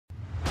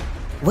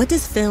What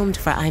does filmed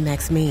for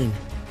IMAX mean?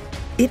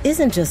 It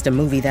isn't just a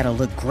movie that'll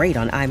look great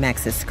on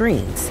IMAX's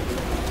screens.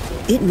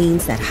 It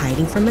means that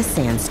hiding from a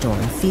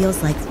sandstorm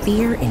feels like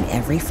fear in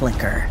every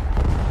flicker.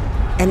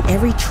 And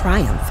every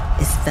triumph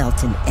is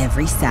felt in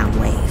every sound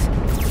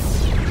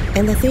wave.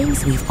 And the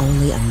things we've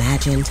only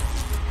imagined,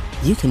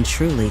 you can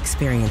truly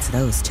experience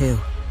those too.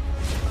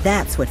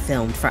 That's what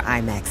filmed for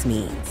IMAX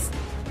means.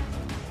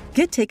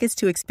 Get tickets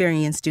to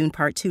experience Dune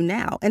Part 2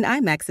 now and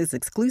IMAX's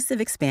exclusive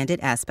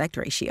expanded aspect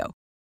ratio.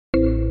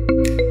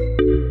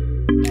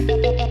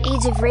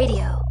 Age of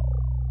Radio.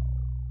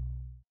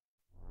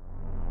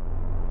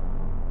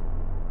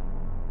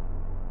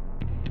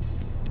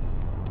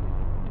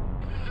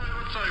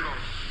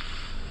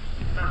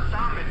 Dass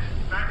damit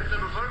seitens der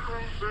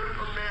Bevölkerung Böhmen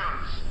und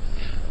Mährens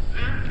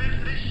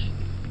willentlich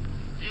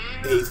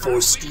A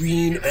for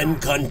Screen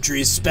and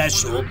Country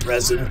special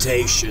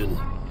presentation.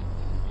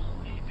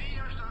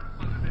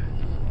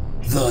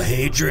 The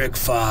Heydrich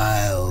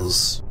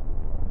Files.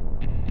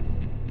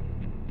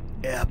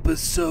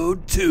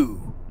 Episode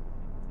 2.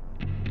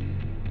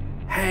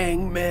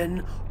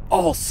 Hangmen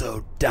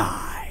Also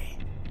Die.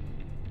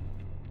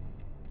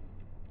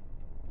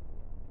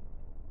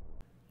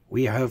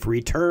 We have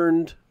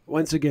returned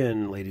once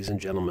again, ladies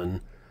and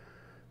gentlemen.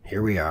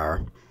 Here we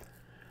are.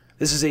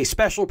 This is a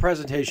special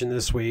presentation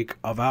this week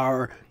of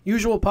our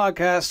usual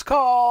podcast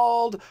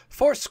called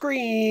For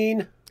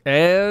Screen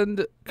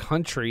and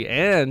Country,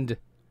 and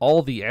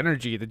all the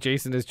energy that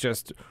Jason is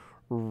just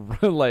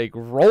like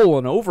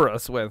rolling over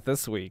us with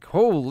this week.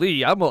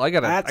 Holy, I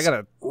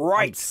gotta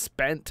right. I'm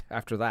spent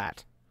after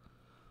that.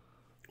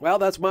 Well,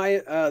 that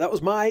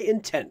was my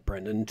intent,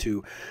 Brendan,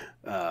 to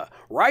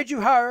ride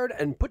you hard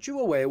and put you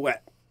away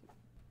wet.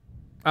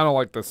 I don't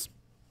like this.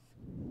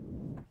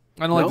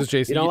 I don't like this,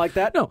 Jason. You don't like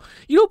that? No,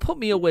 you don't put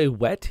me away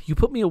wet. You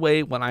put me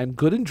away when I'm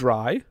good and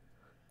dry,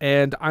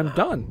 and I'm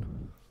done.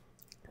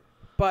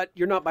 But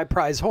you're not my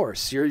prize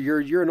horse.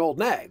 You're an old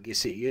nag. You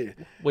see.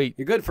 Wait,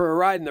 you're good for a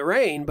ride in the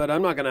rain, but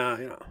I'm not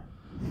gonna.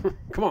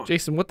 Come on,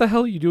 Jason. What the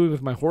hell are you doing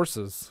with my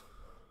horses?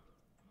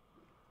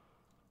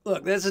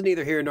 Look, this is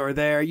neither here nor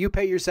there. You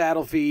pay your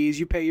saddle fees.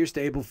 You pay your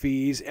stable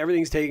fees.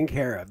 Everything's taken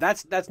care of.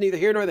 That's neither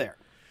here nor there.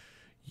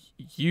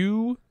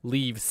 You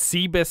leave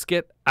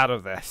Seabiscuit out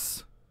of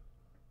this.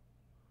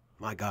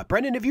 My God.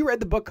 Brendan, have you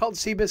read the book called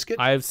Seabiscuit?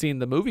 I have seen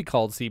the movie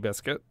called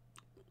Seabiscuit.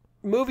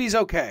 Movie's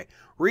okay.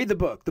 Read the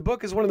book. The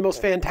book is one of the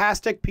most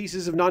fantastic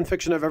pieces of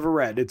nonfiction I've ever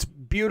read. It's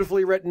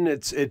beautifully written.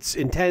 It's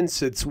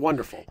intense. It's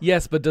wonderful.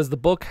 Yes, but does the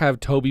book have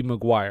Tobey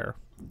Maguire?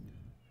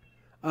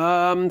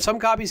 Some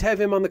copies have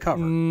him on the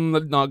cover.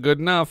 Not good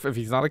enough. If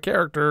he's not a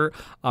character,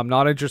 I'm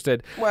not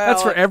interested. Well,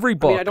 that's for every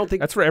book. I don't think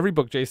that's for every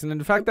book, Jason.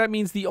 In fact, that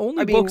means the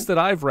only books that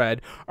I've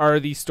read are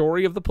The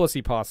Story of the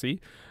Pussy Posse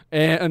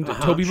and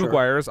Tobey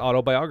Maguire's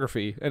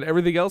autobiography, and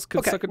everything else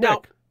could suck a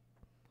dick.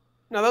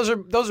 Now,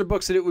 those are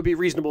books that it would be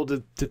reasonable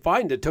to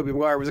find that Tobey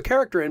Maguire was a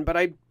character in, but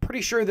I'm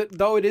pretty sure that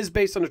though it is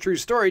based on a true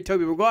story,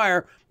 Tobey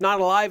Maguire, not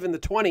alive in the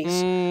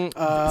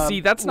 20s.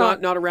 See, that's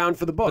not around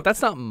for the book. But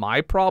that's not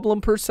my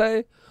problem per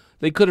se.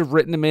 They could have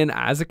written him in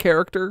as a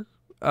character.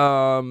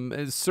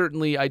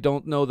 Certainly, I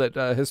don't know that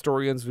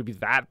historians would be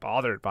that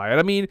bothered by it.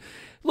 I mean,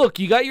 look,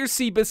 you got your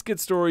Seabiscuit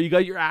story, you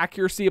got your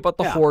accuracy about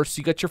the horse,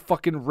 you got your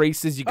fucking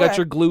races, you got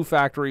your glue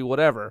factory,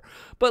 whatever.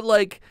 But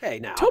like, hey,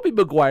 now Tobey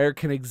Maguire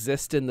can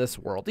exist in this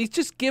world. He's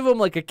just give him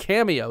like a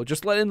cameo.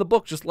 Just let in the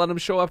book, just let him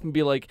show up and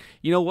be like,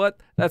 you know what?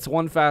 That's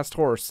one fast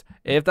horse.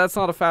 If that's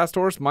not a fast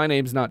horse, my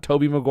name's not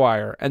Tobey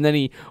Maguire. And then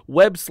he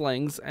web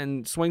slings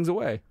and swings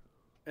away.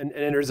 And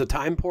enters a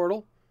time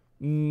portal.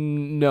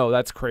 No,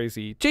 that's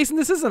crazy. Jason,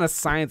 this isn't a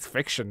science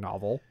fiction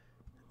novel.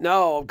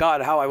 No,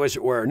 God, how I wish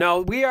it were.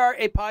 No, we are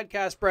a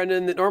podcast,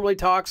 Brendan, that normally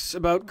talks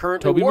about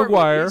current Tobey war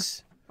Maguire.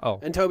 movies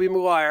and Tobey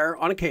Maguire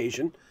on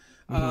occasion.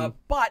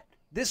 But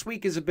this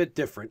week is a bit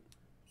different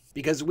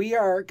because we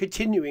are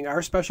continuing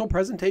our special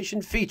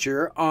presentation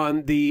feature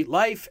on the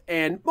life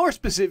and, more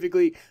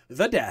specifically,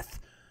 the death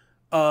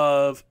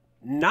of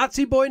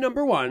Nazi boy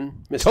number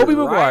one, Mr. Tobey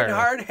Maguire.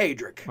 Reinhard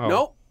Heydrich. Oh.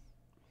 Nope.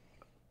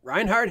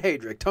 Reinhard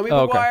Heydrich. Tobey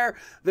Maguire.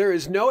 There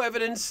is no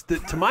evidence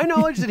that, to my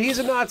knowledge, that he's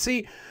a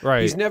Nazi.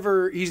 Right. He's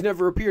never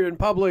appeared in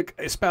public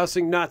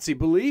espousing Nazi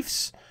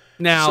beliefs.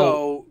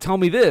 Now, tell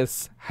me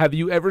this. Have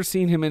you ever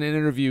seen him in an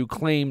interview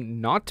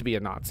claim not to be a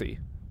Nazi?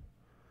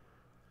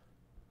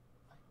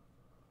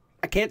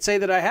 I can't say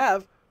that I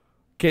have.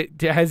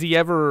 Has he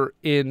ever,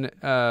 in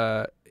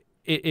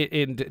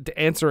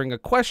answering a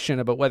question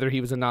about whether he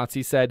was a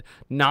Nazi, said,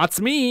 "Not's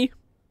me"?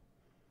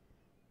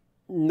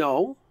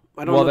 No.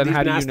 I don't know if he's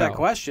been asked that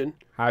question.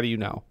 How do you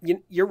know?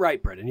 You're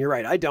right, Brendan. You're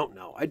right. I don't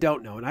know.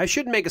 And I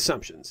shouldn't make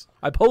assumptions.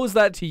 I pose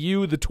that to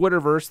you, the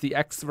Twitterverse, the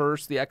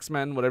X-verse, the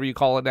X-Men, whatever you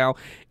call it now.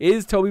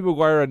 Is Tobey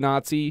Maguire a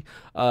Nazi?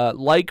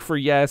 Like for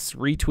yes,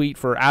 retweet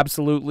for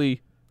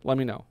absolutely. Let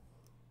me know.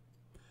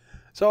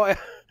 So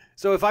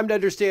if I'm to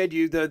understand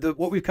you, the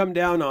what we've come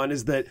down on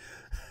is that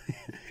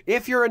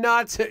if you're a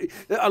Nazi,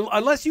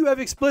 unless you have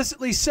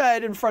explicitly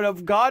said in front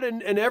of God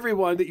and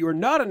everyone that you are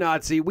not a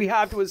Nazi, we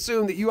have to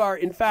assume that you are,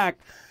 in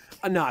fact,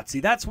 a Nazi.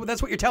 That's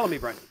what you're telling me,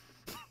 Brendan.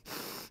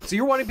 So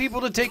you're wanting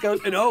people to take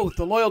an oath,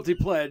 a loyalty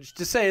pledge,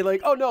 to say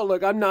like, oh no,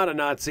 look, I'm not a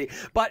Nazi.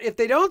 But if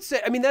they don't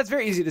say, I mean, that's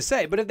very easy to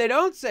say. But if they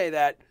don't say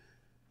that,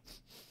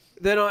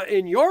 then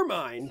in your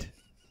mind,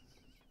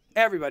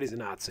 everybody's a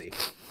Nazi.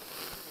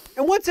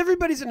 And once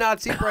everybody's a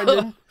Nazi,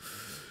 Brendan,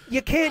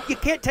 you can't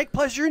take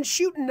pleasure in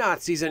shooting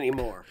Nazis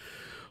anymore.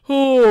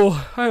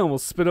 Oh, I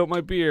almost spit out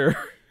my beer.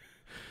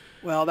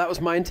 Well, that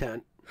was my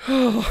intent.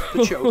 To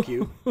choke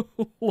you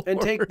and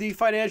take the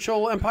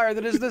financial empire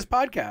that is this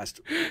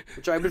podcast,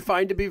 which I would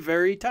find to be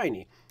very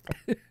tiny.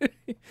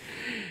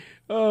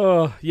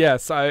 Oh,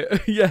 yes,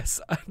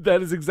 that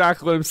is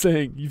exactly what I'm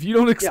saying. If you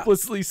don't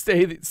explicitly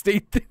state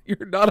that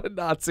you're not a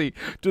Nazi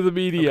to the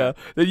media,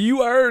 then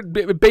you are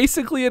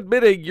basically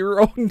admitting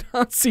your own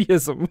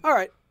Nazism. All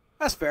right,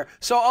 that's fair.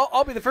 So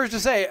I'll be the first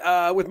to say,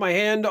 with my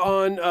hand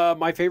on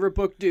my favorite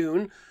book,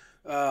 Dune,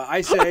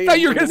 I say... I thought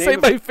you were going to say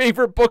my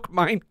favorite book,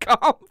 Mein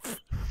Kampf.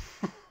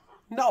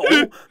 No.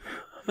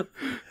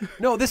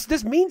 No,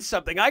 this means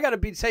something. I got to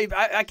be safe.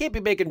 I can't be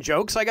making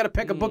jokes. I got to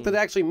pick a book that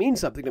actually means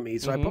something to me.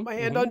 So I put my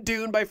hand on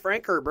Dune by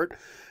Frank Herbert,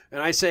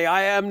 and I say,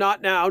 I am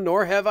not now,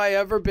 nor have I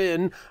ever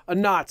been, a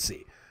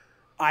Nazi.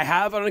 I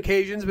have on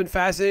occasions been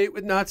fascinated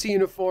with Nazi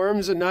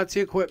uniforms and Nazi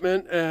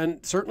equipment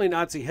and certainly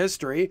Nazi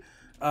history.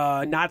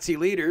 Nazi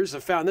leaders,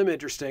 have found them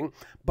interesting.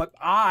 But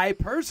I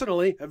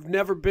personally have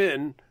never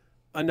been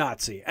a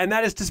Nazi. And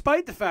that is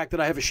despite the fact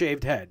that I have a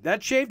shaved head.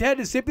 That shaved head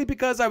is simply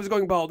because I was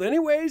going bald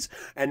anyways,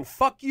 and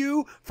fuck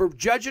you for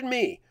judging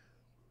me.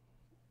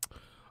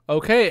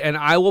 Okay, and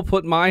I will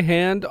put my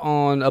hand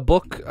on a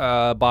book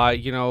by,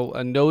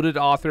 a noted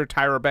author,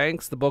 Tyra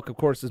Banks. The book, of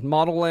course, is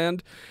Model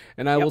Land.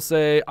 And I will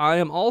say I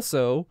am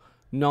also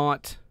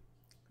not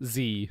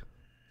Z.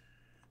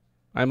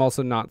 I'm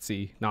also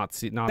Nazi.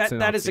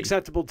 That is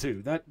acceptable,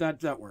 too.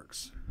 That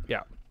works.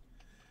 Yeah.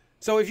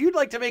 So if you'd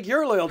like to make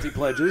your loyalty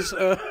pledges...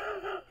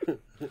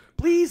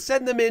 please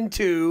send them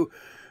into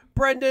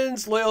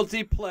Brendan's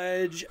loyalty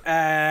pledge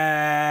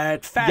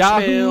at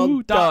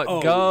yahoo.gov.co.uk.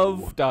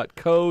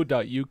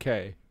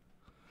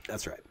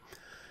 That's right.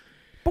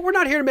 But we're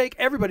not here to make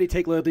everybody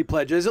take loyalty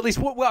pledges. At least,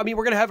 we're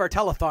going to have our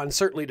telethon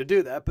certainly to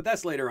do that, but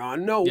that's later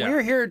on. No,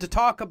 we're here to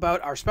talk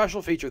about our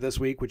special feature this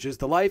week, which is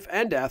the life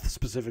and death,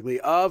 specifically,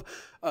 of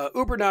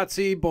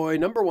Uber-Nazi boy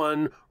number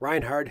one,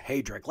 Reinhard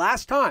Heydrich.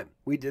 Last time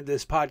we did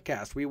this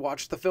podcast, we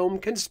watched the film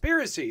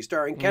Conspiracy,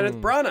 starring Kenneth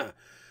Branagh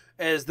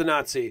as the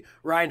Nazi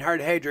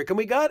Reinhard Heydrich, and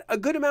we got a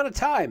good amount of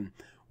time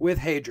with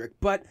Heydrich.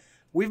 But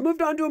we've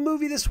moved on to a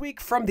movie this week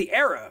from the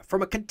era,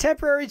 from a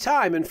contemporary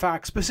time, in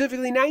fact,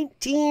 specifically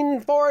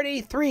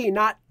 1943,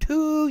 not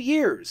 2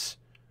 years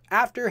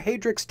after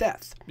Heydrich's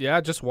death. Yeah,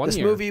 just 1 year.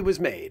 This movie was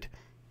made.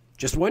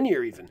 Just 1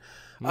 year, even.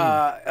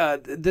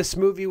 This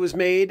movie was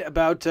made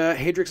about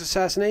Heydrich's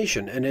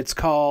assassination, and it's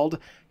called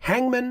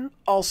Hangmen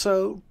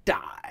Also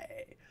Die.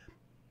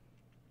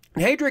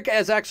 Heydrich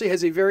actually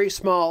has a very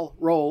small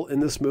role in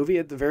this movie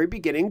at the very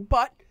beginning,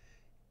 but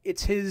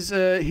it's his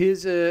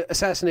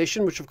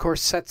assassination, which of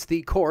course sets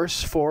the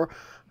course for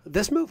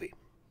this movie.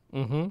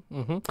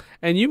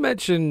 And you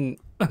mentioned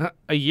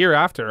a year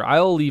after.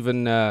 I'll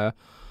even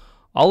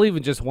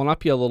just one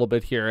up you a little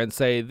bit here and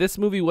say this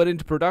movie went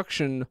into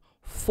production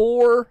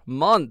 4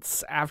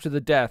 months after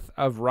the death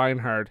of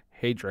Reinhard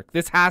Heydrich.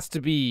 This has to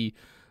be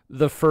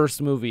the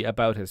first movie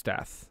about his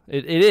death.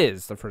 It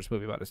is the first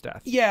movie about his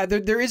death. Yeah,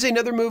 there is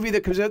another movie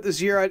that comes out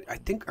this year. I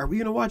think, are we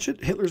going to watch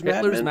it? Hitler's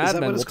Mad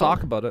Men? We'll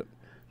talk about it.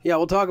 Yeah,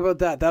 we'll talk about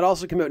that. That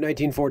also came out in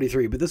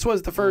 1943, but this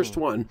was the first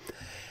one.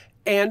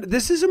 And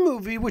this is a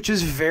movie which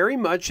is very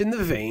much in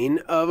the vein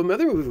of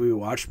another movie we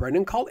watched,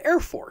 Brendan, called Air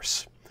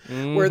Force,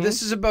 where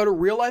this is about a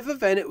real-life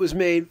event. It was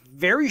made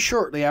very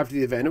shortly after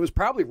the event. It was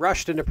probably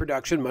rushed into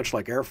production, much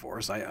like Air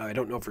Force. I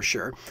don't know for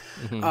sure.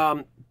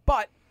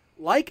 But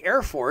like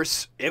Air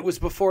Force, it was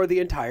before the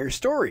entire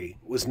story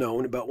was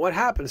known about what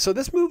happened. So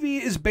this movie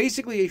is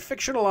basically a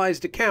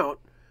fictionalized account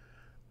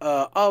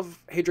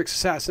of Heydrich's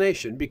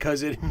assassination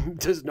because it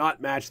does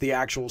not match the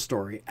actual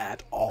story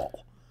at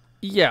all.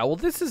 Yeah, well,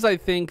 this is, I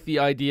think, the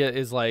idea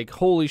is like,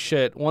 holy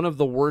shit, one of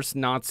the worst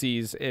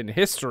Nazis in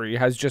history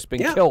has just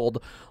been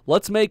killed.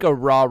 Let's make a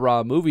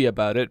rah-rah movie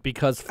about it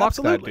because fuck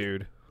that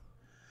dude.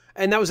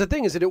 And that was the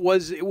thing, is that it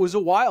was a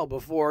while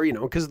before,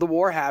 because the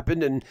war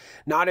happened and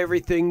not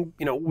everything,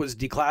 was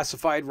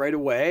declassified right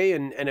away.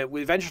 And it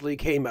eventually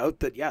came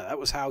out that, that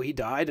was how he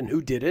died and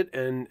who did it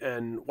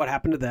and what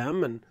happened to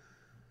them. And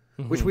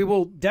which we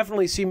will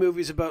definitely see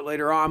movies about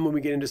later on when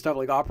we get into stuff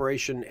like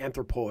Operation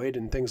Anthropoid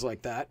and things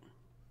like that.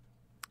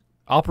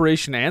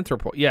 Operation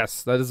Anthropoid.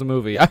 Yes, that is a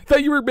movie. I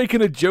thought you were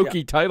making a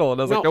jokey title,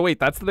 and I was like, oh, wait,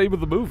 that's the name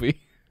of the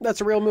movie.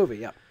 That's a real movie,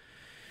 yeah.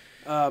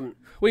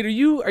 Wait,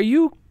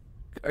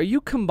 are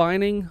you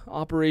combining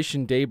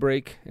Operation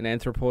Daybreak and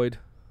Anthropoid?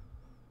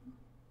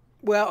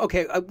 Well,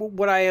 okay,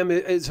 what I am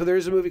is, so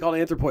there's a movie called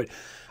Anthropoid.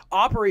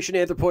 Operation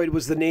Anthropoid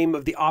was the name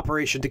of the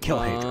operation to kill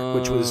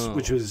Heydrich,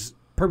 which was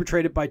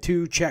perpetrated by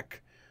two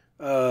Czech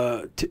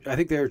I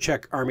think they're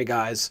Czech army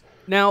guys.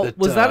 Now,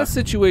 was that a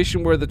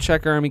situation where the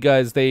Czech army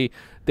guys, they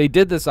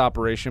did this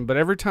operation, but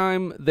every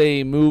time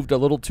they moved a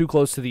little too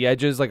close to the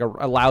edges, like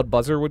a loud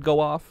buzzer would go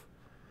off?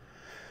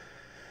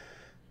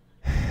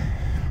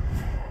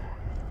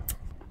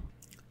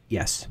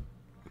 Yes.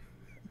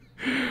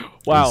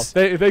 Wow.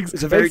 Thanks.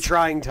 It's a very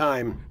trying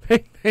time.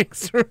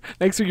 Thanks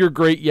for your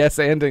great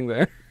yes-anding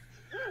there.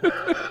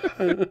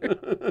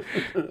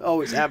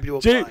 Always happy to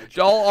oblige.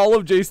 All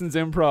of Jason's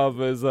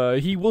improv is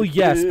he will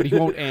yes, but he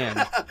won't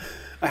and.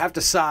 I have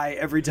to sigh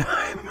every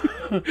time.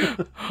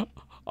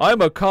 I'm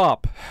a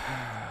cop.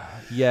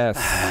 Yes.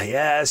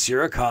 Yes,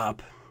 you're a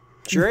cop.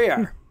 Sure you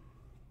are.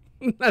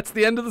 That's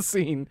the end of the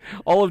scene.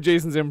 All of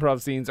Jason's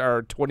improv scenes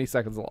are 20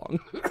 seconds long.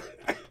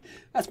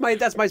 That's my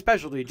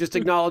specialty, just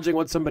acknowledging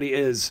what somebody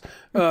is,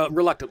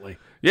 reluctantly.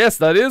 Yes,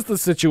 that is the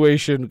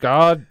situation.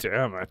 God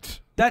damn it.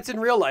 That's in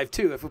real life,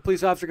 too. If a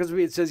police officer comes to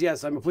me and says,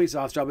 yes, I'm a police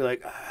officer, I'll be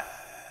like,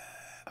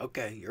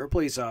 okay, you're a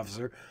police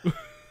officer.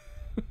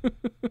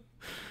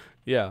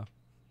 Yeah.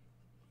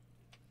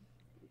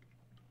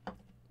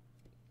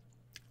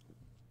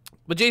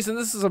 But Jason,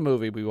 this is a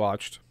movie we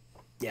watched.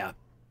 Yeah.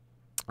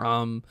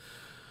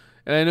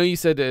 And I know you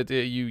said that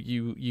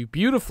you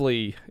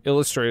beautifully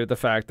illustrated the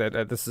fact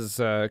that this is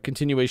a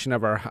continuation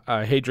of our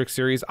Heydrich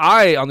series.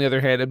 I, on the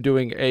other hand, am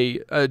doing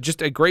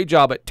just a great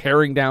job at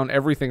tearing down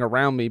everything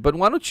around me. But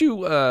why don't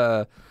you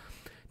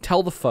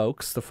tell the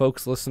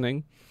folks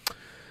listening,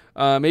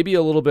 maybe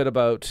a little bit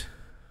about.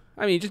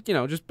 I mean, just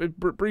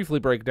briefly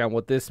break down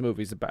what this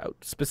movie's about.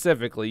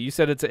 Specifically, you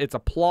said it's a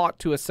plot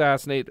to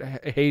assassinate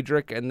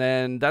Heydrich, and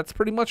then that's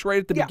pretty much right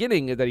at the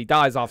beginning that he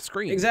dies off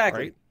screen.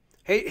 Exactly. Right?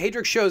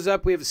 Heydrich shows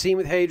up. We have a scene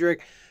with Heydrich,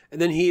 and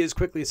then he is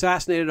quickly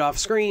assassinated off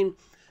screen.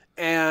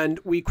 And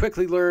we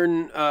quickly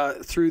learn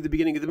through the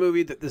beginning of the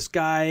movie that this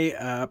guy,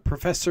 Dr.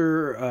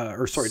 Svoboda,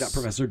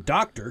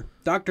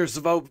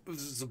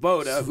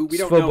 who we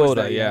don't know is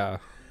that yet.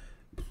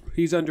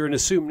 He's under an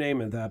assumed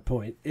name at that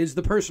point, is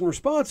the person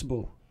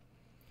responsible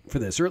for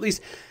this, or at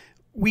least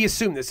we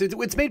assume this.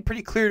 It's made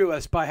pretty clear to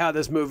us by how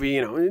this movie,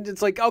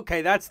 it's like,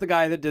 okay, that's the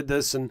guy that did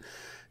this, and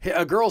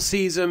a girl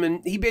sees him,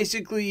 and he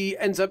basically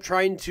ends up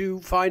trying to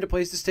find a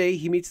place to stay.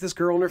 He meets this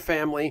girl and her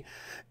family,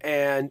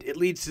 and it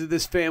leads to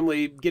this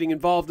family getting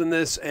involved in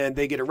this, and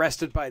they get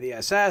arrested by the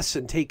SS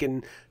and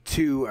taken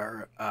to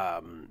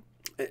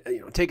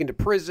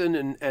prison,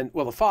 and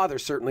the father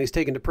certainly is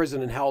taken to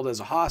prison and held as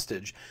a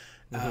hostage.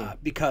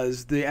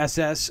 Because the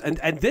SS, and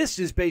this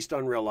is based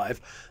on real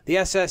life, the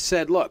SS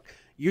said, look,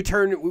 we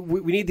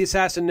need the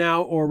assassin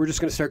now, or we're just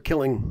going to start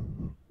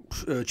killing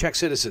Czech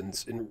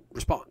citizens in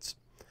response.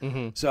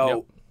 Mm-hmm.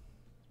 So,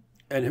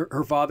 and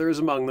her father is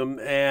among them,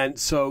 and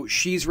so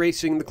she's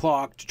racing the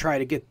clock to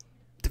try to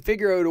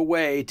figure out a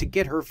way to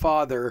get her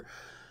father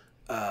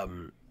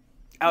out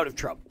of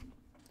trouble,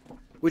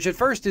 which at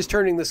first is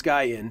turning this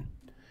guy in.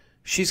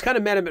 She's kind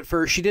of met him at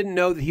first. She didn't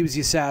know that he was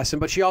the assassin,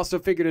 but she also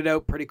figured it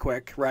out pretty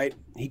quick, right?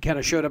 He kind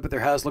of showed up at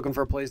their house looking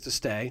for a place to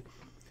stay.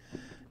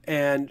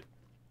 And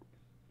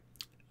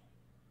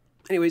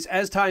anyways,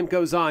 as time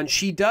goes on,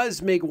 she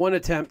does make one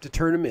attempt to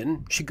turn him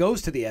in. She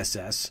goes to the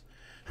SS.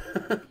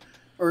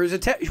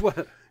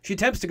 She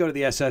attempts to go to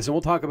the SS, and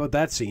we'll talk about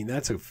that scene.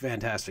 That's a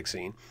fantastic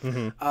scene.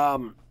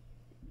 Mm-hmm.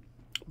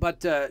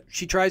 But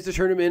she tries to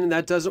turn him in, and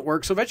that doesn't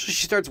work. So eventually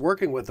she starts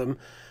working with him.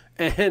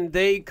 And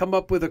they come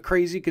up with a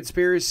crazy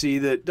conspiracy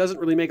that doesn't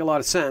really make a lot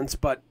of sense,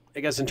 but I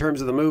guess in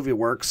terms of the movie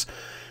works,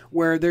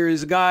 where there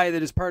is a guy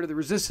that is part of the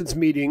resistance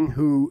meeting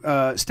who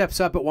steps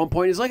up at one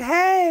point and is like,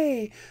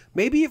 hey,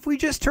 maybe if we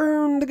just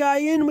turn the guy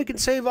in, we can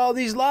save all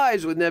these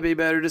lives. Wouldn't that be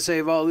better to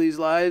save all these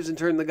lives and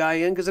turn the guy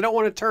in? Because I don't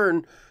want to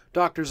turn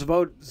Dr.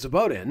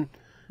 Svoboda in.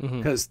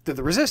 Because they're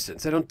the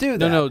resistance. They don't do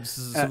that. No,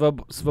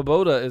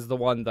 Svoboda is the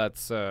one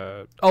that's...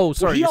 Sorry,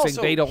 you're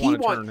saying they don't want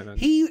to turn him in.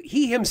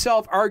 He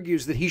himself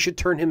argues that he should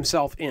turn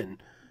himself in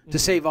to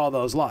save all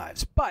those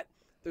lives. But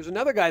there's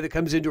another guy that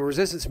comes into a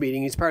resistance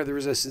meeting. He's part of the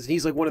resistance. And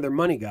he's like one of their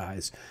money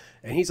guys.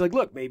 And he's like,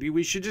 look, maybe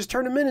we should just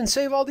turn him in and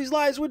save all these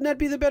lives. Wouldn't that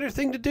be the better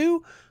thing to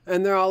do?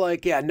 And they're all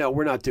like, yeah, no,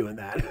 we're not doing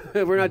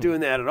that. We're not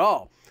doing that at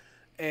all.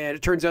 And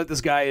it turns out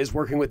this guy is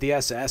working with the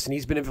SS, and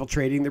he's been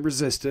infiltrating the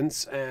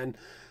resistance. And...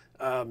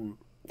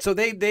 so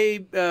they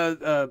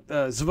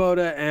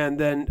Svoboda and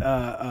then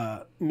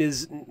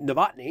Ms.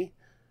 Novotny,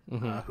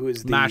 who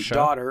is the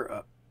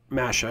daughter,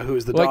 Masha, who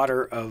is the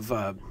daughter of.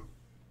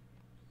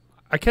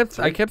 I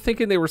kept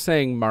thinking they were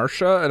saying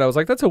Marsha, and I was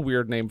like, that's a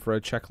weird name for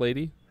a Czech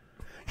lady.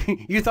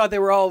 You thought they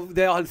all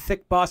had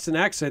thick Boston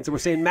accents and were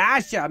saying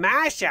Masha,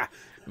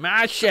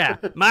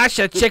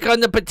 chick on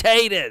the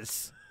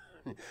potatoes.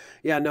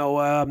 Yeah,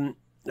 no.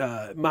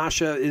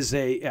 Masha is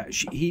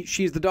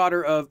she's the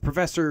daughter of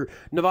Professor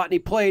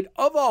Novotny, played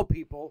of all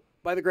people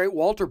by the great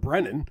Walter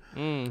Brennan,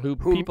 whom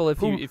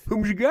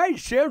you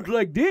guys sounds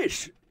like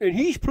this, and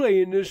he's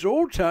playing this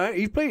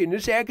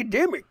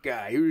academic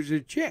guy who's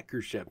a Czech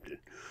or something.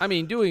 I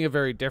mean, doing a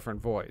very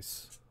different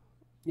voice.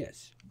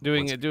 Yes,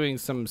 doing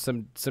some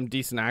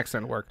decent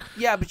accent work.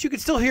 Yeah, but you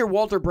could still hear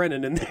Walter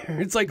Brennan in there.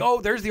 It's like,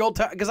 oh, there's the old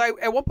time. Because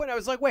at one point I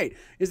was like, wait,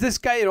 is this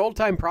guy an old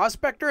time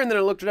prospector? And then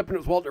I looked it up and it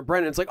was Walter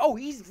Brennan. It's like, oh,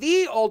 he's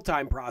the old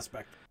time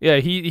prospector. Yeah,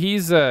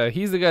 he's the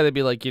guy that'd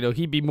be like,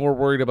 he'd be more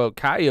worried about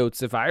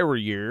coyotes if I were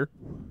you.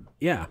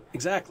 Yeah,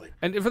 exactly.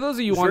 And for those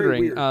of you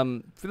wondering,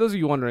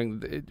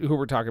 who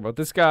we're talking about,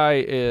 this guy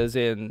is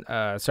in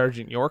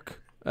Sergeant York,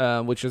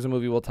 which is a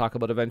movie we'll talk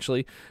about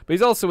eventually. But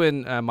he's also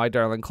in My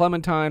Darling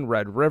Clementine,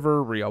 Red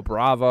River, Rio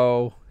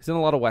Bravo. He's in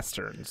a lot of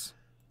westerns.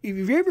 If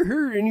you've ever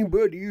heard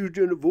anybody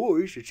using a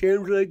voice that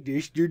sounds like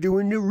this, they're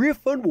doing the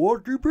riff on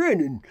Walter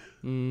Brennan.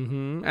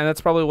 Mm-hmm. And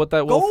that's probably what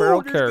that Will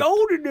Ferrell character.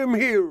 Gold in them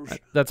hills.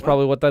 That's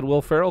probably what that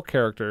Will Ferrell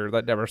character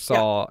that never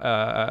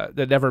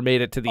that never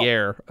made it to the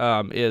air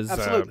is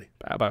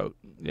about.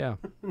 Yeah,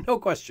 no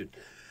question.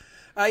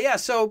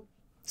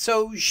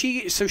 So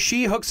she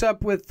hooks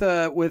up with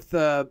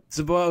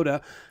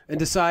Zavoda and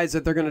decides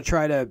that they're going to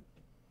try to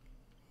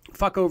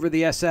fuck over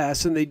the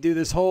SS, and they do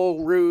this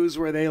whole ruse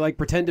where they like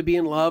pretend to be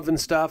in love and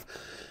stuff,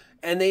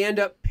 and they end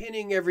up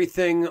pinning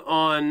everything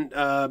on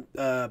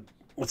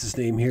what's his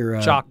name here?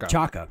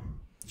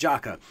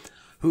 Jaka,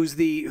 who's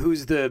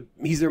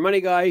their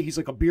money guy. He's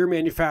like a beer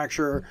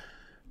manufacturer,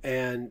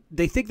 and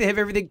they think they have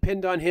everything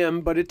pinned on him,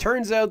 but it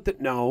turns out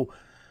that no,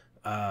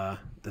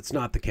 that's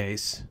not the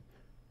case.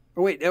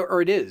 Or wait,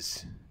 or it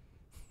is.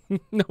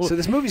 No. So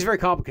this movie's very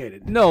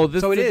complicated. No,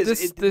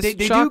 they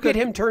do get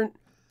him turned.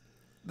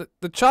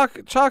 The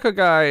Chaka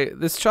guy.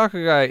 This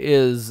Chaka guy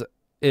is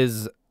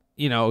he's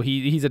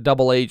a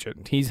double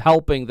agent. He's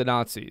helping the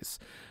Nazis.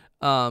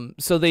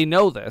 So they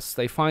know this.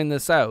 They find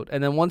this out,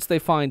 and then once they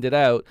find it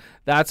out,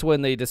 that's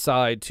when they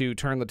decide to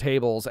turn the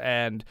tables.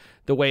 And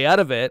the way out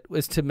of it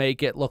is to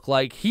make it look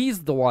like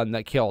he's the one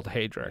that killed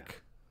Heydrich.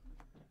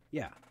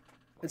 Yeah,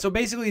 and so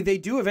basically they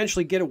do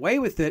eventually get away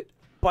with it.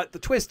 But the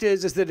twist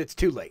is that it's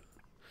too late.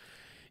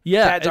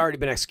 Yeah, Dad's already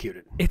been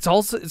executed. It's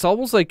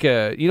almost like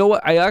a, you know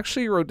what? I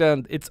actually wrote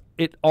down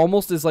it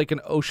almost is like an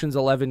Ocean's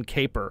 11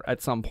 caper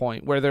at some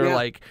point where they're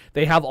like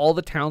they have all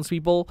the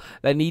townspeople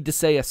that need to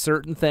say a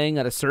certain thing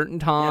at a certain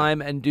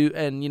time and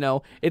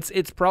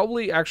it's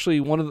probably actually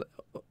one of the.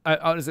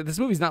 Honestly, this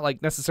movie's not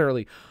like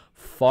necessarily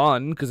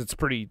fun because it's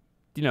pretty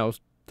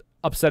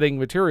upsetting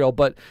material,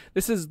 but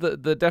this is the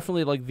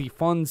definitely like the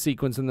fun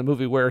sequence in the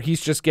movie where he's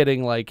just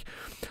getting like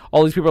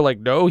all these people are like,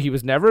 no, he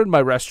was never in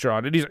my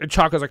restaurant, and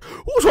Chaka's like,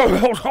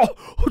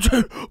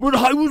 when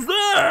I was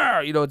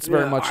there, it's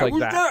very much like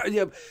that.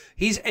 Yeah,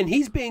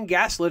 he's being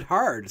gaslit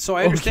hard, so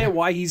I understand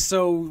why he's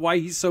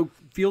so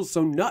feels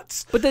so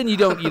nuts. But then you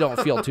don't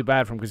feel too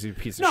bad for him because he's a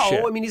piece of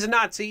shit. No, I mean he's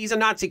a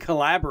Nazi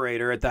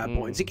collaborator at that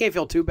point, so you can't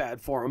feel too bad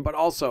for him. But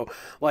also,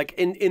 like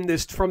in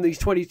this from these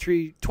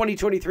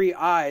 2023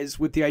 eyes,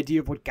 with the idea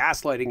of what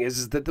gaslighting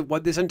is that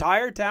what this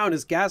entire town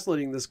is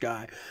gaslighting this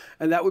guy,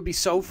 and that would be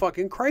so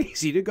fucking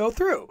crazy to go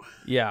through.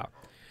 Yeah.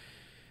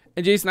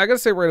 And Jason, I gotta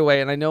say right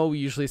away, and I know we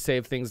usually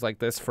save things like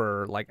this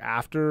for like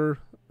after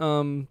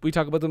we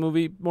talk about the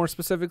movie more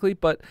specifically,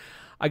 but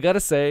I gotta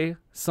say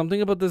something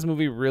about this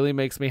movie really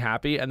makes me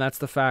happy, and that's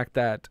the fact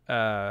that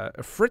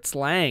Fritz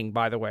Lang,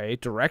 by the way,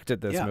 directed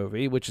this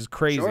movie, which is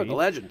crazy. Sure, the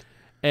legend.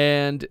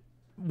 And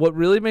what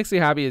really makes me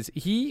happy is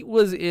he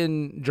was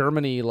in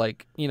Germany,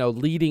 like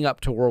leading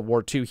up to World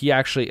War II. He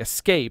actually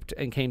escaped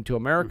and came to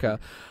America.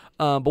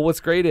 But what's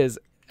great is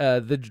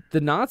the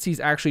Nazis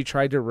actually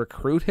tried to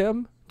recruit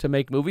him to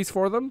make movies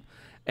for them,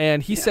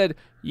 and he said,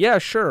 "Yeah,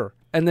 sure."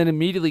 And then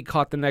immediately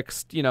caught the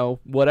next,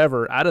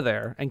 whatever out of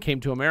there and came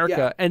to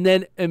America and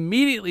then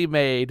immediately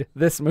made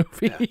this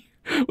movie,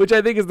 which I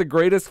think is the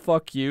greatest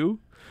fuck you.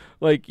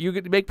 Like, you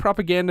could make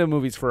propaganda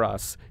movies for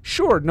us.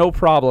 Sure, no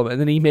problem. And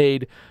then he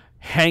made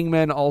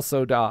Hangmen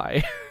Also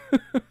Die.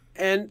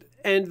 And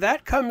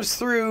that comes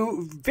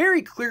through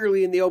very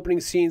clearly in the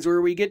opening scenes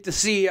where we get to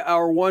see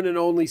our one and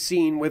only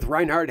scene with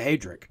Reinhard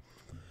Heydrich.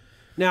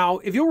 Now,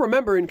 if you'll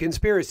remember in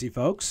Conspiracy,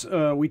 folks,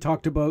 we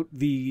talked about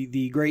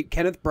the great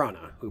Kenneth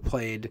Branagh, who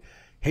played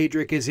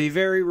Heydrich as a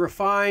very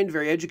refined,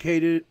 very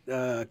educated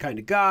kind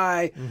of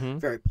guy,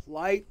 very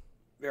polite,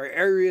 very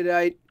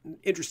erudite,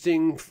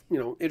 interesting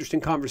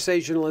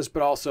conversationalist,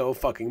 but also a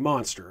fucking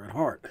monster at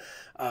heart.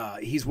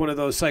 He's one of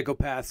those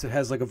psychopaths that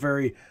has like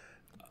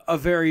a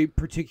very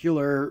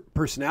particular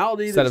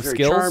personality that's very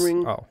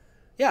charming. Oh.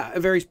 Yeah,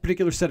 a very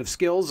particular set of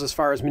skills as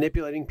far as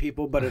manipulating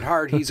people, but at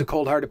heart, he's a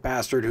cold-hearted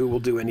bastard who will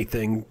do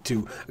anything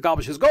to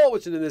accomplish his goal,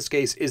 which in this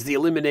case is the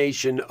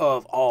elimination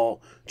of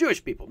all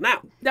Jewish people.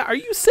 Now, are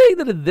you saying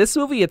that in this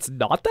movie it's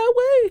not that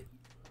way?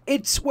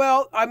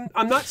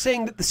 I'm not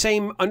saying that the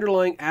same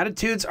underlying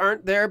attitudes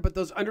aren't there, but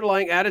those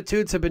underlying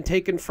attitudes have been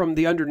taken from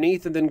the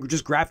underneath and then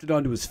just grafted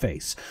onto his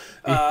face.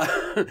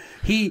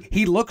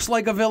 He looks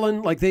like a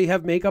villain, like they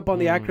have makeup on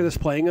the actor that's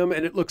playing him,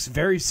 and it looks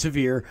very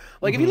severe.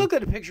 Like if you look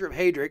at a picture of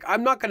Heydrich,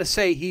 I'm not going to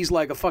say he's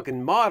like a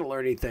fucking model or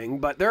anything,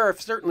 but there are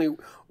certainly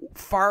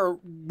far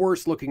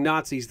worse looking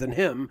Nazis than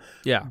him.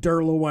 Yeah,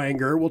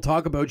 Derlewanger. We'll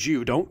talk about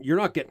you. You're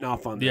not getting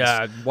off on this.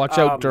 Yeah, watch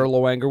out,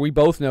 Derlewanger. We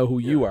both know who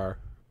you are.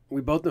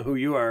 We both know who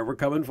you are. We're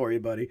coming for you,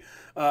 buddy.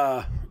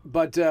 Yeah,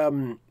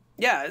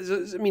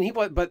 I mean,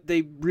 but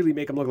they really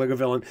make him look like a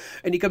villain.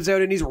 And he comes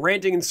out and he's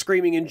ranting and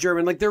screaming in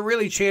German. Like, they're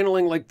really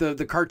channeling, like,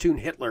 the cartoon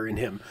Hitler in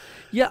him.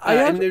 Yeah,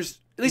 and there's,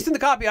 at least in the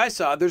copy I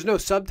saw, there's no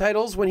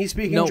subtitles when he's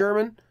speaking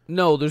German.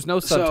 No, there's no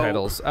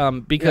subtitles.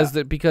 Because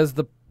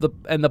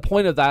the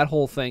point of that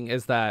whole thing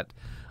is that,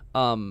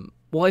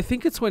 well, I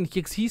think it's when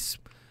he's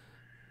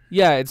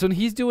it's when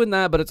he's doing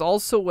that, but it's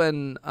also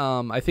when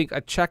I think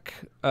a Czech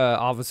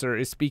officer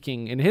is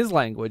speaking in his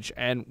language,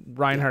 and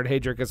Reinhard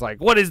Heydrich is like,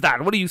 "What is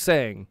that? What are you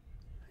saying?"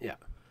 Yeah.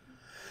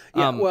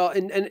 Yeah. Well,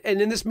 and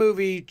in this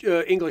movie,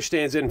 English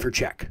stands in for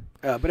Czech,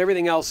 but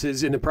everything else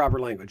is in the proper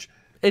language.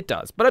 It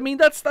does, but I mean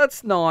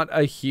that's not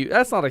a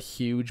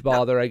huge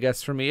bother, I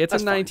guess, for me. It's a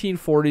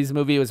 1940s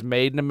movie. It was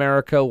made in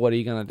America. What are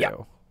you gonna do?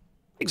 Yeah.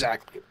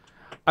 Exactly.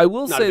 I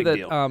will say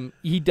that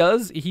he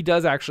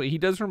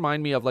does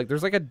remind me of, like,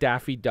 there's like a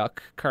Daffy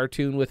Duck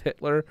cartoon with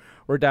Hitler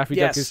where Daffy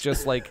Duck is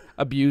just like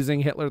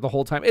abusing Hitler the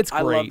whole time. It's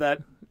great. I love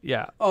that.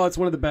 Yeah. Oh, it's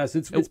one of the best.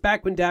 It's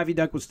back when Daffy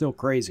Duck was still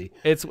crazy.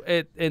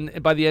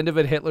 And by the end of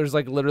it, Hitler's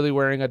like literally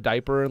wearing a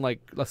diaper and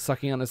like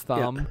sucking on his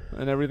thumb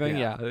and everything.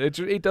 Yeah.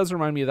 It does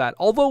remind me of that.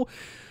 Although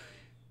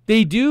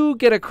they do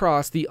get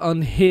across the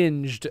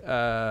unhinged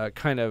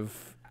kind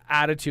of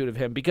attitude of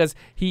him, because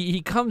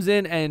he comes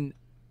in and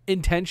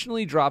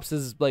intentionally drops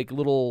his like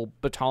little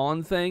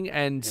baton thing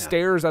and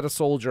stares at a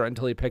soldier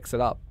until he picks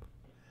it up.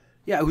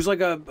 Yeah, who's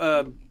like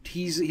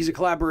he's a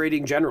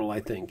collaborating general, I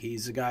think.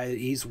 He's a guy,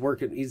 he's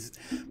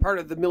part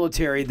of the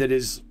military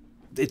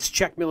it's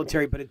Czech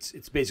military, but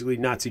it's basically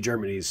Nazi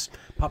Germany's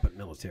puppet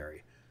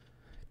military.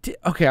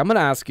 Okay, I'm going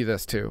to ask you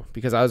this too,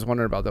 because I was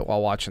wondering about that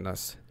while watching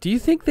this. Do you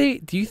think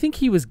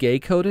he was gay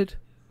coded?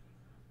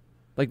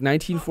 Like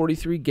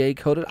 1943 gay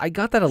coded? I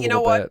got that a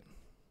little bit.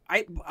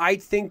 I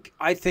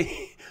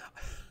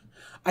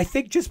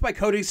think just by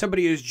coding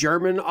somebody as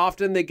German,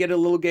 often they get a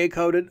little gay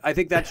coded. I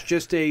think that's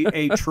just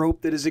a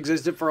trope that has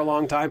existed for a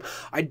long time.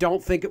 I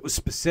don't think it was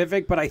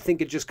specific, but I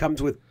think it just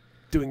comes with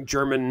doing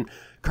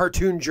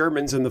cartoon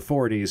Germans in the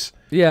 40s.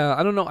 Yeah,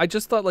 I don't know. I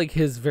just thought like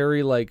his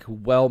very like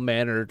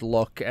well-mannered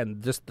look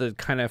and just he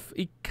kind of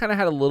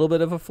had a little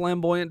bit of a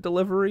flamboyant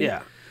delivery.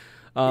 Yeah.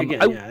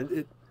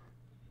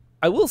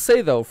 I will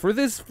say though, for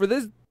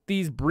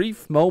these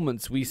brief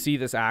moments we see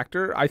this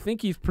actor, I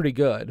think he's pretty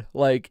good.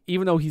 Like,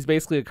 even though he's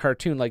basically a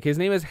cartoon, like his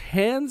name is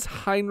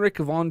Heinrich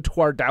von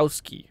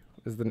Twardowski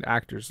is the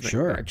actor's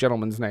name,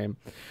 gentleman's name.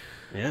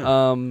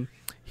 Yeah.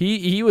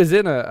 He was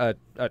in a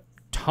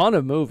ton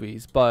of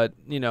movies, but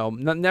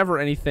never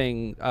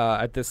anything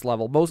at this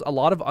level. A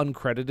lot of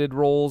uncredited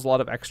roles, a lot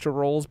of extra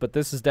roles, but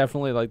this is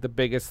definitely like the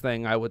biggest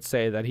thing I would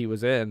say that he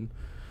was in.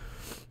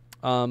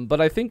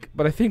 But I think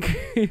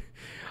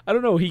I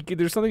don't know.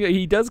 There's something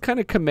he does kind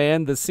of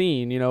command the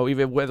scene,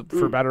 even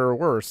for better or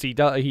worse. He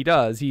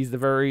does. He's the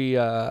very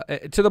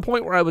to the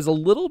point where I was a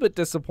little bit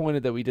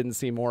disappointed that we didn't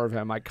see more of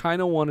him. I kind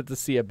of wanted to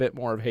see a bit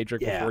more of Heydrich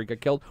before he got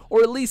killed,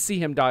 or at least see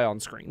him die on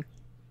screen.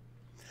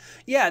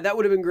 Yeah, that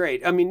would have been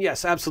great. I mean,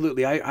 yes,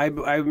 absolutely.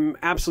 I'm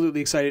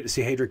absolutely excited to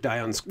see Heydrich die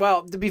on screen.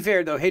 Well, to be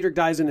fair, though, Heydrich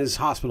dies in his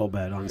hospital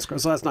bed on screen,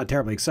 so that's not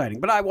terribly exciting.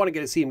 But I want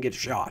to see him get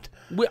shot.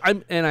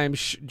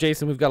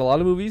 Jason, we've got a lot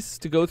of movies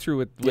to go through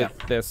with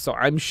this, so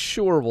I'm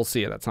sure we'll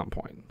see it at some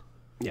point.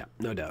 Yeah,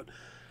 no doubt.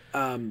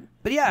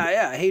 But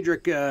yeah,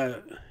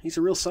 Heydrich, he's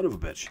a real son of a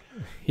bitch.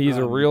 He's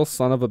a real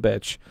son of a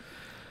bitch.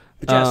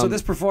 But yeah, so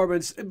this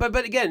performance, but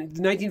again,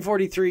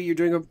 1943, you're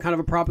doing a kind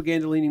of a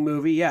propaganda-leaning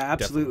movie. Yeah, absolutely.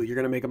 Definitely. You're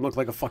going to make him look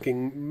like a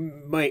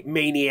fucking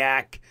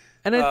maniac,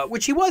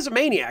 which he was a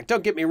maniac.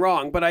 Don't get me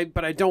wrong, but I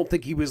don't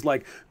think he was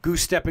like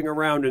goose-stepping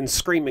around and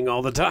screaming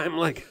all the time.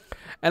 Like,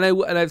 and I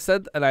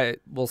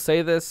will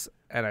say this,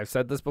 and I've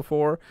said this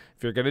before.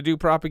 If you're going to do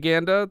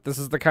propaganda, this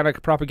is the kind of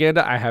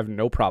propaganda I have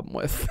no problem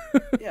with.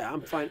 Yeah,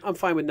 I'm fine. I'm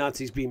fine with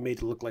Nazis being made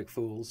to look like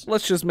fools.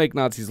 Let's just make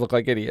Nazis look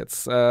like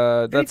idiots.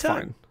 That's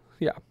fine.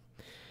 Yeah.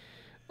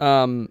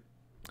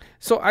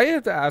 So I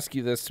have to ask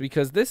you this,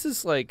 because this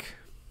is like,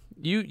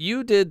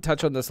 you did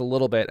touch on this a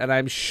little bit, and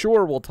I'm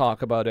sure we'll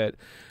talk about it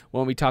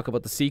when we talk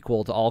about the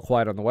sequel to All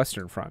Quiet on the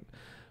Western Front.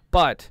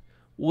 But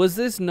was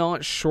this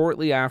not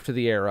shortly after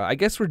the era? I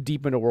guess we're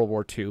deep into World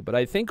War II, but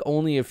I think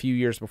only a few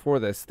years before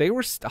this,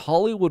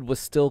 Hollywood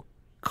was still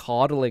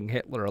coddling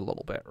Hitler a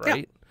little bit,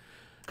 right? Yeah.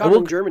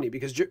 Coddling Germany,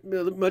 because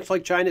much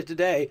like China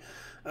today,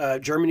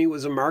 Germany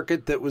was a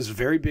market that was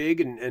very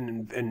big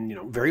and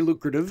very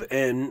lucrative,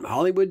 and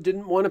Hollywood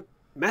didn't want to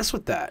mess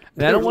with that.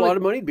 There was a lot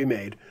of money to be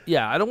made.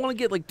 Yeah, I don't want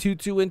to get like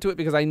too into it,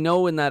 because I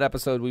know in that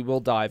episode we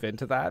will dive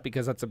into that,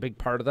 because that's a big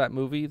part of that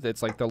movie.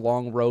 That's like the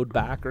long road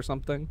back or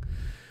something.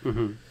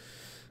 Mm-hmm.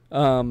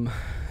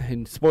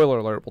 And spoiler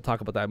alert, we'll talk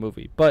about that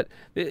movie. But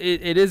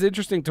it is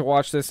interesting to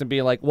watch this and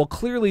be like, well,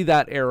 clearly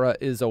that era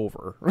is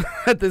over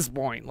at this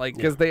point, like,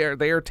 because they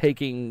are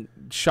taking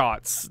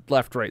shots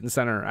left, right, and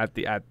center at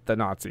the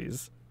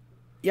Nazis.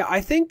 Yeah, I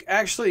think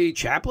actually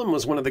Chaplin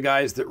was one of the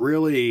guys that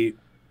really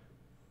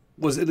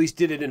was, at least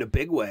did it in a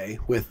big way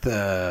with.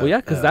 Well,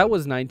 yeah, because that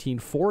was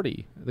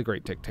 1940, The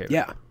Great Dictator.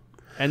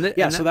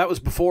 Yeah, so that was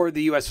before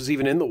the U.S. was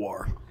even in the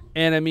war.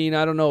 And I mean,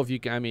 I don't know if you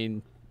can, I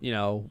mean, you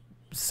know,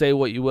 say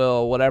what you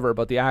will, whatever,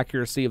 about the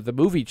accuracy of the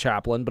movie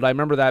Chaplin, but I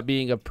remember that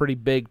being a pretty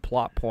big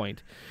plot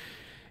point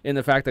in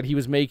the fact that he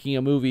was making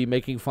a movie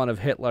making fun of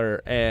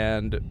Hitler,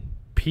 and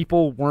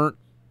people weren't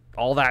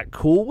all that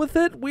cool with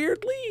it,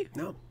 weirdly.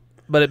 No.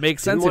 But it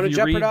makes sense if you if you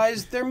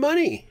jeopardize their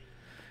money.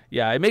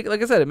 Yeah,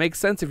 like I said, it makes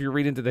sense if you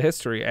read into the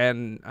history.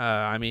 And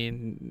I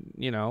mean,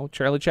 you know,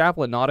 Charlie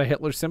Chaplin, not a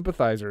Hitler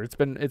sympathizer. It's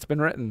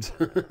been written.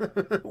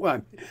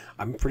 Well,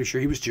 I'm pretty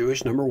sure he was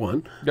Jewish. Number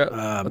one.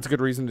 Yeah, that's a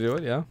good reason to do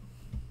it. Yeah.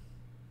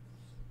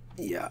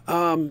 Yeah.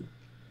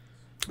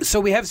 So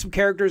we have some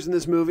characters in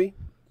this movie.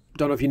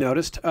 Don't know if you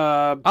noticed. We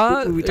talked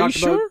are you about.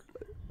 sure?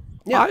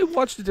 Yeah. I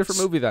watched a different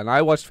movie then.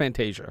 I watched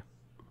Fantasia.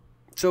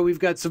 So we've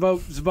got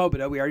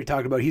Svoboda. We already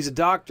talked about. He's a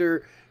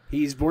doctor.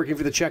 He's working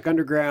for the Czech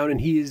underground,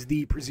 and he is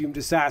the presumed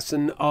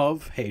assassin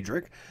of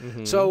Heydrich.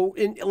 Mm-hmm. So,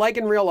 in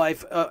real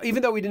life,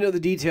 even though we didn't know the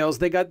details,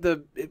 they got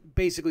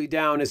basically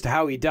down as to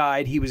how he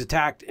died. He was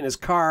attacked in his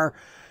car.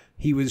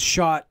 He was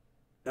shot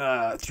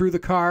through the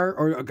car,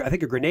 or I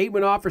think a grenade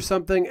went off or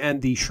something,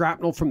 and the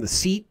shrapnel from the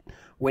seat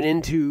went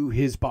into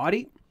his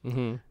body,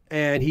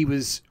 and he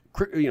was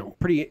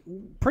pretty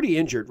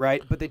injured,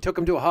 right? But they took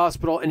him to a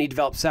hospital, and he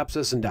developed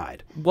sepsis and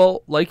died.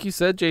 Well, like you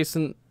said,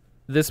 Jason,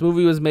 this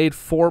movie was made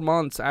 4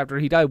 months after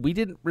he died. We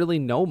didn't really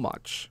know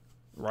much,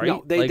 right?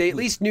 No, they at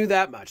least knew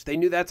that much. They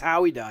knew that's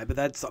how he died, but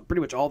that's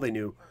pretty much all they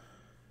knew.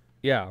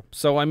 Yeah.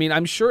 So, I mean,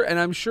 I'm sure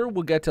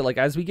we'll get to, like,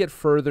 as we get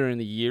further in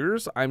the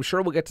years, I'm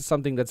sure we'll get to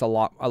something that's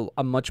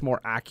a much more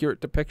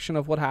accurate depiction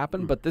of what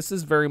happened. But this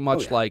is very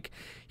much like,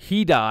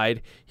 he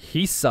died,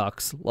 he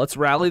sucks, let's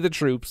rally the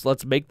troops,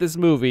 let's make this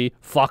movie,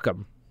 fuck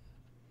him.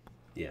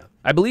 Yeah.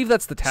 I believe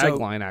that's the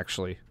tagline,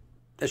 actually.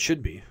 It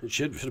should be. It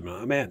should have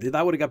been. Man,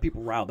 that would have got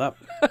people riled up.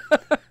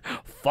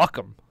 Fuck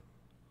them.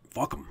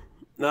 Fuck them.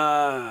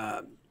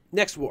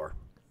 Next war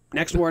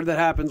that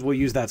happens, we'll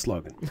use that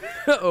slogan.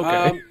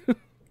 Okay.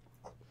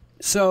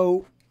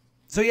 So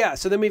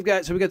then we've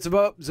got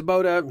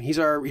Svoboda. He's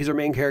our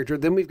main character.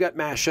 Then we've got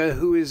Masha,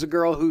 who is a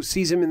girl who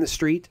sees him in the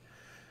street,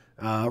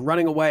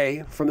 running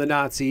away from the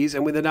Nazis.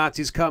 And when the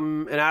Nazis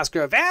come and ask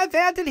her,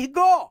 where did he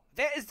go?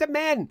 Where is the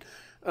man?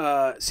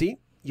 See,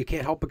 you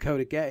can't help but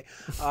code it gay.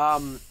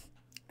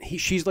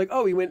 She's like,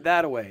 oh, he went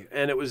that way,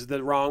 and it was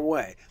the wrong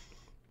way.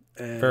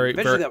 And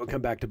eventually that would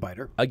come back to bite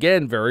her.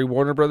 Again, very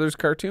Warner Brothers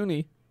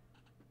cartoony.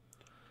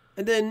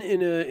 And then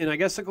in I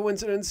guess a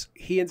coincidence,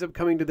 he ends up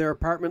coming to their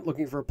apartment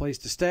looking for a place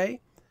to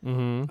stay.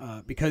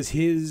 Because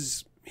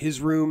his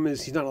room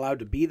he's not allowed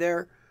to be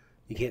there.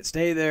 He can't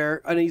stay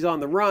there. And he's on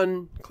the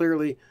run,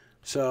 clearly.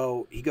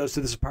 So he goes to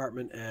this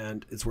apartment,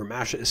 and it's where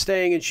Masha is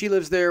staying. And she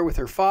lives there with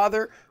her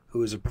father,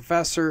 who is a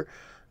professor.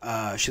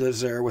 She lives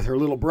there with her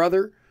little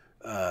brother,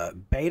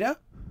 Beta,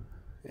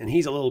 and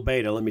he's a little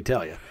beta, let me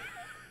tell you.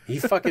 He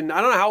fucking, I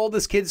don't know how old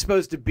this kid's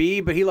supposed to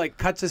be, but he like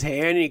cuts his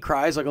hand and he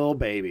cries like a little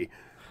baby.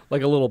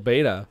 Like a little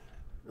beta.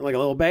 Like a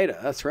little beta,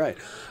 that's right.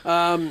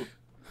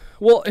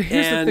 Well,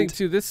 here's the thing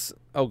too,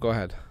 go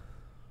ahead.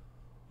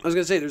 I was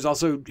going to say, there's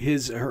also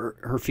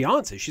her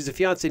fiance. She's a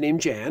fiance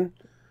named Jan,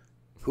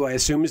 who I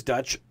assume is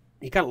Dutch.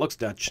 He kind of looks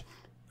Dutch.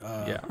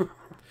 Yeah.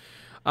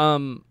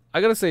 I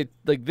gotta say,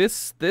 like,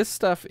 this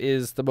stuff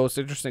is the most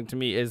interesting to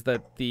me, is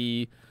that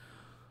the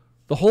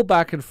whole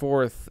back and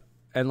forth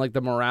and, like,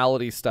 the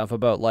morality stuff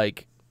about,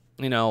 like,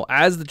 you know,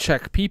 as the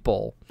Czech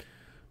people,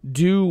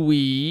 do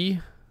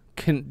we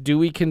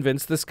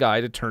convince this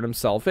guy to turn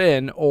himself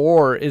in,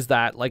 or is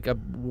that, like, a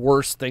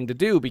worse thing to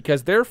do?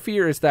 Because their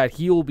fear is that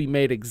he will be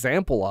made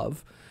example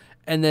of,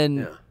 and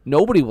then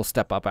nobody will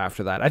step up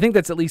after that. I think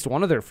that's at least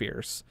one of their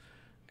fears.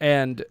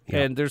 And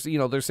there's, you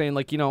know, they're saying,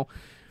 like, you know,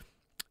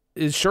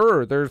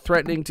 sure, they're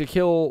threatening to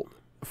kill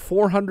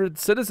 400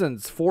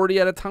 citizens, 40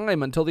 at a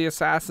time, until the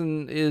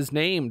assassin is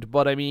named.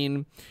 But I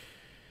mean,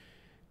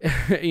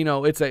 you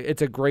know, it's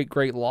a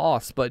great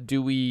loss. But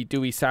do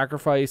we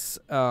sacrifice?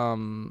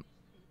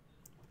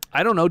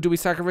 I don't know. Do we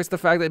sacrifice the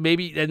fact that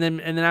maybe and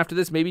then after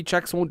this, maybe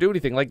Czechs won't do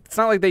anything? Like, it's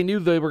not like they knew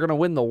they were going to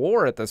win the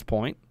war at this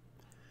point.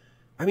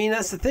 I mean,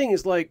 that's the thing,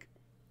 is like,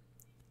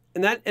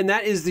 and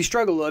that is the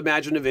struggle, I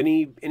imagine, of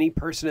any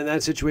person in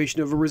that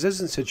situation, of a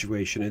resistance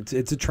situation.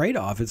 It's a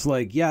trade-off. It's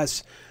like,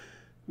 yes,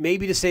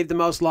 maybe to save the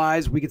most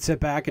lives, we could sit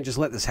back and just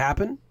let this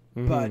happen.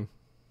 But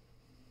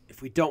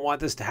if we don't want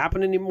this to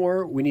happen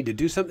anymore, we need to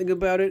do something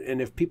about it.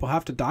 And if people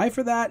have to die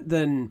for that,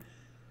 then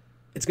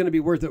it's going to be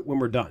worth it when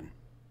we're done.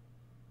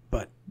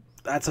 But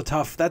that's a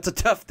tough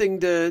thing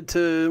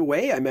to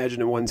weigh, I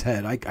imagine, in one's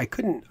head. I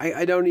couldn't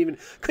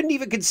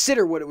even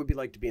consider what it would be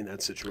like to be in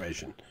that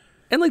situation.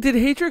 And like, did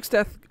Heydrich's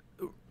death?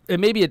 And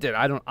maybe it did.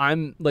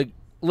 I'm like,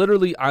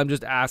 literally, I'm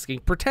just asking.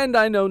 Pretend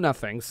I know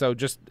nothing. So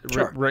just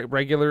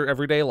regular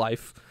everyday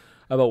life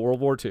about World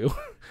War II.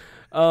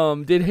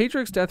 Did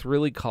Heydrich's death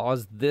really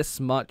cause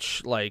this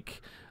much,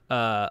 like,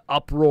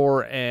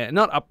 uproar, and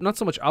not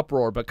so much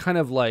uproar, but kind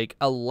of like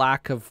a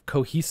lack of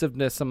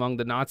cohesiveness among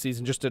the Nazis,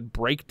 and just a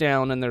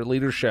breakdown in their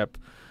leadership,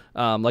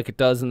 like it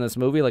does in this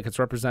movie, like it's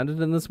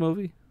represented in this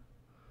movie?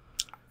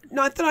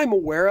 not that I'm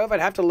aware of. I'd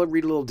have to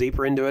read a little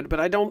deeper into it, but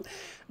I don't.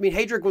 I mean,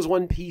 Heydrich was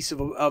one piece of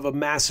a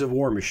massive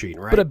war machine,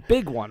 right? But a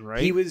big one,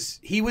 right? He was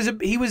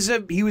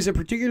a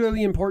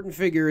particularly important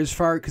figure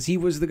because he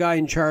was the guy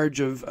in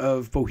charge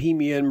of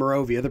Bohemia and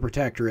Moravia, the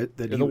protectorate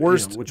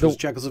which was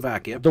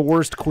Czechoslovakia. The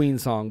worst Queen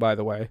song, by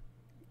the way.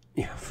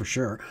 Yeah, for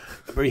sure.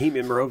 Bohemia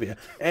and Moravia.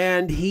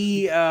 And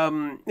he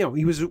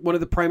was one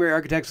of the primary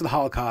architects of the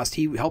Holocaust.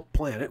 He helped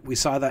plan it. We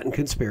saw that in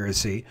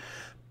Conspiracy.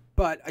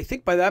 But I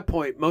think by that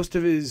point, most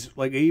of his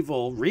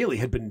evil really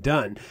had been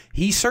done.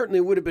 He certainly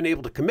would have been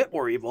able to commit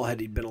more evil had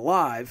he been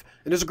alive.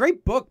 And there's a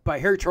great book by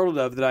Harry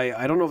Turtledove that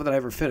I don't know that I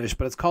ever finished,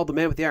 but it's called The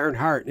Man with the Iron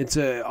Heart. It's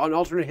an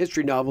alternate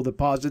history novel that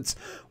posits,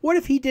 what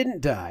if he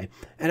didn't die?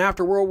 And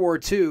after World War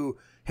II,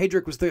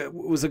 Heydrich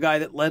was the guy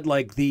that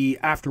led the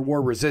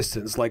after-war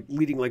resistance,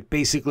 leading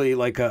basically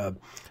an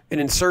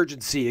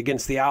insurgency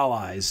against the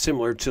Allies,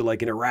 similar to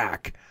in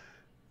Iraq.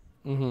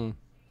 Mm-hmm.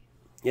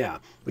 Yeah,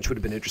 which would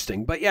have been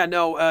interesting. But yeah,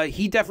 no,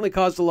 he definitely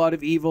caused a lot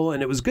of evil,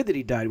 and it was good that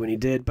he died when he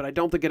did, but I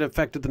don't think it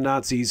affected the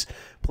Nazis'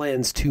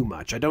 plans too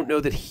much. I don't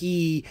know that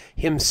he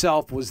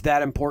himself was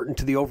that important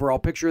to the overall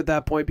picture at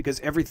that point, because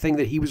everything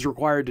that he was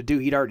required to do,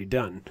 he'd already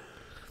done.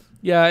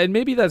 Yeah, and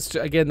maybe that's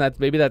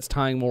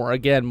tying more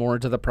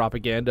into the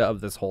propaganda of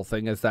this whole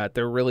thing, is that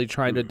they're really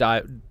trying to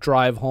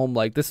drive home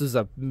this is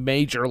a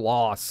major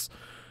loss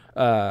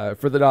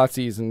for the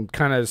Nazis, and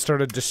kind of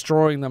started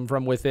destroying them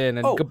from within.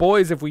 And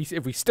boys, if we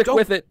stick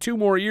with it 2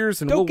 more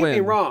years, and we'll win. Don't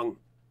get me wrong.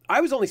 I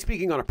was only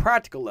speaking on a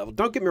practical level.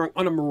 Don't get me wrong.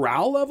 On a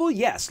morale level,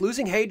 yes,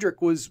 losing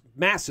Heydrich was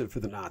massive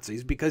for the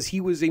Nazis because he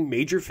was a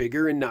major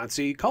figure in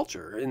Nazi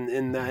culture.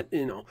 In that,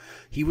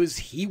 he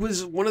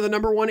was one of the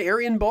number one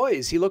Aryan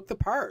boys. He looked the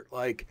part.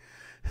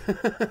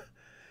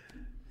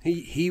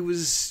 He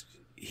was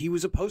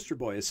a poster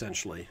boy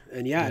essentially.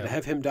 And to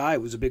have him die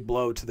was a big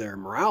blow to their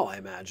morale, I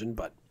imagine,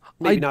 but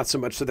maybe not so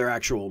much to their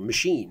actual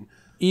machine.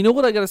 You know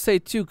what I got to say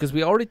too, because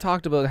we already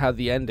talked about how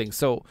the ending.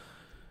 So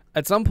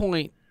at some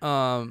point,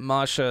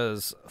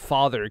 Masha's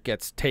father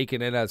gets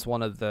taken in as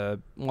one of the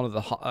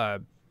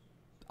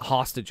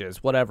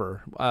hostages,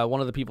 whatever.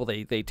 One of the people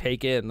they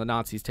take in, the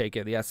Nazis take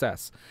in, the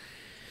SS.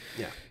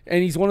 Yeah.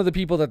 And he's one of the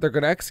people that they're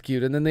going to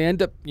execute, and then they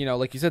end up,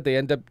 like you said,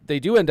 they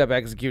do end up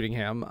executing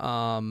him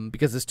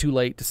because it's too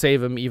late to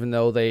save him, even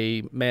though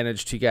they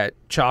managed to get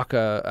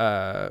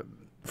Chaka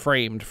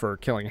framed for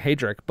killing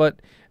Heydrich. But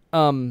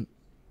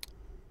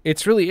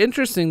it's really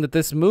interesting that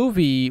this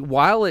movie,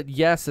 while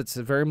it's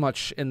very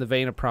much in the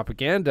vein of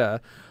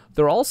propaganda,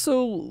 they're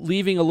also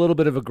leaving a little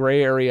bit of a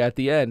gray area at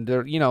the end,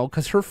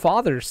 because her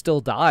father still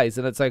dies,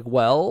 and it's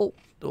well,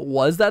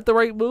 was that the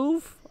right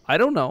move? I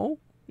don't know.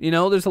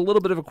 There's a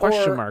little bit of a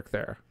question mark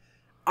there.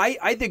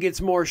 I think it's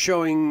more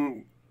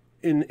showing,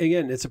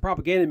 again, it's a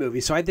propaganda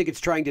movie, so I think it's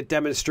trying to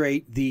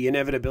demonstrate the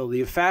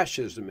inevitability of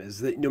fascism,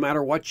 is that no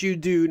matter what you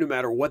do, no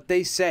matter what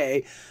they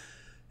say,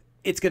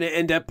 it's going to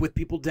end up with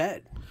people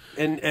dead.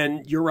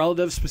 And your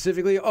relatives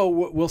specifically,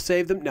 we'll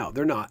save them. No,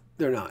 they're not.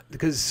 They're not,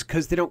 because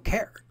they don't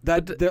care.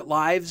 Their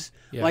lives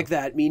like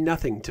that mean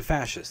nothing to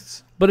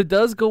fascists. But it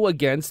does go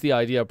against the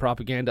idea of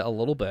propaganda a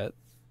little bit,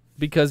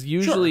 because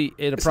usually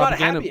in a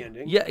propaganda, not a happy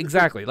ending. Yeah,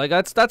 exactly.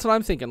 That's what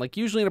I'm thinking.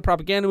 Usually in a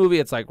propaganda movie,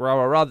 it's rah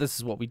rah rah. This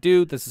is what we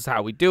do. This is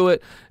how we do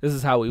it. This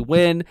is how we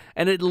win.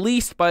 And at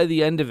least by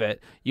the end of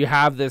it, you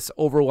have this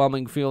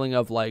overwhelming feeling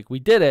of we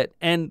did it,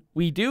 and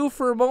we do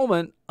for a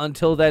moment,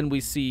 until then we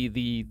see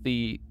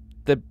the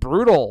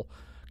brutal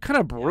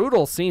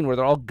scene where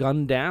they're all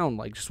gunned down,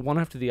 just one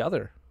after the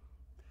other.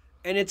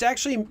 And it's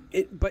actually,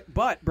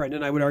 but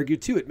Brendan, I would argue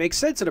too, it makes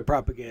sense in a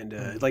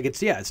propaganda.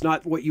 It's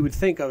not what you would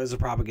think of as a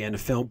propaganda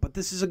film, but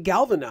this is a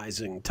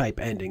galvanizing type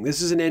ending.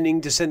 This is an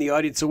ending to send the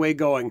audience away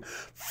going,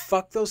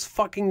 fuck those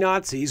fucking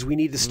Nazis, we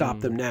need to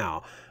stop them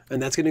now.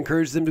 And that's going to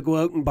encourage them to go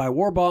out and buy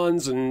war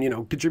bonds and,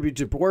 contribute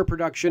to war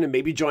production and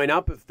maybe join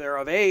up if they're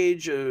of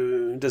age,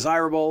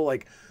 desirable,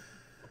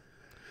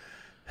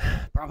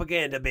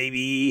 propaganda,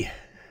 baby.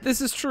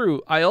 This is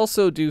true. I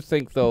also do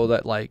think, though,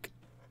 that,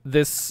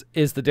 this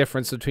is the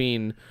difference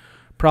between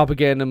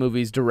propaganda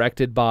movies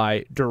directed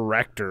by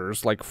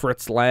directors like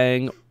Fritz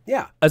Lang,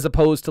 as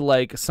opposed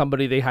to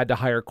somebody they had to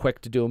hire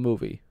quick to do a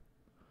movie.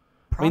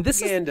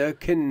 Propaganda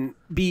can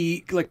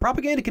be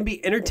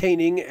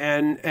entertaining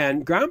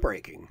and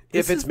groundbreaking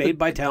if it's made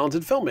by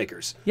talented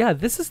filmmakers. Yeah,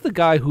 this is the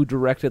guy who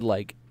directed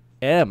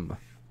M.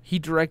 He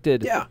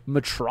directed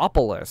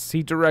Metropolis.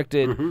 He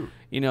directed,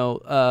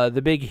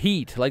 The Big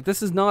Heat.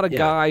 This is not a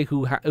guy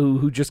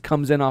who just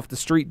comes in off the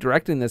street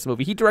directing this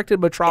movie. He directed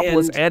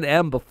Metropolis and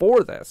M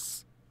before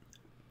this.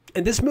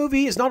 And this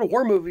movie is not a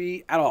war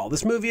movie at all.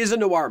 This movie is a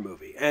noir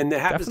movie, and it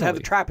happens to have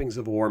the trappings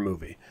of a war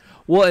movie.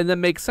 Well, and that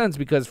makes sense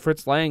because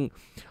Fritz Lang,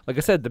 like I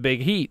said, The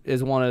Big Heat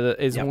is one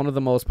of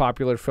the most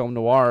popular film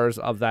noirs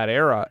of that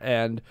era,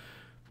 and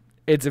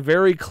it's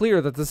very clear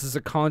that this is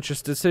a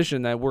conscious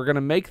decision that we're going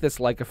to make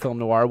this like a film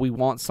noir. We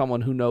want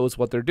someone who knows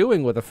what they're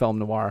doing with a film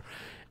noir,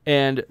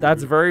 and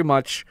that's very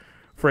much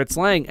Fritz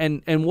Lang.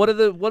 And what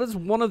is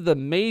one of the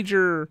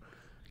major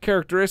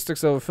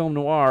characteristics of a film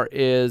noir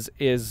is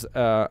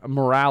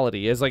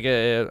morality, is like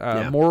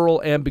a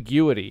moral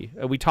ambiguity.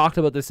 We talked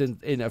about this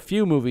in a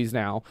few movies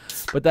now,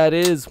 but that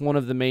is one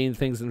of the main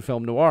things in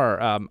film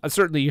noir.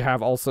 Certainly you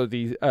have also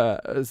the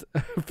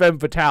femme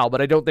fatale,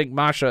 but I don't think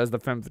Masha is the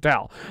femme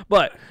fatale.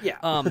 But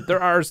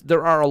there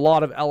are a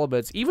lot of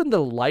elements. Even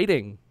the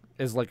lighting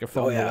is like a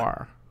film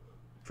noir.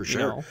 For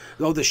sure.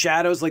 Oh, the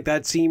shadows, like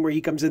that scene where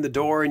he comes in the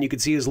door and you can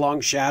see his long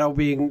shadow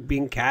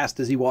being cast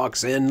as he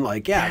walks in.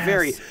 Like,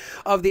 very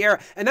of the era.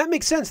 And that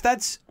makes sense.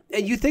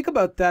 And you think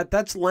about that,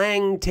 that's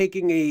Lang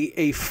taking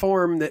a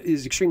form that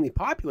is extremely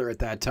popular at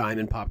that time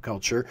in pop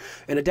culture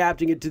and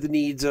adapting it to the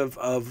needs of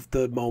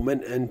the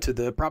moment and to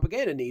the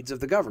propaganda needs of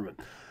the government.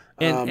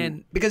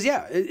 Because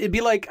it'd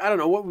be like, I don't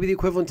know, what would be the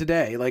equivalent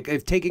today? Like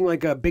if taking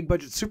like a big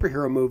budget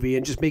superhero movie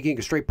and just making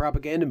a straight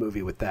propaganda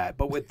movie with that,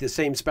 but with the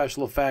same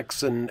special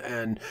effects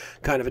and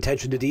kind of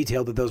attention to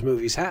detail that those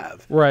movies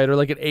have. Right, or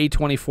like an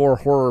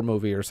A24 horror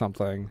movie or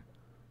something.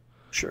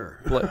 Sure.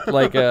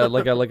 like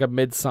a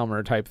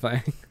Midsummer type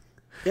thing.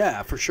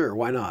 Yeah, for sure.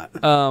 Why not?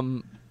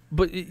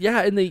 But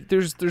yeah, and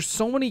there's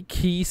so many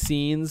key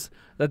scenes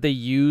that they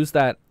use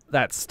that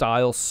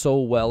style so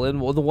well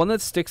in. Well, the one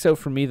that sticks out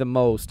for me the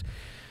most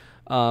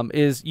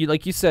is,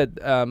 like you said,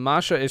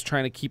 Masha is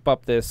trying to keep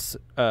up this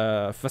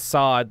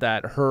facade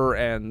that her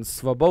and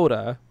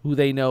Svoboda, who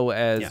they know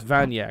as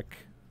Vanyek,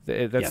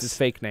 that's his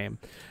fake name.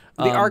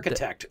 The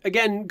architect.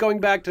 Again,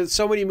 going back to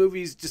so many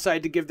movies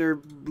decide to give their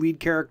lead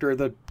character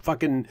the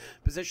fucking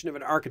position of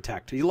an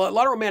architect. A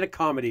lot of romantic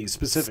comedies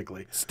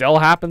specifically. Still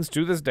happens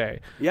to this day.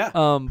 Yeah.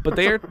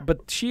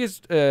 But she is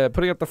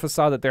putting up the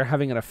facade that they're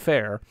having an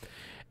affair.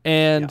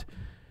 And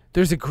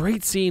there's a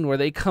great scene where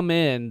they come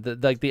in,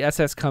 the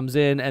SS comes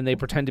in and they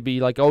pretend to be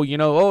like,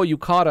 you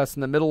caught us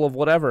in the middle of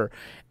whatever.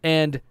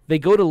 And they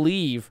go to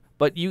leave,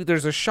 but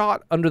there's a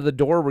shot under the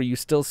door where you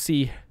still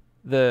see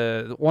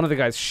one of the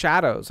guy's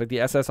shadows, like the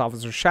SS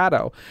officer's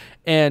shadow.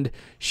 And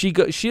she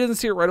doesn't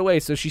see it right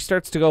away, so she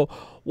starts to go,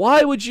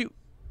 why would you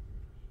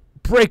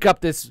break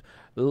up this...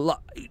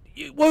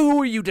 Who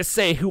are you to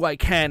say who I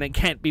can and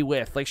can't be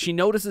with? Like, she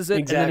notices it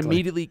and then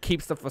immediately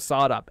keeps the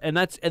facade up. And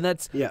that's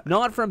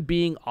not from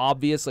being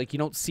obvious. Like, you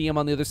don't see him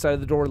on the other side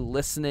of the door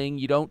listening.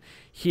 You don't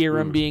hear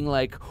him being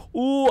like,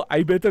 "Oh,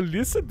 I better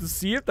listen to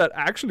see if they're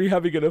actually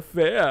having an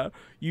affair."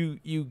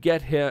 You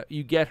get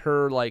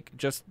her like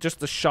just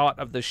the shot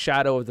of the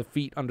shadow of the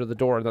feet under the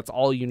door. That's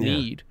all you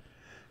need.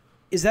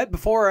 Is that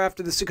before or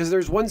after this? Because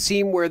there's one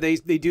scene where they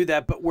do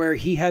that, but where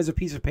he has a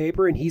piece of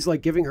paper and he's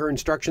like giving her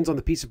instructions on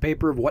the piece of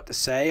paper of what to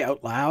say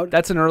out loud.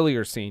 That's an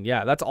earlier scene.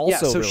 Yeah, that's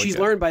also so really she's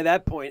good. learned by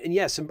that point. And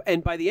yes,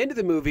 and by the end of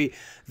the movie,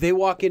 they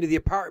walk into the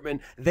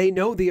apartment. They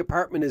know the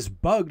apartment is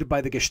bugged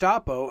by the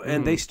Gestapo,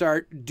 and they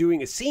start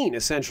doing a scene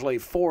essentially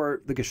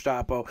for the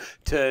Gestapo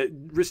to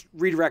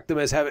redirect them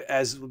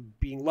as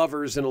being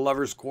lovers in a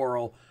lover's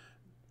quarrel,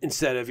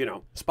 instead of,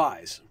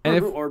 spies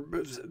or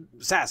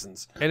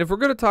assassins. And if we're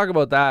going to talk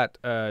about that,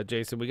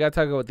 Jason, we got to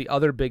talk about the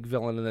other big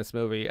villain in this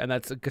movie, and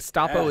that's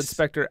Gestapo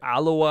Inspector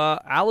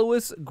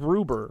Alois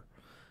Gruber,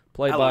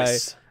 played by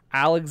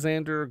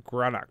Alexander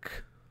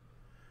Granach.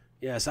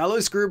 Yes,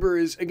 Alois Gruber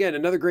is, again,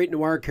 another great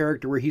noir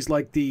character where he's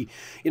like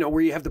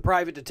where you have the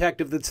private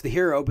detective that's the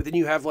hero, but then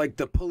you have like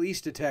the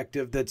police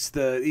detective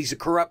he's a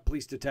corrupt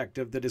police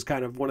detective that is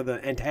kind of one of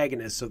the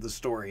antagonists of the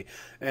story.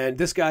 And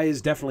this guy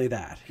is definitely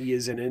that. He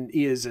is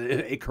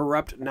a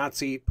corrupt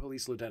Nazi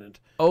police lieutenant.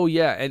 Oh,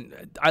 yeah,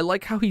 and I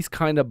like how he's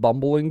kind of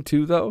bumbling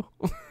too, though.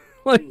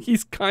 Like,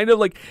 he's kind of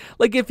like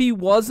if he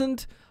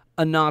wasn't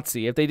a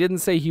Nazi, if they didn't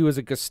say he was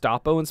a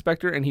Gestapo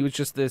inspector and he was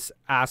just this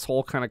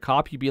asshole kind of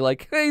cop, you'd be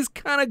like, hey, he's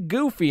kind of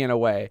goofy in a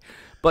way.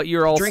 But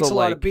you're also drinks a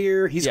lot of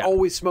beer. He's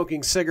always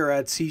smoking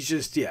cigarettes. He's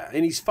just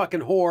and he's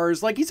fucking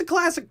whores. Like, he's a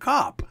classic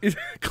cop. He's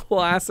a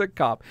classic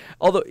cop.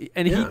 Although,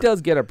 and he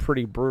does get a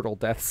pretty brutal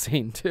death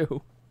scene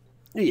too.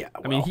 Yeah,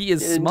 I mean, he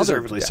is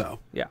smothered. Deservedly so.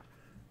 Yeah,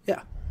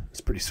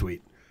 it's pretty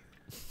sweet.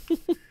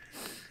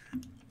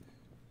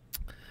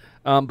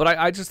 But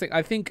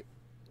I think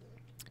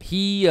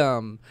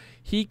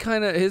he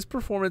kind of, his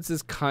performance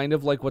is kind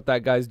of like what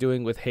that guy's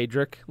doing with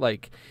Heydrich.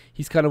 Like,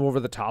 he's kind of over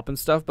the top and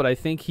stuff, but I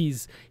think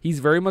he's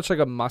very much like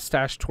a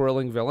mustache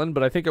twirling villain,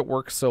 but I think it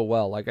works so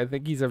well. Like, I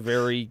think he's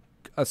a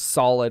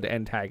solid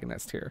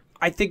antagonist here.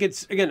 I think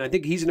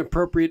he's an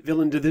appropriate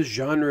villain to this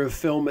genre of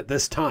film at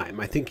this time.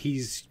 I think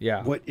he's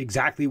what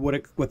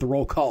the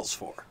role calls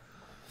for.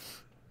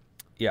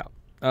 Yeah.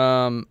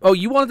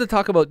 You wanted to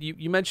talk about,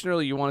 you mentioned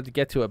earlier you wanted to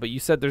get to it, but you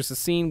said there's a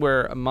scene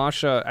where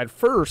Masha, at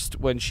first,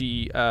 when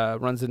she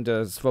runs into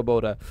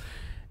Svoboda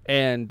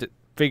and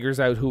figures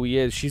out who he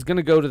is, she's going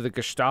to go to the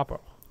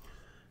Gestapo.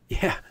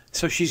 Yeah,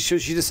 so she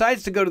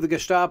decides to go to the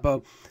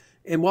Gestapo,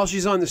 and while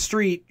she's on the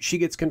street, she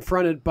gets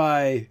confronted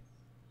by,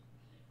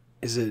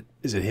 is it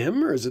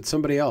him or is it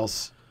somebody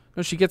else?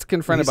 No, she gets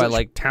confronted by,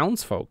 like,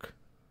 townsfolk.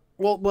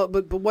 Well,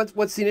 but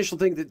what's the initial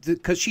thing?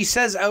 Because she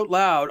says out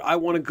loud, "I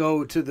want to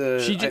go to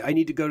the. I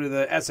need to go to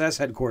the SS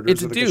headquarters."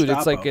 It's a dude.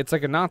 Gestapo. It's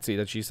like a Nazi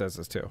that she says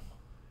this to.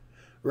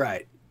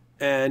 Right,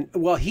 and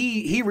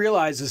he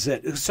realizes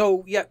it.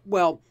 So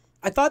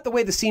I thought the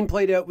way the scene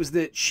played out was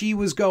that she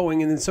was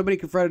going, and then somebody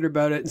confronted her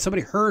about it, and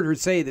somebody heard her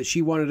say that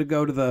she wanted to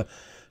go to the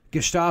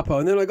Gestapo,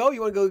 and they're like, "Oh,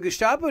 you want to go to the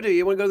Gestapo? Do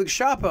you want to go to the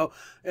Gestapo?"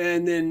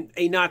 And then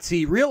a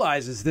Nazi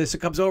realizes this,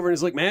 and comes over and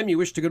is like, "Ma'am, you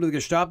wish to go to the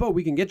Gestapo?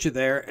 We can get you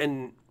there."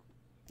 And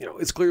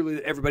it's clearly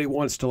that everybody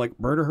wants to like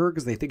murder her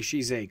because they think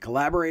she's a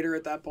collaborator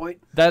at that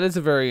point. That is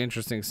a very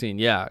interesting scene.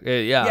 Yeah.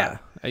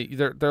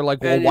 They're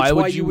like, well, And why it's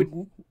would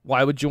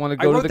you want to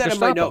go to the Gestapo? I wrote that in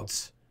my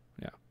notes.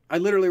 Yeah. I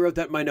literally wrote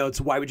that in my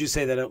notes. Why would you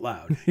say that out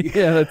loud?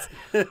 Yeah, that's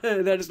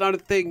that is not a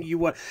thing you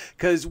want,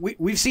 because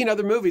we've seen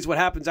other movies what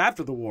happens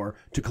after the war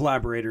to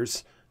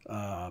collaborators,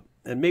 and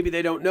maybe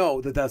they don't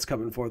know that that's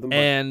coming for them. But...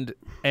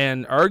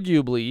 And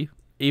arguably,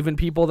 even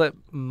people that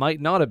might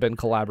not have been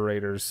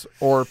collaborators,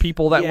 or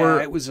people that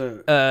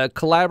were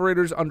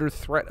collaborators under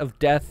threat of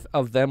death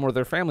of them or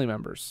their family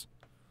members,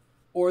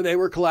 or they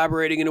were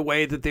collaborating in a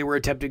way that they were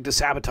attempting to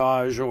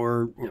sabotage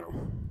or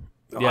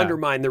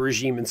undermine the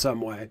regime in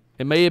some way.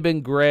 It may have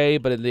been gray,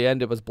 but in the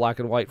end, it was black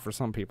and white for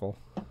some people.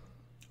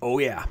 Oh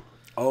yeah,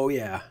 a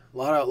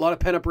lot of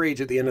pent up rage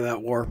at the end of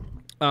that war.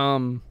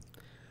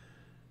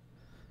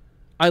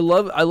 I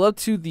love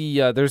to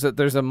the there's a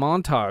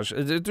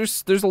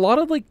montage. There's a lot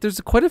of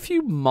there's quite a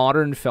few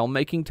modern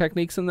filmmaking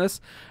techniques in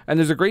this, and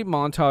there's a great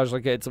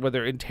montage it's where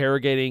they're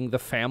interrogating the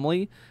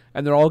family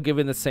and they're all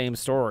giving the same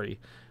story.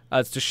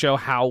 It's to show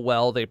how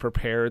well they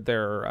prepared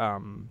their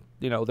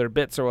their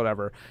bits or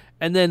whatever.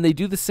 And then they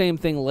do the same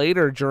thing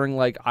later during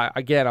I'm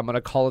going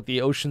to call it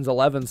the Ocean's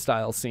 11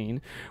 style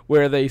scene,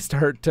 where they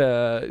start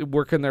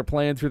working their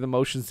plan through the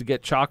motions to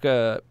get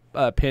Chaka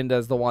pinned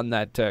as the one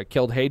that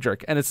killed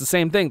Heydrich. And it's the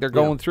same thing. They're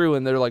going through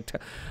and they're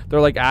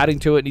adding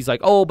to it. And he's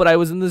like, "Oh, but I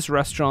was in this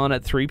restaurant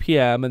at 3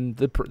 p.m. And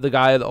the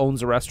guy that owns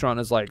the restaurant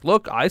is like,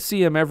 "Look, I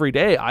see him every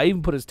day. I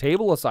even put his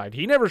table aside.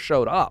 He never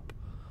showed up."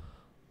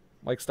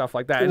 Stuff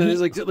like that. And then he's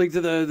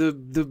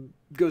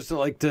goes to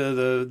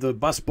the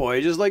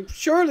busboy, just like,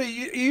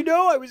 "Surely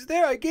I was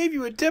there. I gave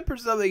you a tip or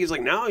something." He's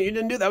like, "No, you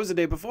didn't do that. Was the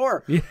day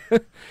before." Yeah.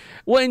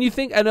 Well, and you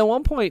think, and at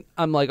one point,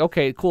 I'm like,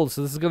 okay, cool.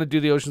 So this is going to do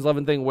the Ocean's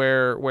 11 thing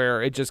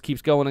where it just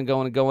keeps going and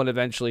going and going.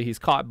 Eventually, he's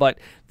caught. But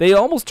they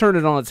almost turn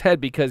it on its head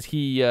because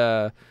he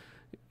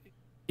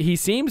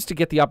seems to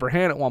get the upper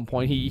hand at one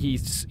point.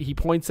 He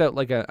points out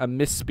a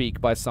misspeak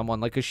by someone,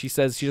 because she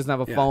says she doesn't have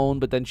a phone,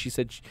 but then she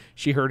said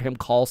she heard him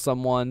call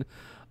someone.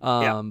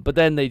 But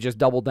then they just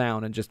double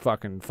down and just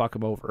fucking fuck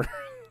him over.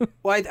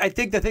 Well, I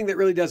think the thing that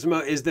really does him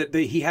out is that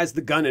he has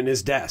the gun in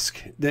his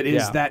desk. That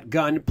is that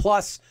gun.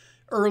 Plus,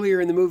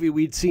 earlier in the movie,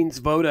 we'd seen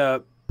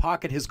Svoboda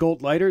pocket his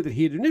gold lighter that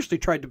he had initially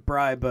tried to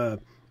bribe,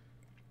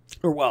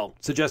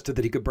 suggested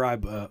that he could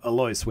bribe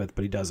Alois with,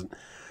 but he doesn't.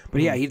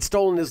 But yeah, he'd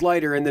stolen his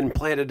lighter and then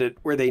planted it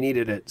where they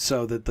needed it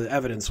so that the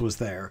evidence was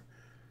there.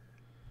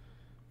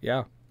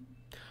 Yeah.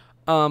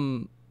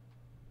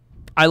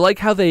 I like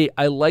how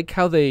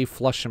they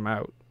flush him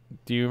out.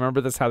 Do you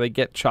remember this? How they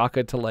get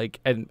Chaka to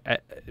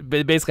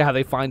basically how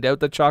they find out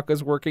that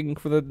Chaka's working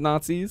for the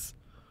Nazis?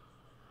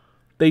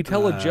 They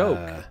tell a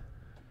joke.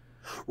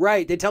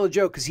 Right, they tell a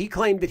joke because he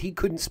claimed that he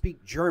couldn't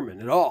speak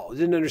German at all.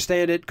 Didn't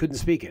understand it, couldn't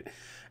speak it.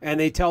 And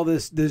they tell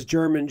this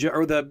German,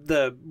 or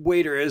the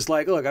waiter is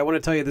like, "Look, I want to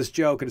tell you this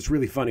joke, and it's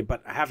really funny,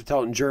 but I have to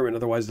tell it in German,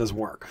 otherwise it doesn't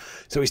work."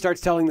 So he starts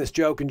telling this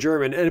joke in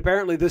German, and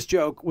apparently this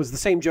joke was the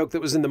same joke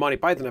that was in the Monty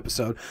Python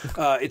episode.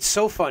 It's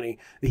so funny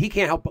that he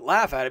can't help but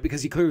laugh at it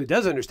because he clearly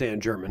does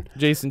understand German.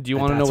 Jason, do you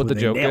want to know what the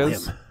joke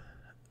is?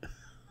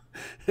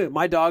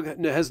 My dog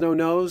has no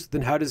nose,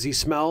 then how does he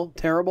smell?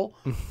 Terrible?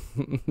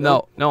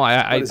 No,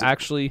 I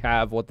actually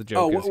have what the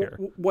joke is here.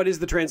 What is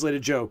the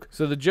translated joke?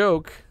 So the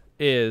joke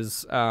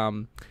is,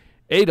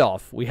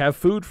 Adolf, we have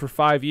food for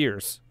 5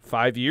 years.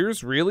 5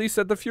 years? Really?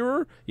 Said the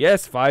Fuhrer.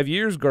 Yes, 5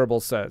 years,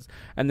 Goebbels says.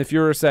 And the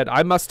Fuhrer said,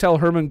 "I must tell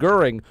Hermann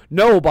Goering."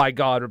 "No, by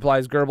God,"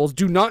 replies Goebbels.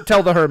 "Do not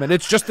tell the Hermann.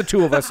 It's just the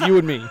two of us, you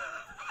and me."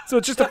 So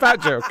it's just a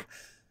fat joke.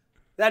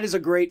 That is a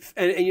great,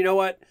 and you know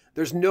what?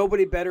 There's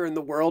nobody better in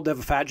the world to have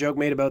a fat joke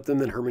made about them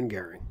than Hermann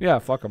Goering. Yeah,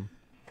 fuck him.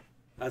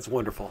 That's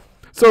wonderful.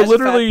 So As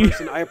literally, a fat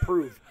person, I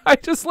approve. I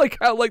just like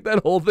how that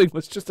whole thing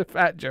was just a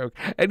fat joke,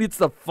 and it's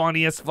the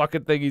funniest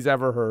fucking thing he's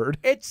ever heard.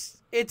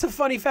 It's a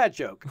funny fat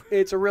joke.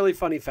 It's a really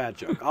funny fat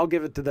joke. I'll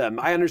give it to them.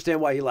 I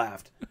understand why he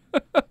laughed.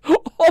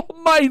 Oh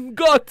my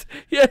God!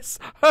 Yes,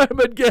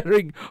 Hermann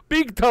Goering,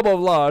 big tub of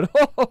lard.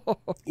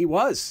 He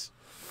was.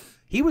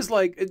 He was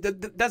like,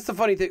 that's the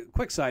funny thing.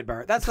 Quick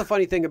sidebar. That's the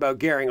funny thing about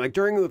Goering.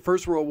 During the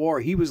First World War,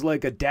 he was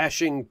like a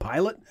dashing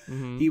pilot.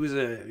 Mm-hmm. He was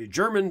a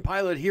German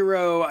pilot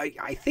hero.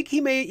 I think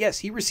he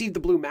received the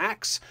Blue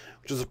Max,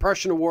 which was a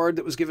Prussian award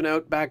that was given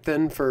out back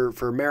then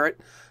for merit.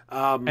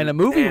 And a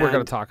movie we're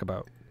going to talk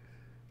about.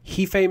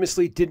 He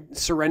famously didn't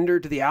surrender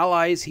to the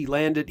Allies. He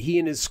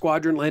and his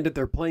squadron landed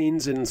their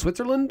planes in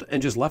Switzerland and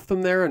just left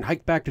them there and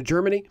hiked back to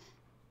Germany.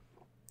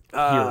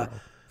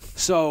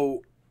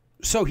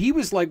 So he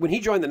was like, when he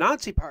joined the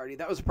Nazi Party,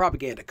 that was a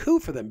propaganda coup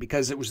for them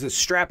because it was this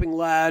strapping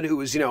lad who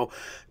was,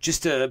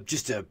 just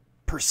a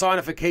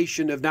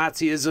personification of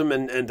Nazism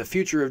and the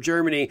future of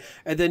Germany,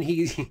 and then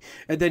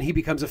he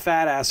becomes a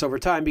fat ass over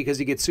time because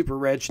he gets super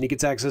rich and he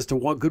gets access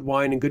to good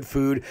wine and good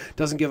food,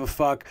 doesn't give a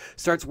fuck,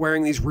 starts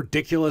wearing these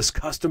ridiculous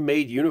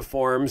custom-made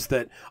uniforms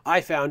that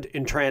I found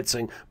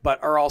entrancing but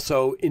are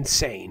also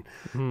insane.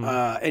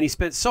 And he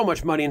spent so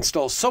much money and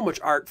stole so much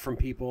art from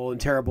people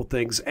and terrible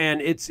things,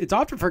 and it's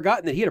often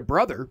forgotten that he had a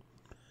brother,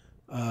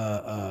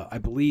 I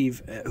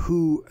believe,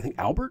 I think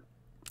Albert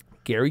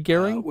Gary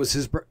Goering was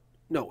his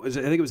No, I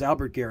think it was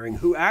Albert Goering,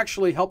 who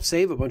actually helped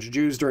save a bunch of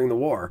Jews during the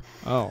war.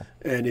 Oh.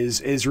 And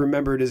is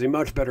remembered as a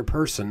much better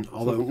person,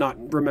 although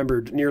not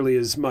remembered nearly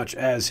as much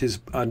as his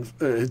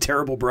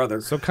terrible brother.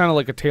 So kind of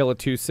like a Tale of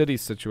Two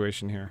Cities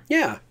situation here.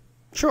 Yeah,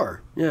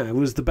 sure. Yeah, it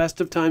was the best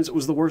of times. It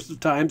was the worst of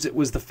times. It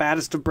was the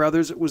fattest of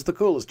brothers. It was the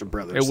coolest of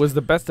brothers. It was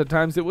the best of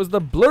times. It was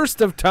the blurst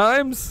of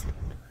times.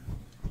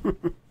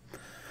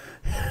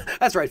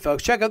 That's right,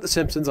 folks. Check out The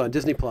Simpsons on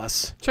Disney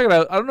Plus. Check it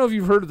out. I don't know if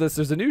you've heard of this.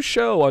 There's a new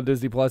show on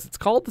Disney Plus. It's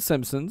called The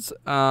Simpsons.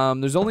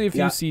 There's only a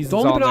few seasons. It's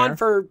only been on on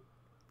for.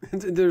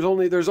 There's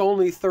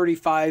only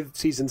 35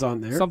 seasons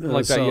on there. Something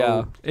like that.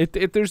 Yeah.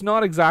 If there's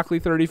not exactly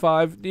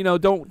 35,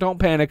 don't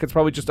panic. It's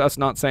probably just us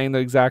not saying the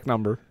exact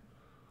number.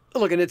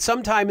 Look, and at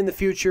some time in the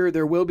future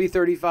there will be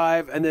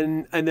 35, and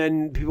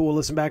then people will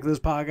listen back to this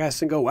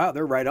podcast and go, "Wow,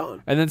 they're right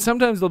on." And then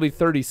sometimes there'll be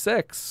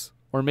 36,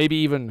 or maybe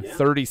even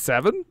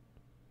 37.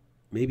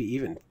 Maybe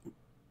even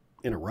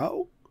in a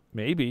row?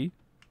 Maybe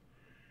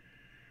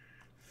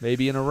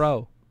in a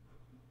row.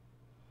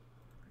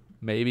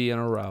 Maybe in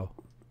a row.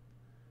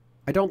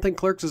 I don't think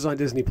Clerks is on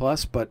Disney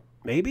Plus, but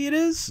maybe it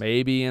is.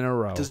 Maybe in a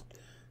row.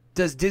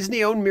 Does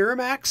Disney own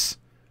Miramax?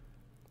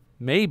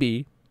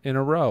 Maybe in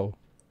a row.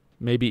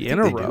 Maybe in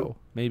a row.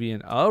 Maybe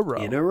in a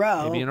row. In a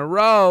row. Maybe in a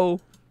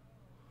row.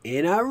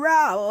 In a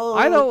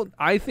row.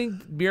 I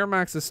think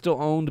Miramax is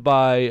still owned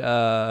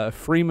by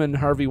Freeman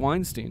Harvey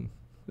Weinstein.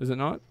 Is it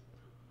not?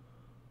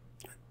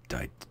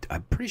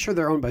 I'm pretty sure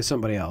they're owned by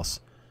somebody else.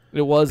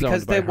 It was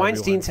because owned by the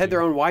Weinsteins had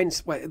their own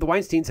the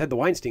Weinsteins had the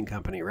Weinstein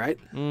Company, right?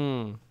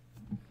 I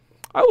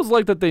always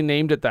liked that they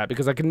named it that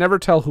because I could never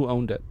tell who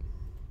owned it.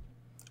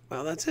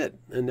 Well, that's it.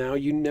 And now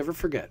you never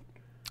forget.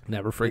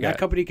 Never forget. And that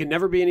company can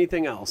never be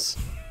anything else.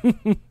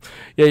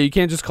 Yeah, you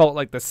can't just call it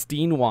like the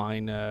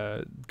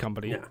Steenwine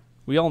company. Yeah.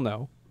 We all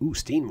know. Ooh,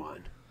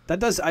 Steenwine.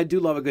 I do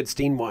love a good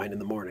Steenwine in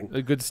the morning.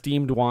 A good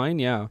steamed wine,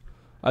 yeah.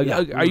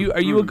 Yeah. Are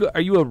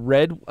you a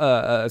red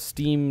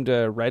steamed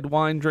red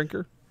wine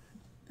drinker?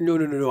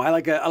 No. I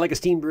like a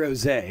steamed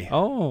rosé.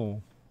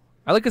 Oh,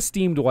 I like a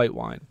steamed white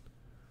wine.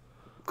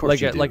 Of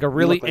course, like a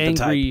really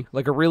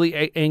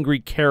angry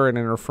Karen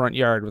in her front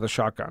yard with a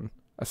shotgun.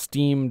 A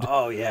steamed.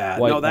 Oh yeah,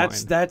 white no,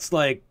 that's wine. that's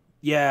like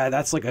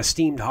a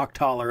steamed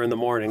Hochtaler in the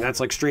morning. That's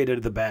like straight out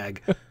of the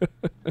bag.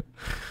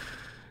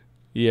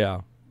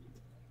 Yeah.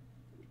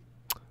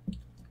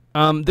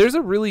 There's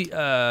a really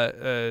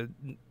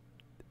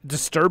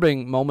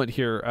disturbing moment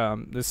here.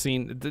 This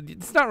scene,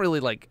 it's not really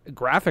like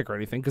graphic or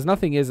anything because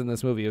nothing is in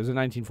this movie. It was in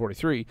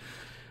 1943,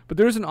 but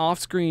there's an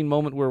off-screen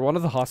moment where one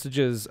of the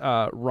hostages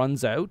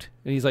runs out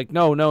and he's like,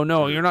 "No,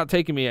 you're not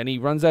taking me," and he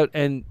runs out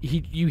and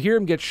you hear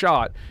him get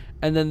shot,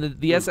 and then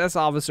the SS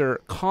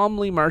officer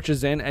calmly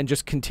marches in and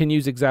just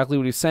continues exactly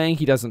what he's saying.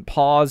 He doesn't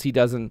pause. He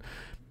doesn't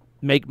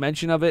make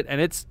mention of it,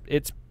 and it's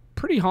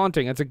pretty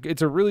haunting.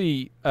 It's a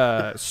really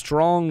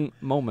strong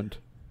moment.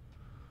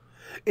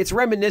 It's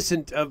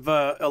reminiscent of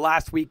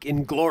Last Week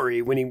in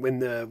Glory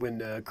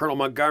when Colonel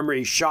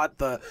Montgomery shot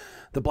the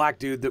black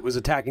dude that was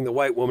attacking the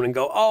white woman and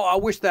go, "Oh, I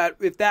wish that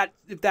if that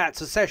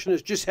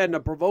secessionist just hadn't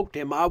have provoked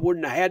him, I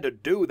wouldn't have had to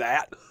do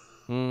that."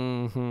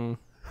 Mm-hmm.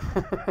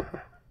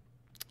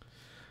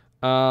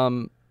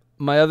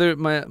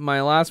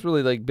 My last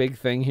really like big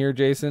thing here,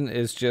 Jason,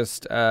 is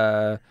just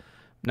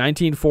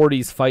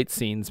 1940s fight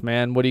scenes.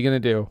 Man, what are you gonna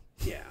do?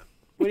 Yeah.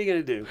 What are you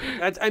going to do?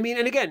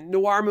 And again,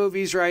 noir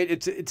movies, right?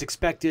 It's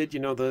expected,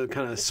 the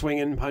kind of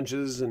swinging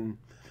punches, and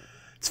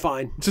it's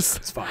fine.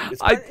 It's fine.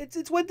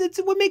 It's what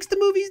makes the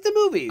movies the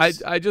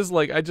movies. I just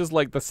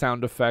like the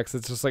sound effects.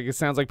 It's just like it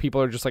sounds like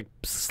people are just like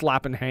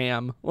slapping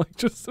ham, like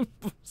just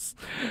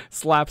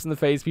slaps in the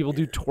face. People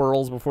do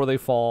twirls before they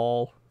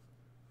fall.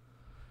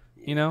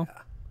 Do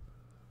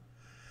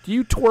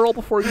you twirl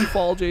before you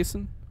fall,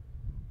 Jason?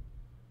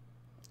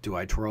 Do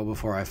I twirl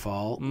before I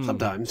fall?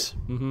 Sometimes.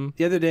 Mm-hmm.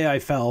 The other day I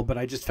fell, but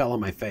I just fell on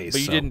my face.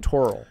 But you didn't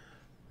twirl.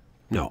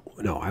 No,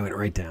 I went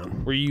right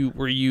down. Were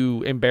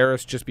you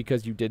embarrassed just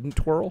because you didn't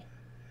twirl?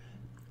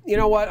 You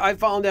know what? I've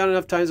fallen down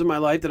enough times in my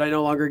life that I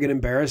no longer get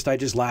embarrassed. I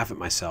just laugh at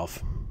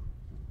myself.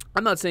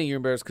 I'm not saying you're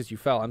embarrassed because you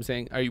fell. I'm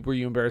saying, were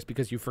you embarrassed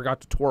because you forgot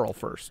to twirl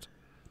first?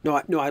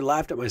 No, I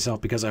laughed at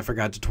myself because I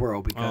forgot to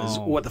twirl. Because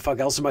what the fuck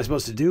else am I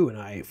supposed to do when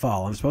I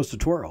fall? I'm supposed to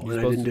twirl,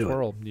 and I didn't do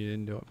it. You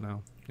didn't do it.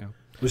 No. Yeah.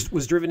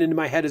 Was driven into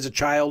my head as a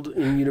child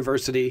in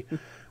university,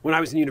 when I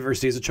was in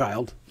university as a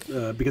child,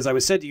 because I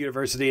was sent to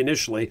university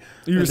initially.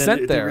 You were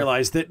sent there. They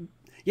realized that,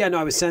 Yeah, no,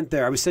 I was sent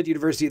there. I was sent to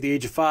university at the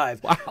age of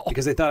 5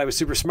 because they thought I was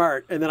super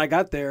smart. And then I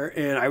got there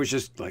and I was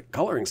just like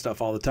coloring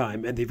stuff all the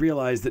time. And they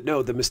realized that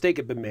no, the mistake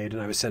had been made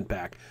and I was sent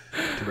back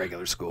to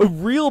regular school. A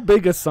real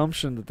big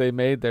assumption that they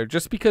made there,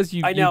 just because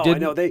you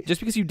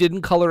just because you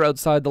didn't color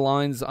outside the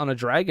lines on a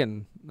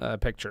dragon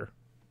picture.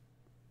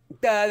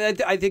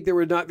 I think there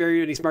were not very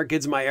many smart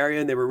kids in my area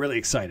and they were really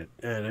excited.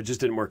 And it just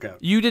didn't work out.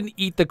 You didn't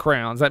eat the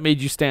crayons. That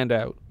made you stand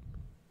out.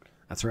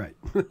 That's right.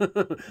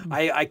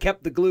 I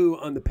kept the glue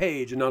on the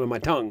page and not on my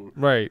tongue.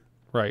 Right.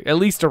 At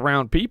least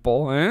around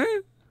people, eh?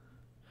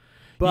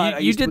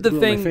 But you did the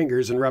thing on my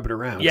fingers and rub it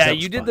around. Yeah,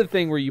 you did the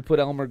thing where you put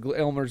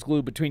Elmer's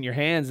glue between your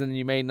hands and then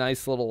you made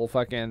nice little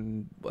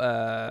fucking,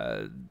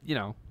 you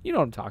know what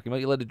I'm talking about.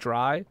 You let it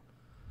dry.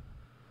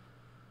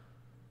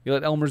 You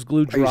let Elmer's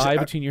glue dry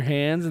between your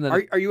hands, and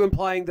then are you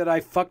implying that I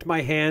fucked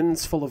my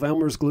hands full of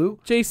Elmer's glue?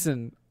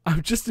 Jason,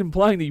 I'm just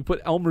implying that you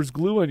put Elmer's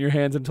glue on your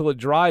hands until it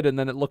dried and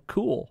then it looked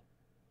cool.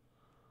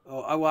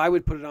 Oh, well, I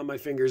would put it on my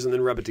fingers and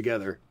then rub it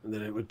together, and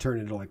then it would turn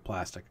into like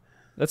plastic.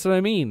 That's what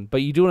I mean.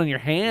 But you do it on your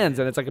hands,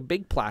 and it's like a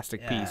big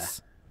plastic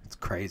piece. It's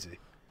crazy.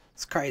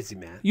 It's crazy,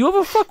 man. You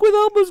ever fuck with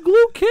Elmer's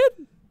glue, kid?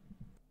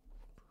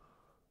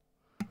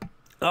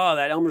 Oh,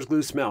 that Elmer's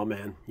glue smell,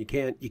 man. You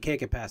can't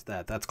get past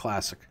that. That's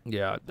classic.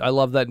 Yeah, I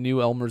love that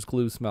new Elmer's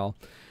glue smell.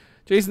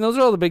 Jason, those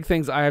are all the big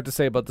things I have to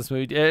say about this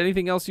movie.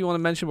 Anything else you want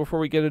to mention before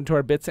we get into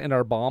our bits and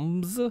our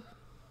bombs?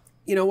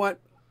 You know what?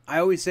 I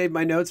always save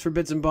my notes for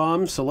bits and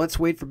bombs, so let's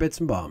wait for bits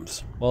and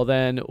bombs. Well,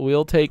 then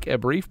we'll take a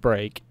brief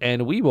break,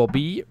 and we will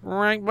be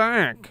right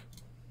back.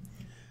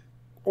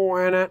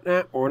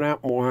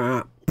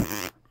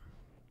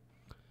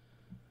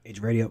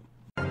 Age Radio.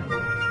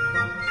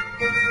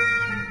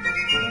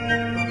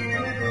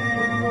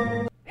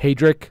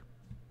 Heydrich.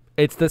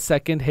 It's the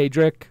second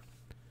Heydrich.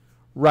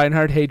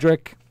 Reinhard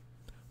Heydrich.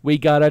 We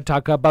gotta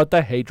talk about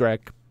the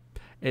Heydrich.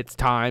 It's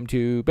time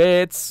to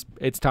bits.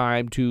 It's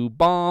time to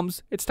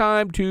bombs. It's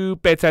time to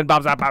bits and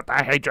bombs about the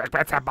Heydrich.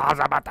 Bits and bombs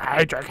about the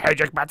Heydrich.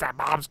 Heydrich, bits and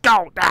bombs.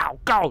 Go now.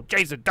 Go.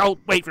 Jason, don't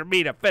wait for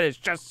me to finish.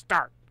 Just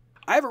start.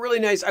 I have a really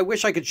nice, I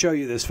wish I could show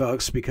you this,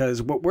 folks,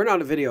 because we're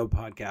not a video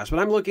podcast, but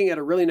I'm looking at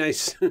a really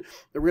nice,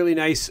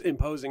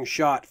 imposing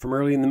shot from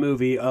early in the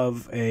movie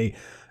of an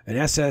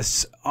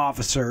SS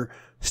officer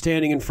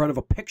standing in front of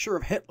a picture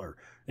of Hitler.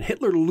 And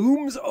Hitler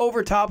looms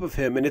over top of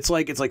him, and it's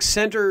like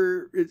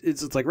center.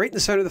 It's like right in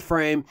the center of the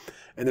frame,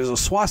 and there's a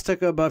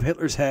swastika above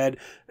Hitler's head,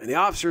 and the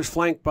officer is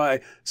flanked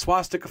by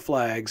swastika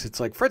flags.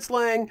 It's like, Fritz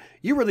Lang,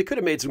 you really could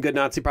have made some good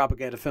Nazi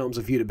propaganda films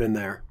if you'd have been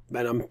there,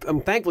 and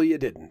I'm thankful you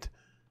didn't.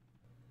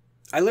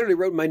 I literally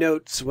wrote in my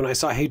notes when I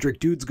saw Heydrich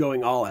dudes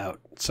going all out,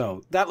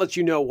 so that lets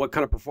you know what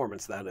kind of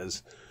performance that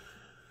is.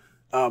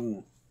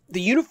 The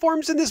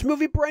uniforms in this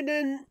movie,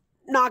 Brendan,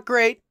 not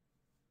great.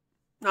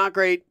 Not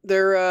great.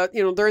 They're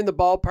they're in the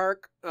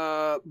ballpark,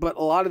 but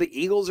a lot of the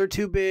eagles are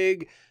too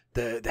big.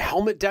 The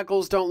helmet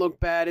decals don't look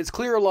bad. It's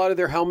clear a lot of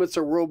their helmets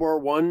are World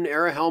War I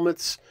era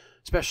helmets,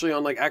 especially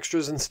on like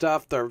extras and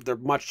stuff. They're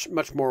much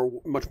more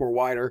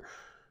wider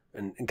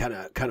and kind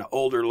of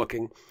older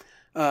looking.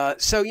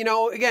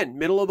 So again,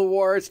 middle of the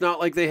war. It's not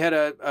like they had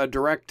a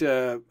direct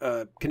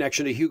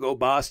connection to Hugo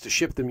Boss to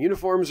ship them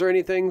uniforms or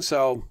anything.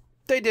 So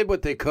they did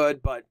what they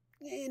could, but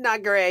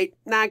not great.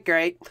 Not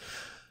great.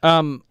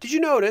 Did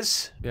you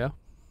notice? Yeah.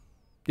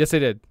 Yes, I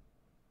did.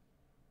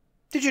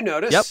 Did you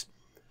notice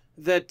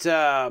that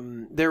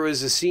there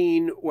was a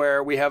scene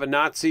where we have a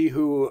Nazi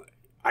who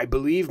I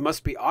believe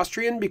must be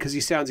Austrian because he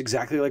sounds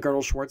exactly like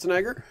Arnold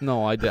Schwarzenegger?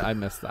 No, I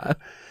missed that.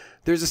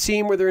 There's a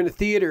scene where they're in a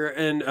theater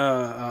and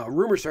a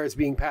rumor starts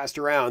being passed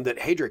around that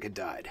Heydrich had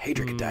died.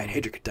 Heydrich had died.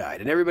 Heydrich had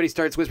died. And everybody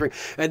starts whispering.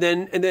 And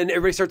then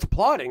everybody starts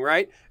applauding,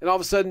 right? And all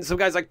of a sudden some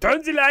guy's like,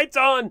 turn the lights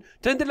on.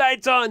 Turn the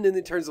lights on. And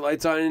he turns the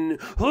lights on.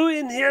 And who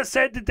in here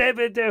said that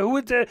David,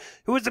 who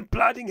was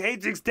applauding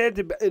Heydrich's dead?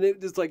 And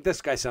it's like,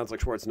 this guy sounds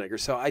like Schwarzenegger.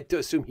 So I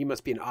assume he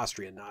must be an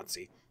Austrian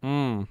Nazi.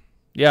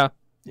 Yeah.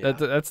 Yeah.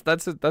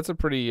 That's a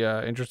pretty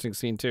interesting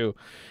scene too,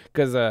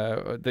 because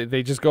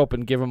they just go up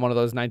and give him one of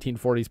those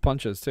 1940s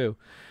punches too.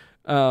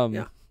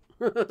 Yeah,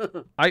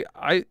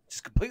 I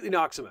just completely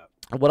knocks him out.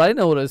 What I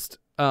noticed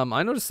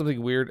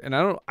something weird, and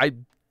I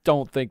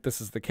don't think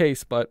this is the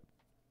case, but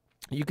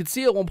you could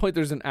see at one point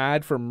there's an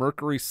ad for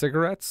Mercury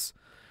cigarettes,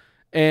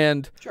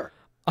 and sure,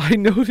 I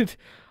noted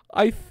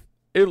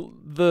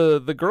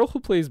the girl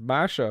who plays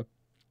Masha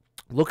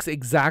looks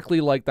exactly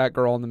like that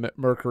girl in the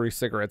Mercury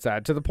cigarettes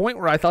ad, to the point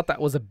where I thought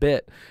that was a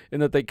bit,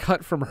 and that they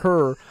cut from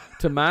her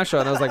to Masha,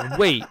 and I was like,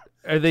 wait,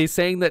 are they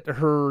saying that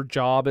her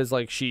job is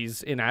like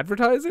she's in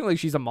advertising, like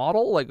she's a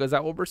model, like is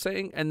that what we're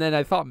saying? And then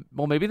I thought,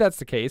 well, maybe that's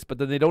the case, but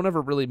then they don't ever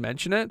really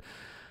mention it.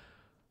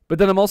 But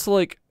then I'm also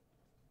like,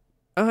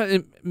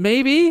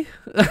 maybe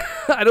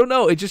I don't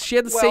know. It just, she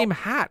had the same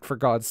hat, for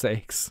God's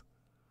sakes.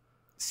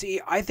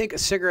 See, I think a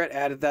cigarette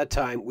ad at that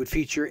time would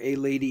feature a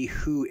lady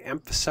who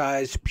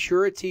emphasized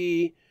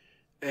purity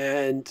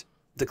and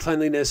the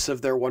cleanliness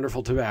of their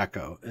wonderful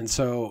tobacco. And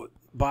so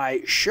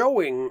by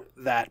showing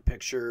that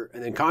picture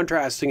and then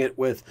contrasting it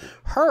with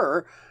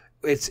her,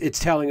 it's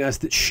telling us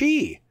that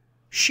she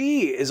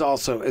is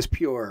also as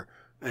pure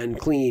and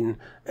clean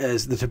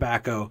as the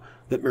tobacco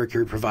that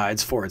Mercury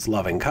provides for its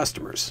loving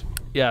customers.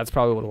 Yeah, that's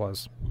probably what it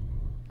was.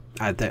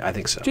 I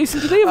think so.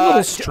 Jason, do they have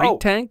little street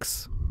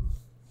tanks?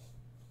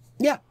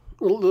 Yeah,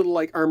 little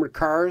like armored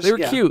cars. They were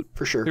cute.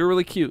 For sure. They were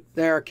really cute.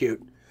 They are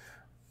cute.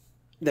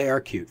 They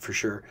are cute, for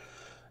sure.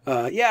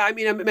 Yeah, I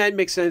mean, it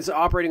makes sense.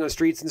 Operating on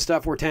streets and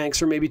stuff where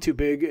tanks are maybe too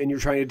big and you're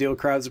trying to deal with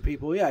crowds of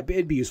people. Yeah,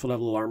 it'd be useful to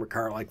have a little armored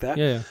car like that.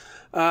 Yeah.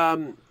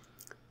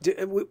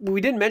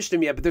 We didn't mention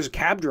him yet, but there's a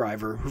cab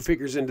driver who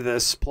figures into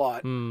this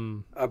plot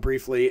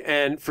briefly.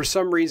 And for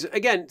some reason,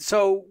 again,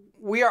 so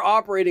we are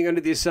operating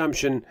under the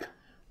assumption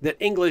that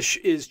English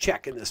is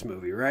Czech in this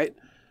movie, right?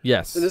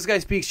 Yes. And this guy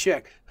speaks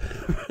Czech.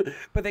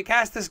 But they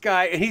cast this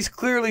guy, and he's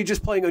clearly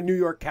just playing a New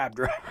York cab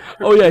driver.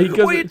 Oh, yeah. He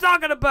goes, what are you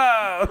talking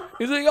about?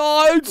 He's like,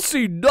 oh, I ain't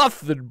see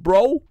nothing,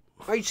 bro.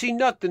 I ain't see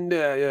nothing,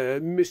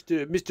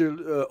 Mr.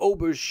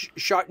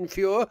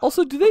 Oberschottenführer.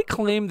 Also, do they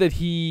claim that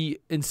he,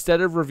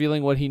 instead of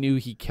revealing what he knew,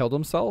 he killed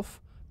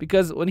himself?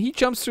 Because when he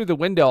jumps through the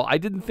window, I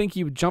didn't think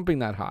he was jumping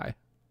that high.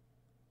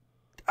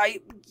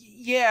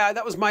 Yeah,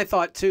 that was my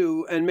thought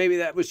too, and maybe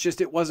that was just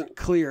it wasn't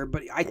clear,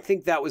 but I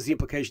think that was the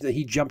implication that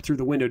he jumped through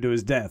the window to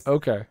his death.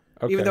 Okay.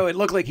 Even though it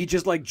looked like he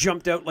just like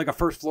jumped out like a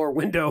first floor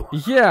window.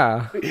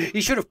 Yeah.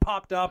 He should have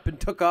popped up and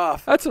took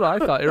off. That's what I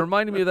thought. It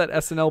reminded me of that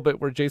SNL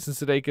bit where Jason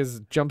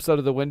Sudeikis jumps out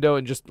of the window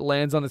and just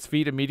lands on his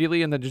feet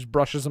immediately and then just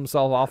brushes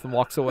himself off and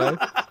walks away.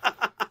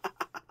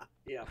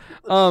 Yeah.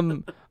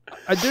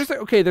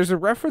 There's a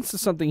reference to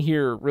something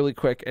here really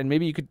quick, and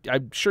maybe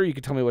I'm sure you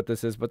could tell me what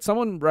this is, but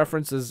someone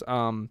references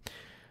a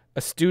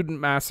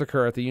student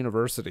massacre at the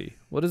university.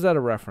 What is that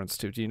a reference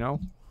to? Do you know?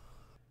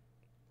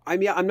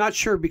 I'm not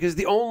sure, because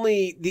the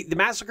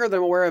massacre that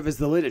I'm aware of is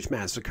the Heydrich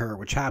massacre,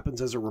 which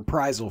happens as a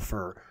reprisal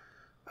for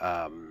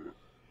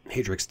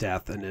Heydrich's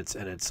death, and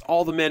it's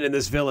all the men in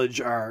this village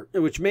are,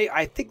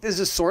 I think this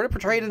is sort of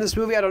portrayed in this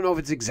movie. I don't know if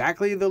it's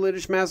exactly the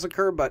Heydrich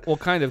massacre, but well,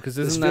 kind of, because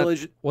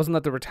wasn't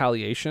that the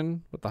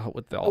retaliation with the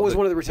it was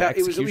one of the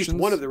it was at least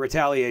one of the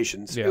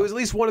retaliations. Yeah. It was at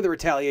least one of the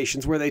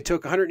retaliations where they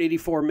took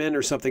 184 men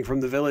or something from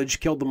the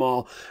village, killed them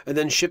all, and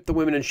then shipped the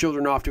women and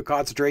children off to a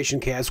concentration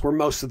camps where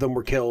most of them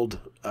were killed,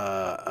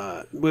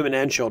 women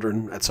and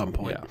children at some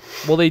point. Yeah.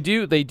 Well, they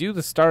do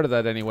the start of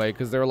that anyway,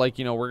 because they're like,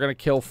 we're gonna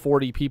kill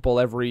 40 people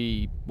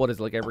every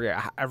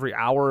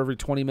hour, every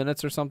 20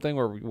 minutes or something,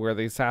 where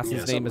the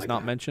assassin's name is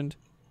not mentioned.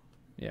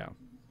 Yeah.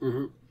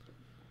 Mm-hmm.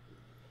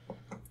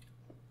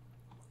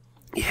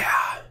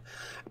 Yeah.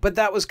 But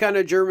that was kind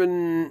of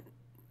German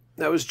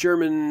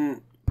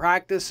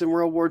practice in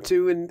World War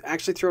II, and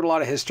actually throughout a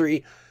lot of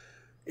history,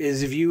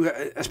 is if you,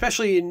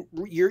 especially in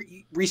your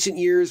recent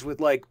years with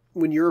like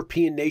when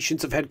European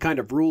nations have had kind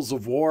of rules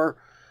of war,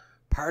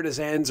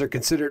 partisans are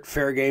considered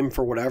fair game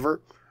for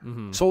whatever.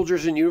 Mm-hmm.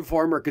 Soldiers in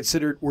uniform are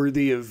considered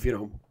worthy of,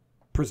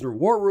 prisoner of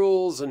war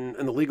rules and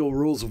the legal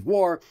rules of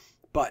war,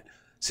 but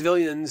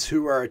civilians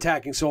who are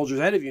attacking soldiers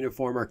out of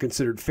uniform are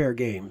considered fair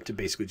game to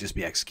basically just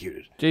be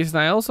executed. Jason,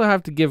 I also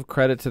have to give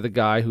credit to the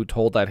guy who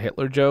told that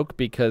Hitler joke,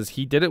 because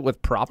he did it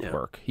with prop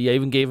work. He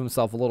even gave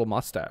himself a little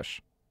mustache.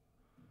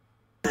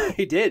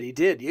 He did.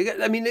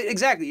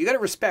 Exactly. You got to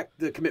respect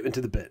the commitment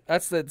to the bit.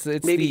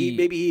 Maybe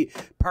he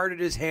parted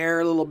his hair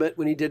a little bit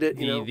when he did it.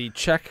 The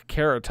Czech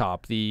carrot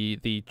top,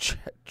 the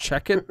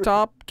check it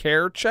top,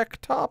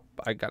 check top.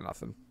 I got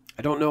nothing.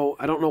 I don't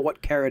know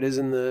what carrot is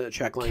in the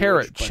Czech language.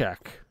 Carrot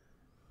check.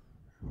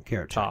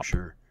 Carrot top. Check,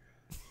 sure.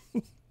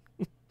 Let's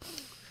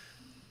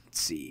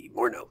see.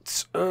 More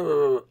notes.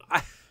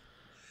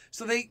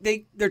 So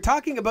they're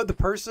talking about the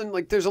person,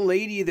 like there's a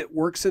lady that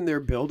works in their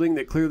building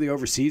that clearly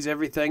oversees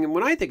everything. And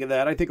when I think of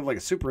that, I think of like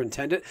a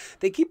superintendent.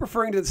 They keep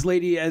referring to this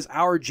lady as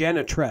our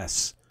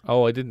janitress.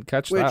 Oh, I didn't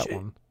catch that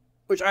one.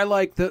 Which I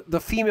like.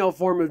 The female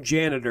form of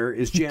janitor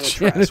is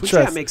janitress, which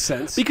makes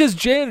sense. Because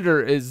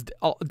janitor is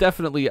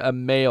definitely a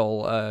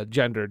male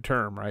gendered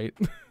term, right?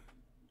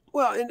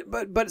 Well,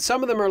 but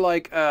some of them are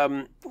like,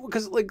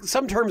 because like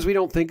some terms we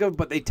don't think of,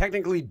 but they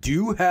technically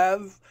do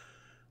have,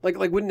 like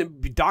wouldn't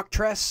it be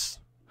doctress?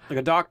 Like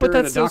a doctor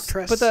and a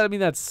doctress?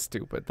 That's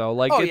stupid though.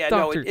 Like,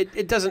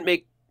 it doesn't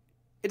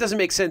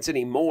make sense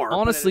anymore.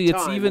 Honestly,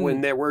 it's even when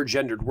there were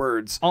gendered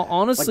words.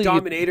 Honestly, like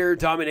dominator,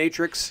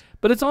 dominatrix.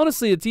 But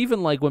it's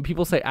even like when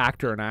people say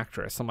actor and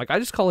actress. I'm like, I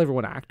just call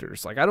everyone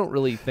actors. Like, I don't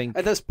really think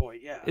at this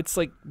point. Yeah, it's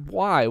like,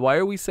 why? Why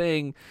are we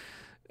saying?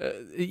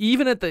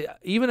 Even at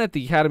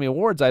the Academy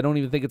Awards, I don't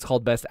even think it's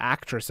called Best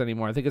Actress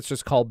anymore. I think it's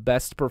just called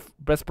Best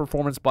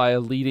Performance by a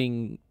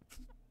Leading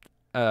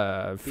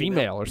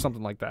Female or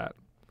something like that.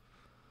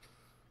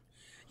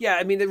 Yeah,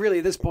 I mean, really,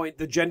 at this point,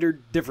 the gender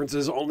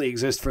differences only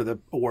exist for the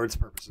awards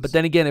purposes. But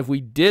then again, if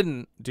we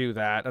didn't do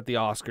that at the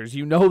Oscars,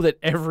 you know that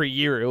every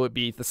year it would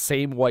be the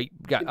same white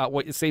guy,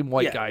 same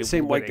white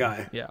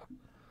guy. Yeah.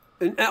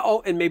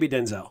 And maybe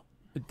Denzel.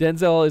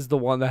 Denzel is the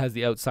one that has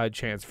the outside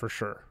chance for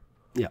sure.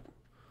 Yeah.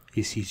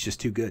 He's just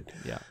too good.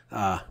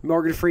 Yeah.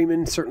 Morgan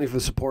Freeman, certainly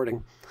for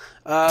supporting.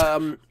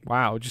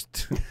 Wow.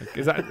 Just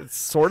is that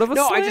sort of a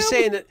no, slam? I'm just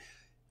saying that.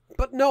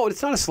 But no,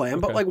 it's not a slam.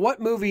 Okay. But like, what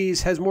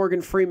movies has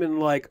Morgan Freeman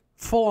like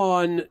full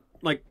on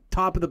like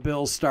top of the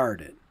bill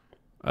starred in?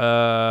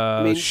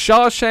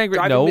 Shawshank.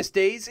 Driving No. Miss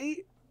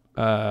Daisy.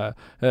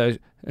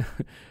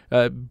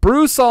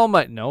 Bruce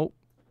Almighty. Nope.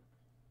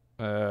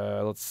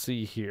 Let's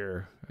see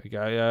here. I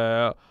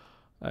got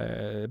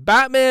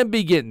Batman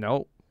Begin.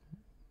 Nope.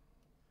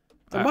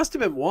 There must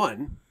have been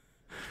one.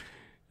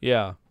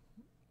 Yeah.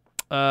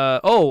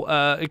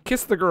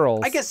 Kiss the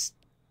Girls. I guess.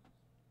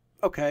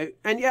 Okay,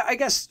 and yeah, I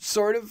guess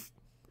sort of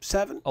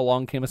 7.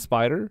 Along Came a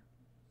Spider.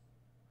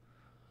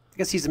 I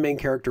guess he's the main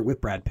character with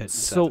Brad Pitt in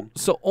 7.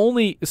 So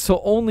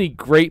only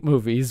great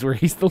movies where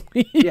he's the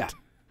lead. Yeah.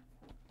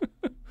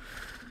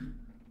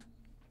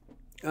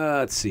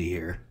 Let's see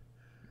here.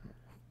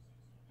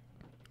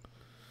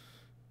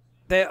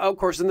 They, of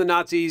course, in the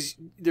Nazis,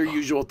 their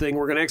usual thing: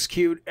 we're going to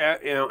execute,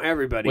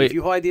 everybody. Wait. If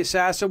you hide the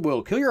assassin,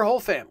 we'll kill your whole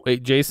family.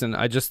 Wait, Jason,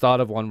 I just thought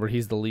of one where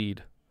he's the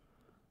lead.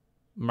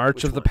 March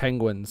Which of the one?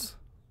 Penguins.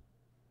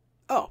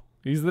 Oh,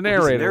 He's the well, he's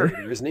the narrator.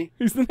 narrator, isn't he?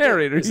 He's the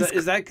narrator.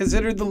 Is that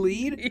considered the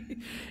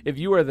lead? If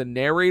you are the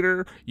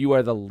narrator, you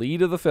are the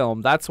lead of the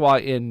film. That's why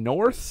in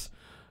North,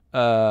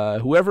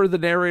 whoever the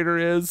narrator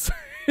is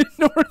in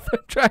North,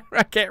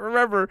 I can't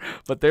remember,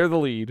 but they're the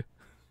lead.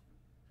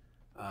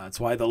 That's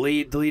why the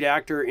lead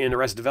actor in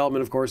Arrested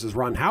Development, of course, is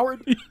Ron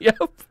Howard. Yep.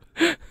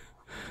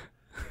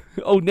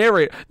 Oh,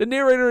 narrator. The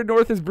narrator in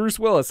North is Bruce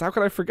Willis. How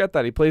could I forget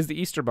that? He plays the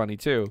Easter Bunny,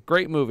 too.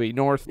 Great movie.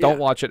 North, don't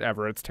watch it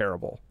ever. It's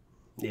terrible.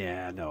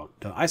 Yeah, no.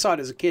 I saw it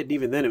as a kid, and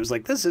even then it was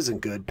like, this isn't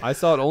good. I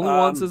saw it only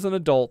once as an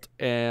adult,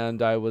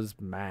 and I was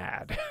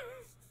mad.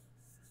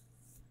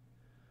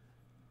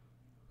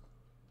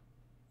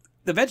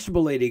 The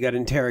vegetable lady got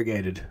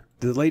interrogated.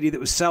 The lady that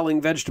was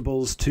selling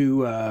vegetables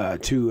to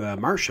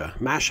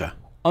Masha.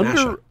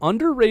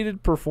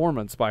 Underrated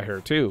performance by her,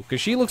 too,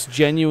 because she looks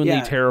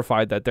genuinely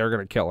terrified that they're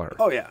going to kill her.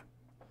 Oh, yeah.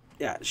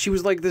 Yeah, she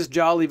was like this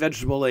jolly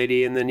vegetable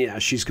lady, and then,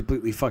 she's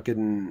completely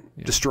fucking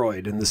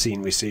destroyed in the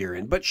scene we see her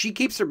in. But she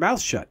keeps her mouth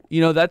shut.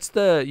 That's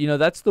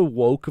the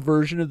woke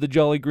version of the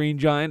Jolly Green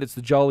Giant. It's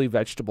the Jolly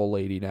Vegetable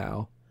Lady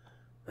now.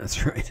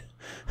 That's right.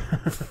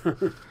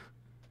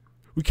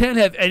 We can't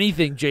have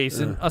anything,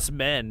 Jason, us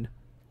men.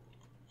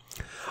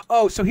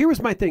 Oh, so here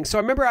was my thing. So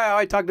I remember how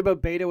I talked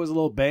about Beta was a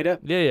little beta?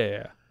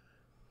 Yeah.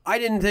 I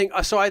didn't think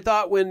so. I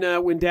thought when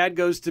Dad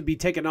goes to be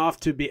taken off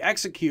to be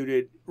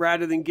executed,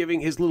 rather than giving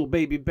his little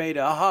baby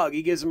Beta a hug,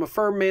 he gives him a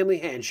firm, manly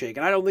handshake.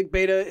 And I don't think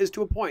Beta is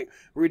to a point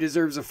where he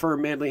deserves a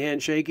firm, manly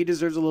handshake. He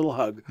deserves a little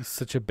hug. He's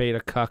such a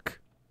beta cuck.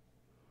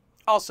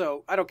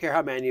 Also, I don't care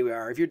how man you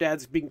are. If your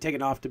dad's being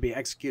taken off to be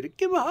executed,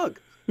 give him a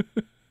hug.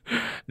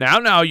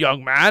 Now,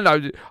 young man,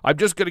 I'm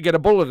just going to get a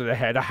bullet in the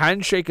head. A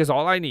handshake is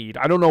all I need.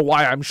 I don't know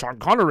why I'm Sean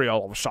Connery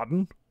all of a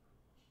sudden.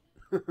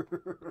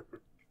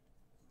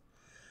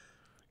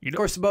 Of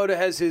course, Sabota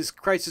has his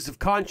crisis of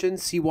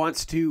conscience. He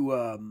wants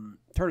to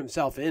turn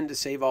himself in to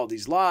save all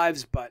these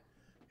lives, but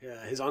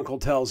his uncle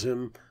tells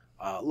him,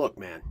 look,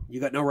 man, you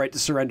got no right to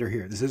surrender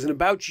here. This isn't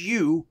about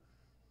you.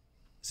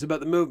 This is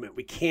about the movement.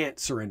 We can't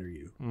surrender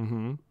you.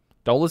 Mm-hmm.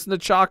 Don't listen to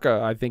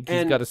Chaka. I think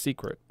he's got a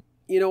secret.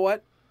 You know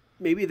what?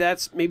 Maybe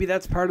that's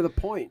part of the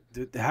point.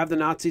 To have the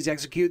Nazis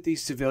execute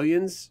these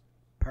civilians,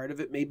 part of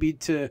it may be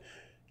to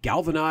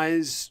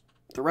galvanize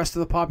the rest of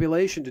the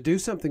population to do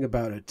something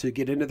about it, to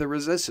get into the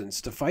resistance,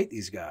 to fight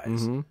these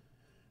guys.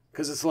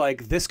 Because it's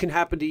like, this can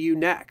happen to you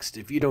next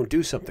if you don't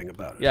do something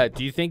about it. Yeah,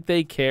 do you think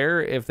they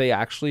care if they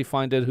actually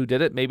find out who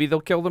did it? Maybe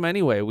they'll kill them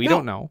anyway. We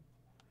don't know.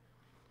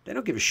 They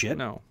don't give a shit.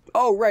 No.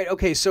 Oh, right.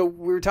 Okay, so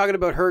we were talking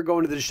about her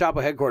going to the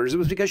Gestapo headquarters. It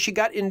was because she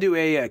got into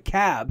a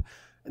cab,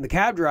 and the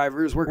cab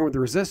driver is working with the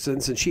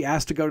resistance, and she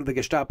asked to go to the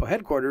Gestapo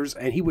headquarters,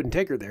 and he wouldn't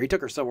take her there. He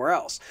took her somewhere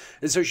else.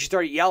 And so she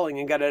started yelling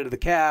and got out of the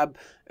cab,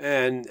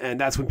 and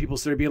that's when people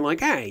started being like,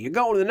 hey, you're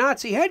going to the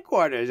Nazi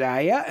headquarters,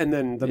 are you? And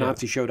then the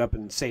Nazi showed up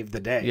and saved the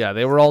day. Yeah,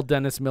 they were all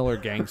Dennis Miller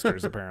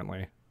gangsters,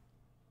 apparently.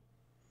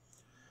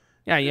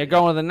 Yeah, you're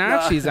going to the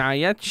Nazis, are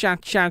you?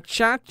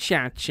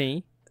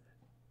 Cha-cha-cha-cha-chi.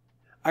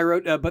 I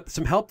wrote, but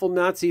some helpful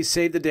Nazis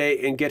saved the day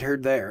and get her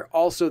there.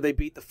 Also, they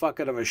beat the fuck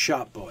out of a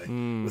shop boy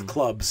with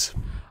clubs.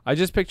 I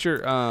just picture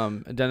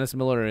Dennis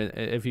Miller,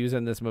 if he was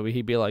in this movie,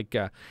 he'd be like,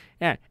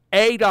 yeah,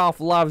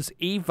 Adolf loves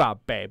Eva,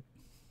 babe.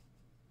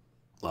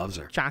 Loves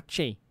her.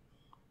 Cha-chi.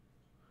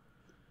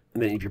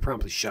 And then you're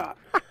promptly shot.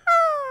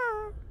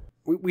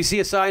 we see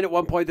a sign at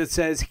one point that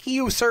says, he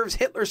who serves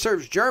Hitler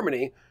serves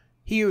Germany.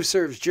 He who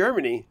serves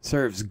Germany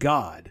serves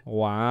God.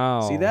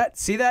 Wow. See that?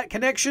 See that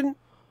connection?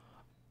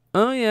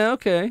 Oh, yeah,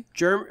 okay.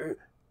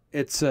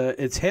 It's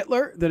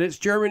Hitler, then it's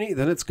Germany,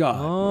 then it's God.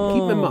 Oh.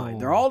 Keep in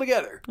mind, they're all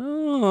together.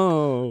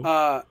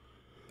 Oh.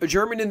 A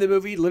German in the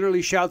movie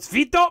literally shouts,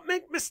 "We don't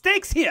make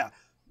mistakes here."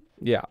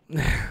 Yeah.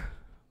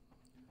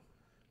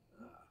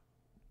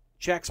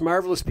 Czechs,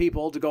 marvelous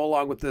people to go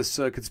along with this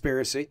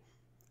conspiracy.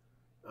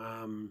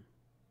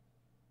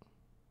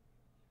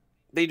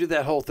 They do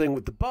that whole thing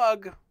with the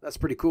bug. That's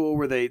pretty cool,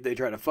 where they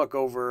try to fuck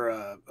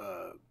over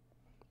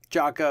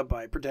Jaka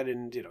by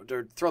pretending,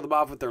 to throw them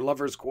off with their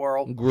lover's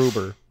quarrel.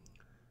 Gruber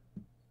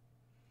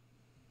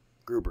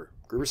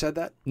said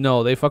that?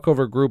 No, they fuck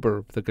over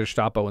Gruber, the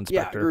Gestapo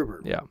inspector. Yeah,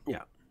 Gruber.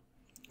 Yeah.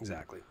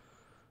 Exactly.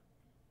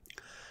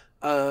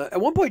 At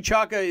one point,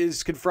 Chaka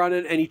is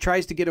confronted, and he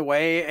tries to get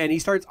away, and he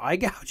starts eye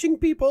gouging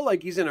people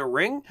like he's in a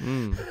ring,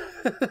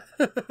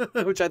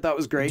 which I thought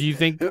was great. Do you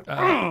think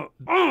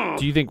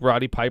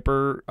Roddy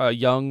Piper,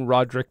 young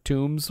Roderick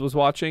Toombs, was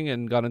watching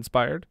and got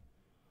inspired?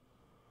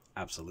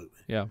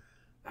 Absolutely. Yeah.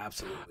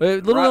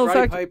 Absolutely.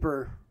 Roddy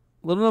Piper.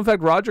 Little known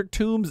fact, Roderick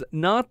Toombs,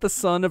 not the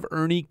son of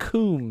Ernie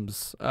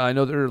Coombs. I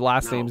know their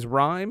last names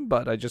rhyme,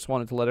 but I just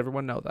wanted to let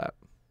everyone know that.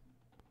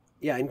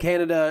 Yeah, in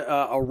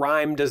Canada, a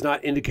rhyme does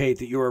not indicate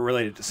that you are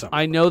related to someone.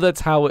 I know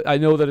that's how. I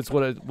know that it's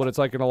what it's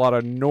like in a lot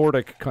of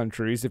Nordic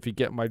countries, if you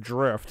get my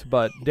drift.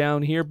 But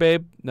down here,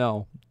 babe,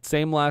 no,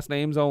 same last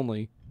names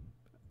only.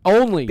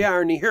 Only.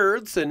 Bjarni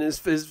Hertz and his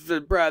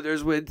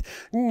brothers with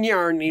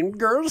Bjarni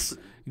girls.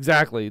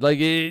 Exactly.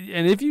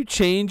 And if you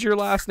change your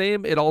last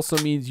name, it also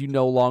means you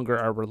no longer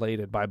are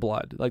related by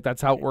blood. Like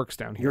that's how it works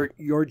down here.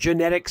 Your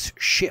genetics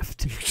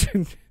shift.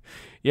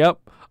 Yep.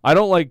 I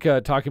don't like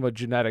talking about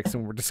genetics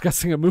when we're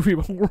discussing a movie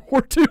about World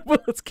War II,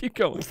 but let's keep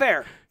going.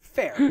 Fair.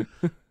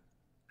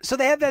 So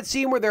they have that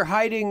scene where they're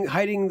hiding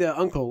the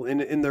uncle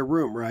in their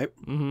room, right?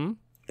 Mm-hmm.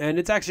 And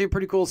it's actually a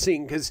pretty cool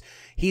scene because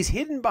he's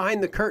hidden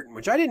behind the curtain,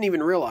 which I didn't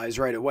even realize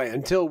right away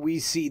until we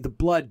see the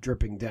blood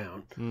dripping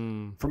down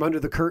from under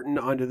the curtain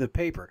onto the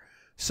paper.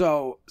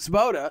 So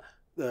Svoboda,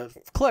 the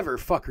clever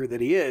fucker that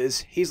he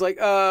is, he's like,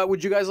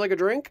 would you guys like a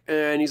drink?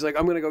 And he's like,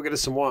 I'm going to go get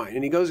us some wine.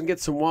 And he goes and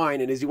gets some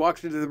wine. And as he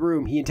walks into the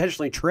room, he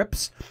intentionally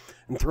trips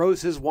and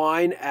throws his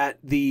wine at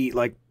the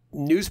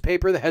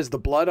newspaper that has the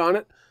blood on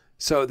it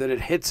so that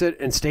it hits it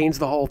and stains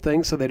the whole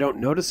thing so they don't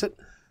notice it.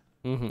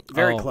 Mm-hmm.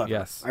 Very clever.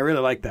 Yes. I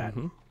really like that.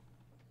 Mm-hmm.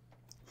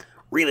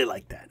 Really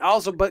like that.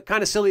 Also, but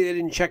kind of silly they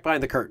didn't check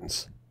behind the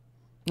curtains.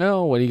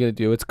 No, what are you going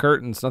to do? It's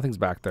curtains. Nothing's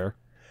back there.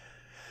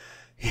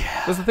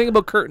 Yeah. That's the thing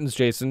about curtains,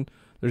 Jason.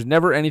 There's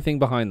never anything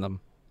behind them.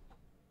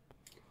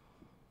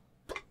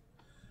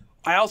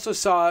 I also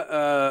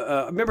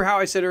saw, remember how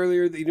I said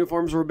earlier the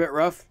uniforms were a bit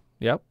rough?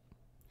 Yep.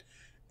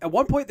 At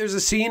one point, there's a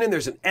scene and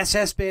there's an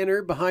SS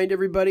banner behind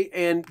everybody,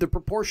 and the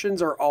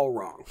proportions are all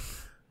wrong.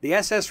 The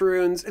SS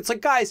runes, it's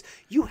like, guys,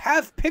 you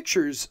have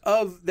pictures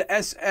of the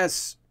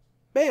SS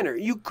banner.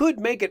 You could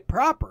make it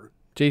proper.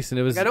 Jason,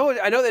 it was... I know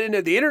they didn't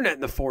have the internet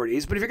in the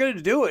 40s, but if you're going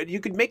to do it, you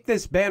could make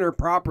this banner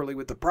properly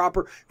with the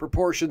proper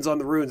proportions on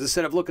the runes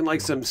instead of looking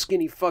like some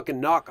skinny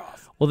fucking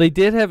knockoff. Well, they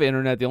did have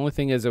internet. The only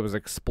thing is it was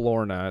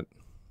ExploreNet.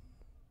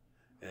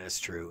 That's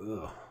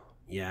true. Ugh.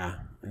 Yeah.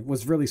 It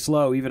was really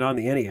slow, even on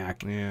the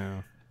ENIAC.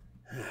 Yeah.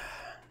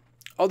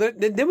 Oh,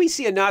 then we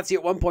see a Nazi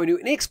at one point who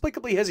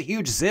inexplicably has a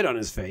huge zit on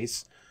his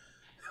face.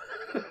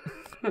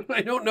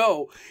 I don't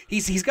know.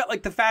 He's got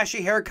like the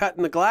fashy haircut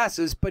and the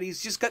glasses, but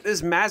he's just got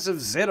this massive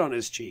zit on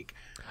his cheek.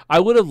 I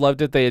would have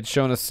loved it they had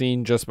shown a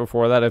scene just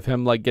before that of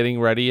him like getting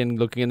ready and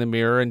looking in the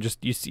mirror and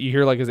just you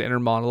hear like his inner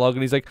monologue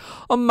and he's like,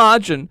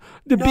 imagine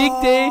the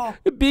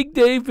big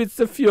day with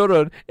the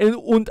Führer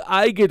and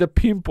I get a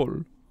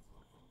pimple.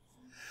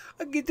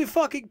 I get the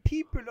fucking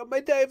people on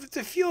my day with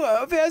the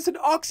Führer. Where's an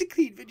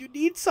OxyClean when you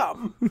need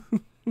some?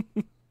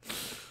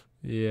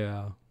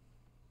 Yeah.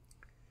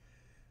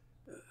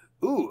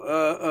 Ooh,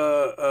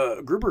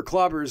 Gruber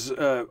clobbers.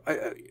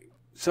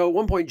 So at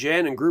one point,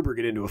 Jan and Gruber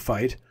get into a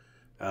fight,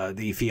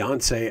 the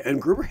fiance, and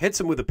Gruber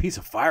hits him with a piece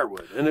of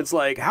firewood, and it's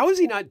like, how is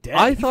he not dead?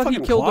 I thought he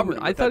killed him.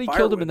 I thought he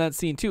killed him in that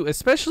scene too.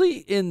 Especially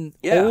in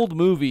old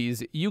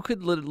movies, you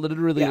could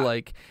literally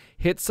like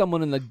hit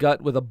someone in the gut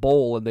with a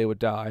bowl and they would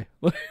die.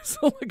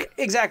 So, like,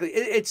 exactly.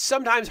 It's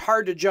sometimes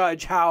hard to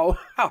judge how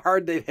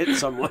hard they've hit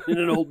someone in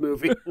an old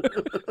movie.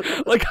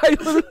 Like I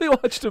literally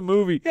watched a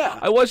movie. Yeah.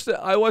 I watched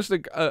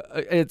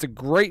it's a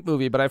great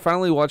movie, but I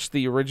finally watched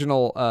the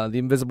original, The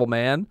Invisible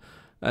Man,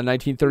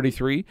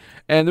 1933,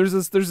 and there's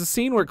a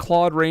scene where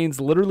Claude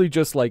Rains literally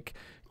just like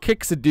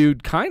kicks a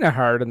dude kind of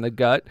hard in the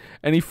gut,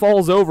 and he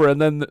falls over,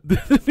 and then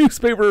the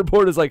newspaper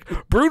report is like,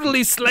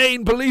 brutally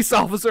slain police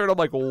officer, and I'm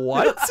like,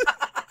 what?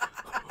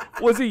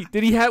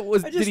 Did he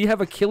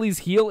have Achilles'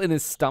 heel in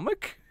his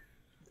stomach?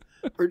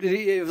 Or did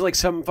he, it was like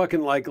some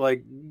fucking like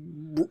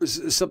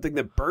something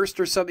that burst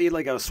or something,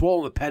 like a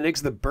swollen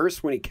appendix that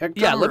burst when he kicked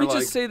him? Yeah, let me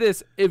just say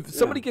this. If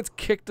somebody gets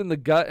kicked in the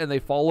gut and they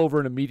fall over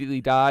and immediately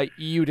die,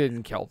 you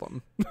didn't kill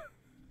them.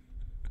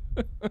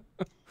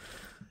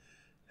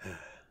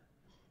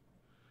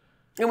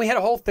 And we had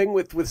a whole thing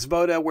with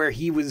Svoboda where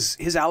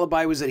his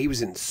alibi was that he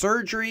was in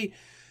surgery,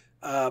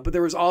 but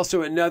there was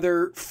also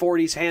another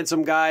 40s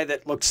handsome guy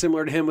that looked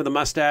similar to him with a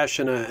mustache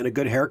and a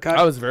good haircut.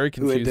 I was very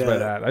confused by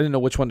that. I didn't know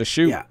which one to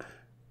shoot.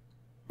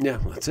 Yeah,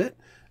 well, that's it.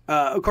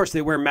 Of course,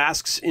 they wear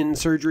masks in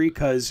surgery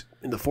because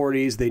in the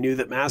 40s they knew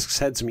that masks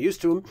had some use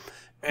to them.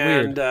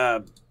 And,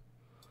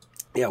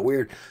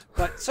 weird.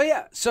 But,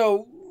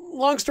 so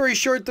long story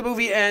short, the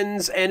movie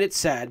ends, and it's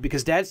sad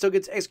because Dad still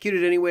gets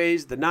executed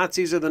anyways. The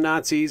Nazis are the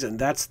Nazis, and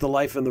that's the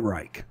life in the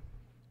Reich.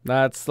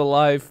 That's the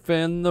life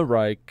in the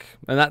Reich.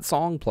 And that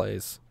song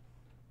plays.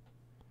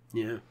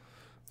 Yeah.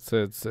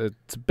 So it's a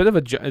bit of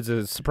it's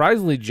a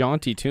surprisingly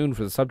jaunty tune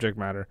for the subject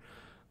matter.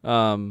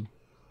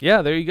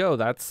 Yeah, there you go.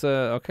 That's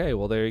okay.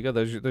 Well, there you go.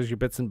 There's your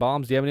bits and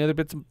bombs. Do you have any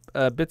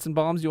other bits and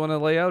bombs you want to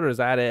lay out, or is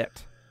that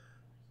it?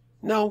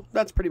 No,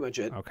 that's pretty much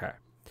it. Okay.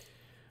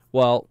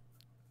 Well,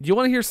 do you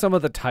want to hear some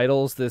of the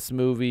titles this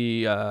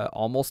movie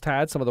almost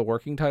had? Some of the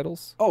working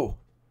titles? Oh,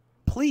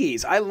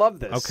 please. I love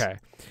this. Okay.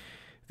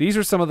 These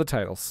are some of the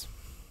titles.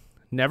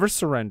 Never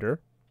Surrender.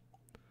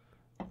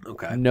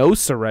 Okay. No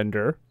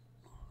Surrender.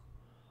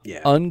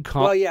 Yeah.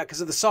 Well, yeah,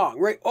 because of the song,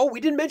 right? Oh, we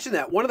didn't mention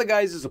that. One of the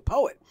guys is a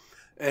poet,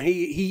 and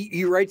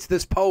he writes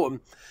this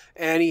poem,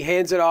 and he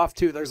hands it off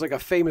to. There's like a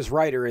famous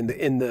writer in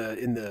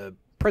the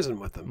prison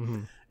with him, Mm-hmm.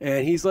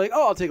 and he's like,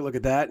 "Oh, I'll take a look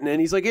at that." And then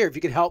he's like, "Here, if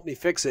you could help me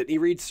fix it." And he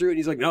reads through it, and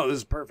he's like, "No, this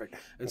is perfect."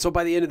 And so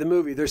by the end of the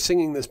movie, they're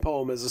singing this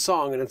poem as a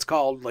song, and it's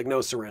called like "No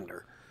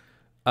Surrender."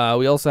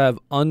 We also have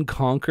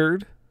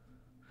Unconquered.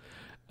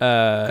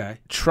 Okay.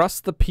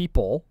 Trust the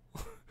People.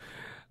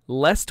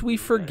 Lest We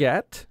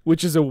Forget,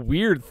 which is a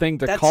weird thing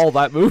to call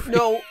that movie.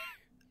 No,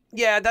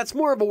 yeah, that's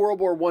more of a World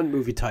War I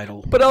movie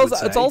title. But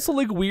it's also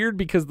like weird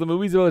because the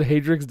movie's about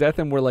Heydrich's death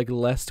and we're like,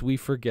 lest we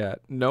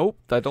forget. Nope,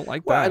 I don't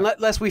like that. And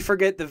lest we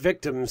forget the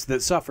victims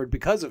that suffered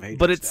because of Heydrich's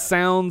but it death.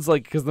 sounds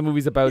like, because the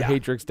movie's about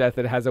Heydrich's death,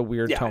 it has a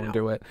weird tone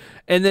to it.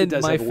 And then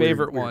my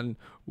favorite one,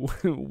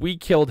 We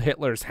Killed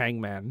Hitler's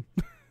Hangman.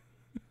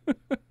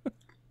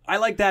 I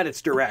like that.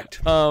 It's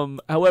direct.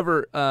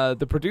 However,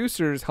 the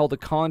producers held a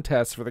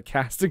contest for the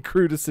cast and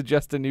crew to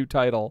suggest a new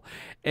title,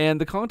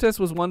 and the contest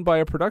was won by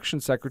a production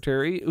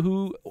secretary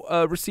who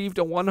received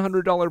a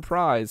 $100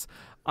 prize.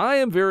 I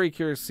am very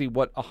curious to see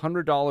what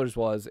 $100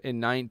 was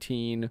in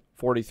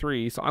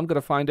 1943, so I'm going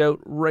to find out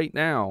right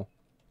now.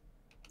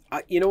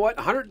 You know what?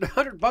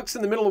 $100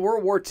 in the middle of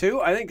World War II.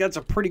 I think that's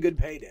a pretty good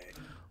payday.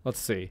 Let's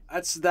see.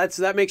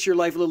 That makes your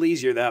life a little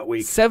easier that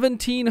week.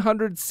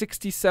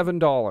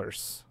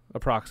 $1,767.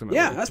 Approximately.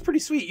 Yeah, that's pretty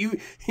sweet. You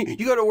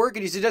go to work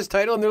and you suggest a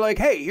title and they're like,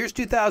 "Hey, here's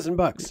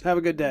 $2,000. Have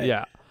a good day."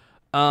 Yeah.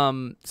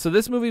 So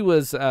this movie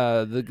was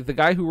the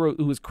guy who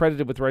was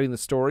credited with writing the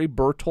story,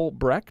 Bertolt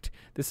Brecht.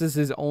 This is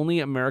his only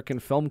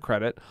American film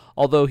credit,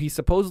 although he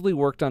supposedly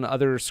worked on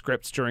other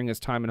scripts during his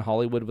time in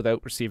Hollywood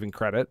without receiving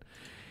credit.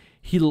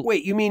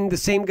 Wait, you mean the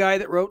same guy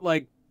that wrote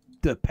like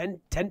the 10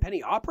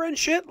 Penny Opera and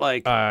shit?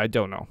 Like I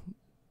don't know.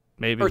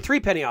 Maybe. Or 3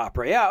 Penny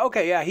Opera. Yeah,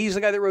 okay, yeah. He's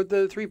the guy that wrote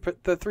the 3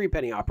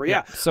 Penny Opera.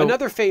 Yeah. So,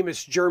 another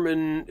famous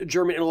German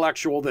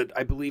intellectual that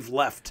I believe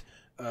left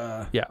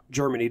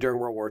Germany during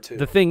World War II.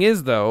 The thing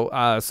is,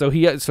 though, so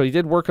he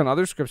did work on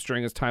other scripts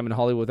during his time in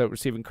Hollywood without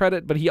receiving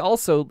credit, but he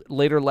also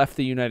later left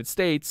the United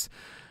States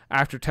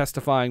after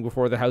testifying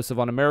before the House of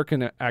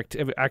Un-American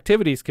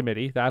Activities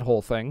Committee, that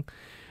whole thing.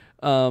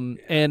 And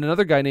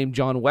another guy named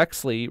John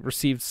Wexley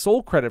received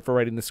sole credit for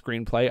writing the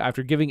screenplay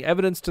after giving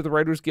evidence to the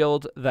Writers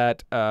Guild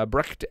that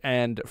Brecht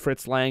and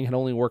Fritz Lang had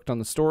only worked on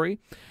the story.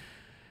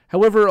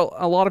 However,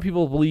 a lot of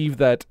people believe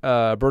that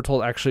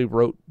Bertolt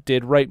actually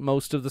did write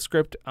most of the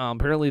script.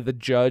 Apparently, the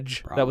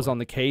judge that was on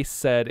the case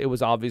said it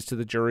was obvious to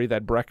the jury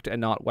that Brecht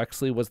and not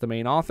Wexley was the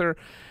main author,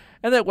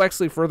 and that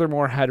Wexley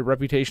furthermore had a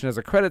reputation as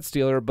a credit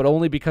stealer, but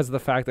only because of the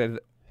fact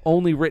that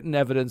only written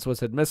evidence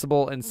was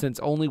admissible, and since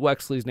only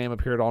Wexley's name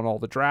appeared on all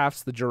the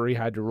drafts, the jury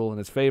had to rule in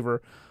his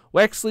favor.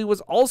 Wexley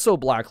was also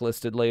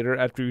blacklisted later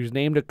after he was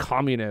named a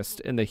communist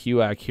in the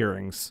HUAC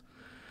hearings.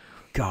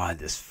 God,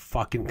 this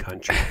fucking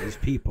country, these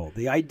people.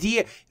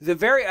 The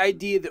very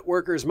idea that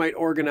workers might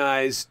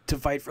organize to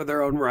fight for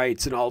their own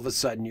rights, and all of a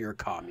sudden you're a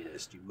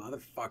communist, you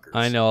motherfuckers.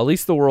 I know, at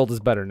least the world is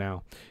better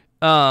now.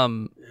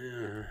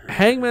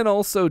 Hangmen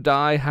Also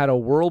Die had a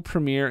world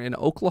premiere in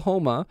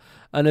Oklahoma,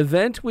 an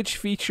event which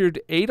featured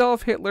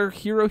Adolf Hitler,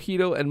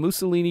 Hirohito, and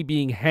Mussolini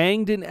being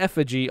hanged in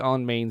effigy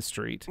on Main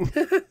Street.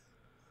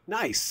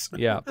 Nice.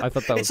 Yeah, I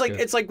thought that was good.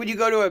 It's like when you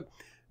go to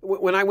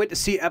when I went to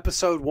see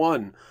episode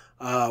 1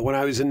 when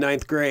I was in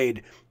 9th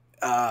grade,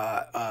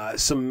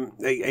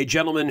 a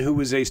gentleman who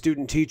was a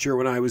student teacher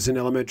when I was in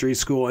elementary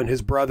school and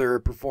his brother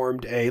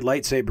performed a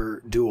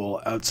lightsaber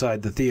duel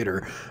outside the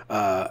theater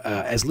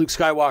as Luke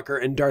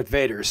Skywalker and Darth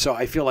Vader. So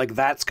I feel like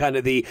that's kind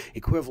of the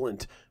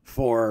equivalent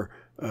for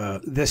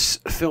this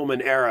film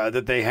and era,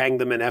 that they hang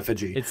them in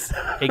effigy. It's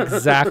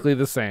exactly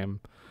the same.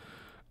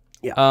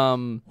 Yeah.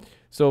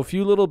 So a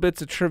few little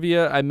bits of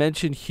trivia. I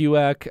mentioned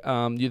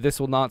HUAC. This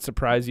will not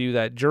surprise you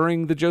that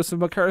during the Joseph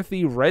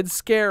McCarthy Red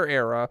Scare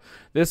era,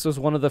 this was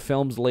one of the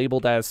films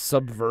labeled as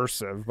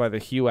subversive by the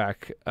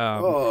HUAC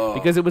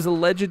because it was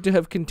alleged to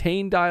have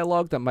contained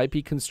dialogue that might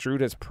be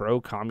construed as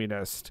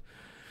pro-communist.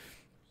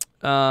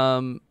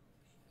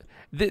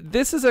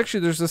 This is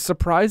actually, there's a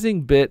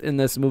surprising bit in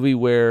this movie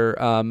where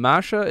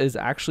Masha is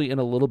actually in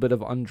a little bit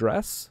of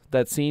undress.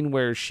 That scene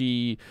where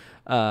she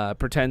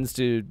pretends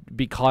to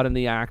be caught in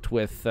the act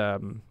with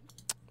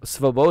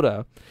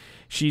Svoboda.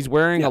 She's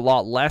wearing a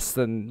lot less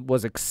than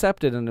was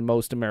accepted in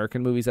most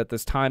American movies at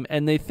this time,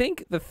 and the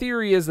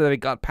theory is that it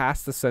got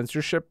past the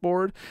censorship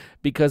board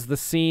because the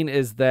scene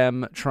is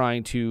them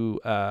trying to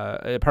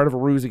part of a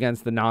ruse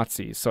against the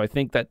Nazis. So I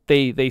think that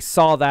they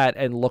saw that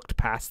and looked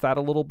past that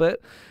a little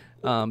bit.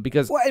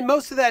 Because in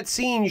most of that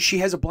scene, she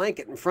has a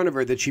blanket in front of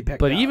her that she picked up.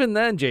 But even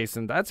then,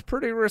 Jason, that's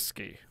pretty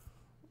risky.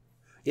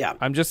 Yeah,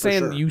 I'm just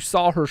saying you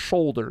saw her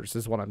shoulders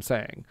is what I'm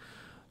saying.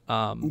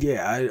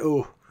 Yeah.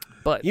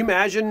 But you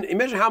imagine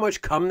how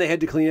much cum they had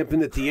to clean up in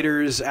the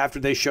theaters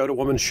after they showed a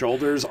woman's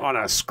shoulders on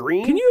a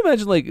screen. Can you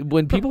imagine, like,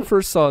 when people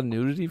first saw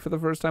nudity for the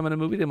first time in a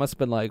movie, they must have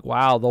been like,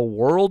 wow, the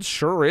world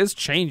sure is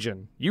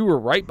changing. You were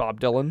right, Bob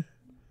Dylan.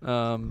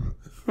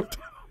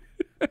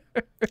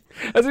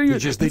 They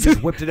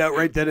just whipped it out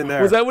right then and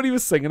there. Was that what he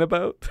was singing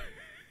about?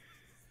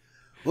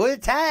 Well,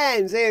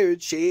 times they were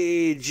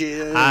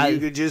changing. You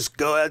could just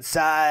go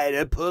outside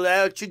and pull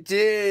out your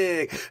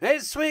dick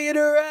and swing it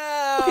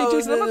around. Okay,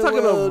 Jason, I'm not talking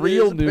about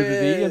real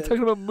nudity. I'm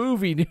talking about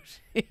movie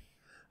nudity.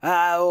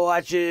 I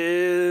watching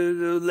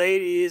the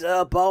ladies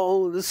up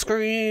on the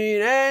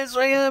screen and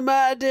swinging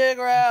my dick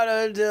around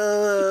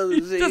until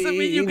It doesn't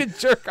mean you can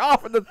jerk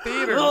off in the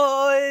theater.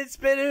 Oh, it's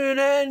spinning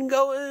and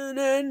going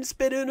and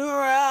spinning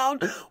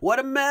around. What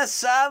a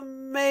mess I've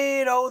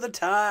made. Oh, the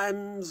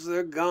times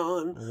are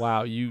gone.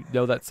 Wow, you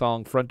know that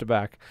song front to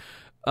back.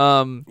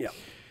 Yeah.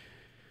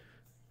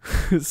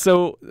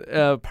 So,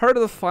 part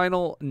of the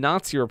final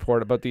Nazi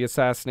report about the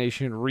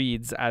assassination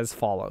reads as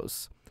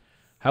follows.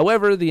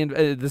 However,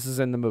 this is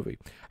in the movie.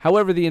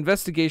 However, the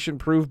investigation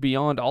proved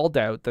beyond all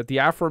doubt that the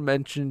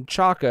aforementioned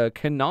Chaka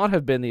cannot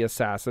have been the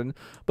assassin,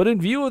 but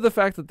in view of the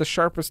fact that the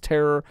sharpest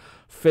terror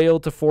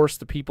failed to force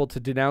the people to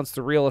denounce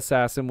the real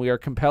assassin, we are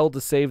compelled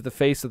to save the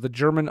face of the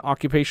German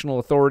occupational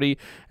authority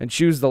and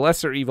choose the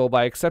lesser evil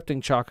by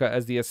accepting Chaka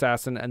as the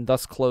assassin and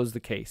thus close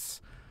the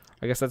case.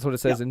 I guess that's what it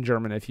says in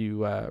German if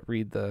you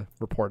read the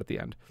report at the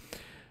end.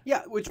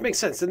 Yeah, which makes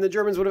sense. And the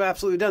Germans would have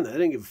absolutely done that. They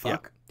didn't give a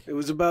fuck. Yeah. It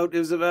was about,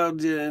 they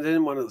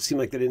didn't want to seem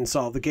like they didn't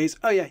solve the case.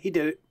 Oh, yeah, he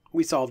did it.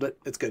 We solved it.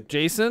 It's good.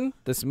 Jason,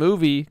 this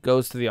movie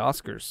goes to the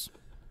Oscars.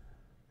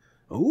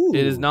 Ooh.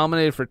 It is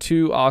nominated for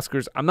 2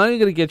 Oscars. I'm not even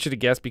going to get you to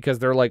guess because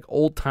they're like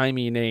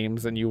old-timey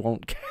names and you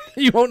won't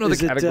know the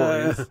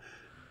categories.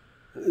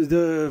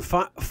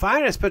 The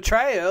finest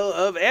portrayal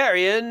of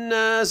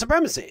Aryan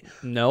supremacy.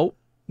 Nope.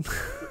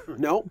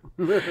 No.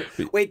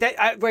 Wait, they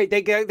got rid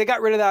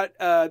of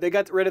that. They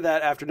got rid of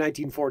that after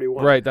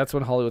 1941. Right, that's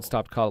when Hollywood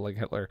stopped coddling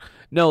Hitler.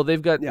 No,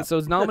 they've got so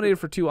it's nominated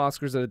for 2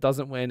 Oscars and it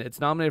doesn't win.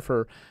 It's nominated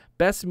for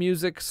Best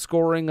Music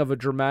Scoring of a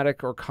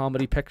Dramatic or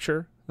Comedy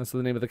Picture. That's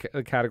the name of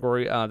the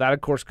category. That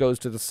of course goes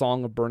to The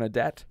Song of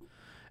Bernadette.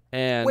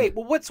 And wait,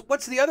 well,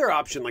 what's the other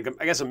option? Like,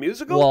 I guess a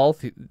musical? Well,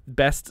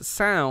 Best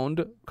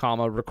Sound,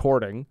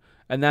 recording,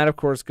 and that of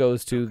course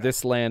goes to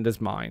This Land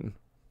Is Mine.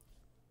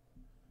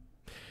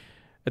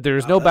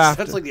 There's no BAFTA.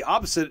 That's like the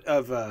opposite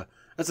of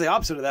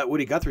that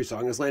Woody Guthrie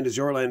song. This land is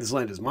your land. This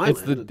land is my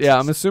land.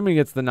 I'm assuming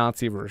it's the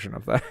Nazi version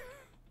of that.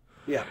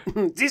 Yeah,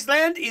 this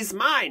land is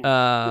mine.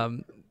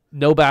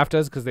 No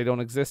BAFTAs because they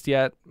don't exist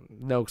yet.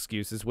 No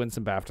excuses. Win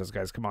some BAFTAs,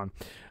 guys. Come on.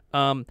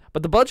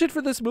 But the budget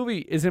for this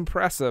movie is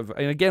impressive.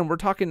 And again, we're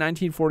talking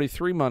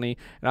 1943 money.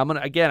 And I'm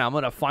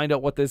gonna find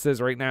out what this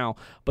is right now.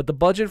 But the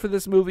budget for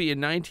this movie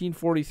in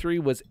 1943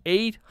 was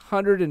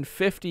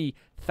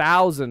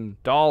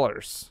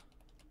 $850,000.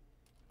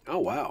 Oh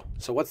wow!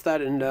 So what's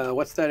that in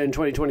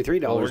 2023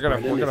 dollars? Well,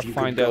 we're gonna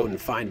find out.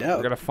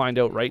 We're gonna find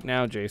out right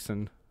now,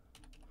 Jason.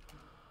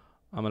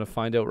 I'm gonna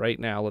find out right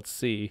now. Let's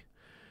see.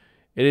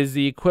 It is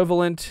the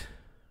equivalent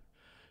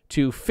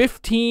to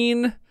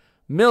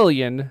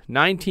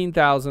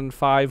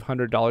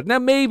 $15,019,500. Now,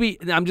 maybe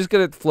I'm just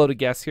gonna float a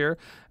guess here.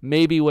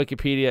 Maybe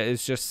Wikipedia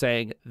is just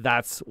saying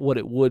that's what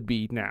it would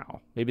be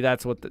now. Maybe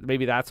that's what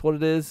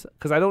it is.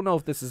 Because I don't know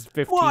if this is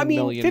 $15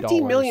 million.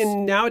 15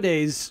 million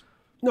nowadays.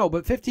 No,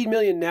 but 15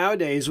 million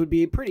nowadays would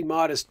be a pretty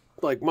modest,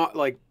 like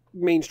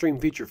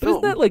mainstream feature film.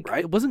 Isn't that like,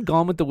 right? Wasn't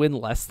Gone with the Wind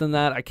less than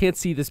that? I can't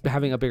see this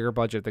having a bigger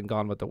budget than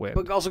Gone with the Wind.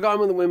 But also Gone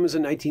with the Wind was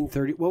in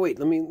 1930. Well, wait,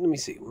 let me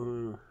see.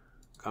 Gone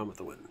with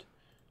the Wind.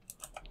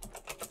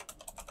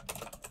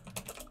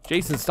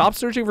 Jason, stop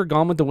searching for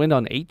Gone with the Wind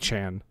on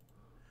 8chan.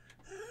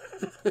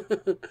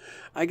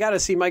 I gotta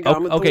see my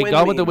Gone with the Wind. Okay,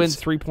 Gone with the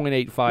Wind's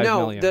 3.85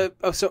 million.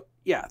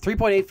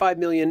 3.85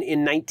 million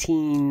in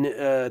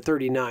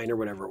 1939 or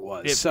whatever it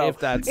was. If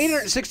that's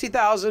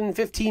 860,000,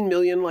 15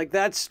 million, like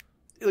that's,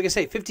 like I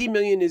say, 15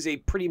 million is a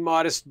pretty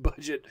modest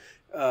budget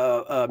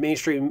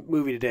mainstream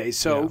movie today.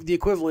 So the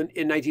equivalent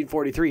in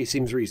 1943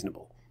 seems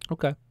reasonable.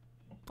 Okay,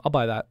 I'll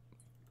buy that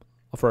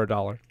for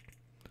 $1.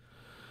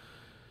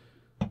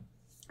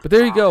 But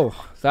there you go.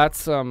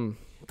 That's the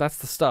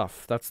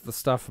stuff. That's the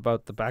stuff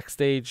about the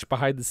backstage,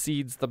 behind the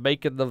scenes, the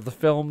making of the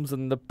films,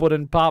 and the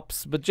pudding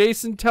pops. But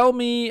Jason, tell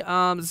me,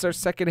 this is our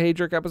second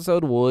Heydrich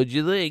episode. What'd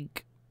you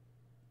think?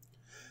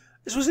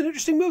 This was an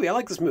interesting movie. I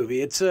like this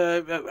movie. It's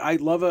I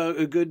love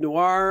a good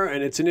noir,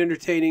 and it's an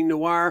entertaining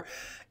noir.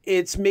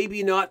 It's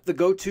maybe not the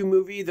go-to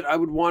movie that I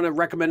would want to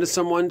recommend to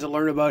someone to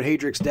learn about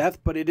Heydrich's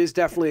death, but it is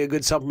definitely a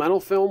good supplemental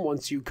film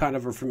once you kind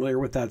of are familiar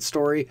with that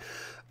story.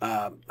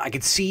 I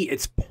could see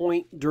its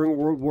point during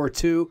World War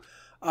II.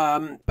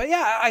 But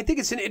yeah, I think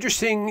it's an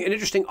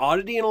interesting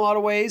oddity in a lot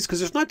of ways, because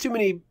there's not too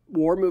many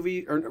war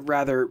movies, or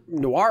rather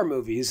noir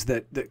movies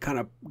that kind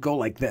of go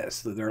like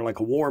this. They're like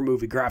a war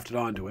movie grafted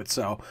onto it.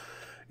 So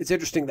it's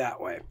interesting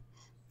that way.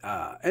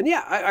 And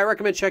yeah, I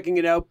recommend checking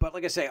it out. But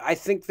like I say, I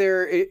think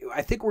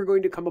we're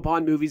going to come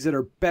upon movies that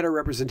are better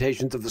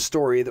representations of the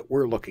story that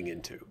we're looking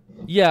into.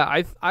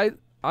 Yeah,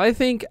 I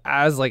think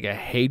as like a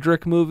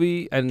Heydrich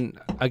movie, and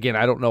again,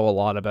 I don't know a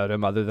lot about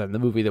him other than the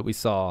movie that we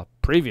saw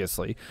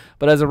previously,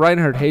 but as a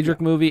Reinhard Heydrich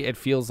movie, it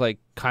feels like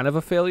kind of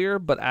a failure.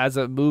 But as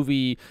a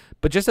movie,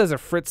 but just as a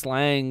Fritz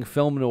Lang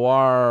film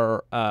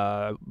noir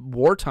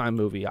wartime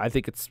movie, I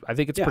think it's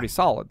pretty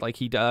solid. Like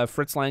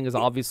Fritz Lang is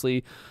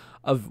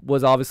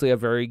was obviously a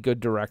very good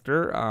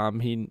director.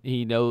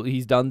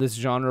 He's done this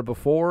genre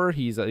before.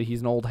 He's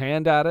an old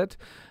hand at it.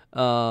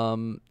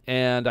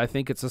 And I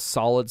think it's a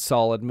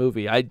solid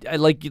movie. I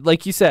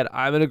like you said,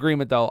 I'm in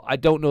agreement though. I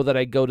don't know that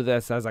I go to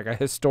this as like a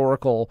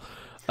historical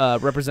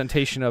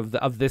representation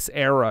of this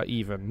era,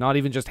 even not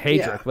even just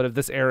Heydrich, but of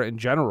this era in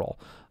general.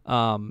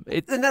 And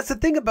that's the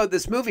thing about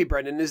this movie,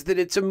 Brendan, is that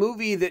it's a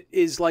movie that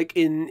is like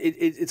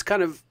it's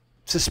kind of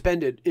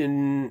suspended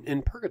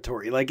in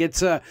purgatory. Like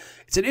it's an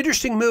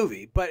interesting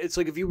movie, but it's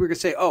like if you were to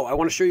say, oh, I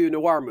want to show you a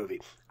noir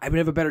movie, I would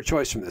have a better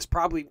choice from this.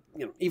 Probably,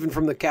 even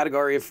from the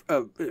category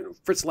of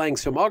Fritz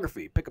Lang's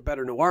filmography, pick a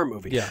better noir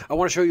movie. Yeah. I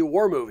want to show you a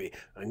war movie.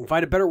 I can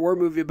find a better war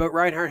movie about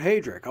Reinhard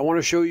Heydrich. I want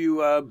to show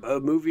you a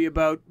movie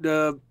about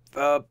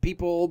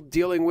people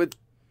dealing with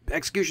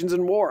executions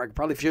in war. I could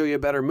probably show you a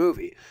better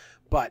movie.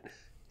 But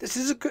this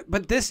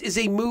is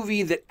a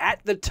movie that at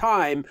the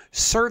time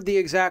served the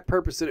exact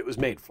purpose that it was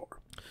made for.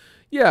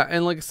 Yeah,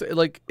 and like I say,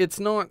 like it's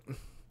not.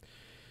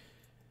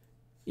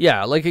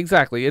 Yeah, like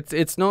exactly.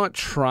 It's not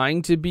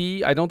trying to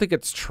be. I don't think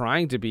it's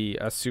trying to be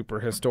a super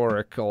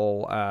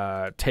historical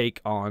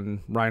take on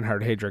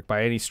Reinhard Heydrich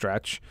by any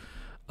stretch.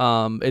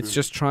 It's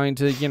just trying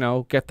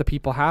to get the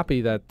people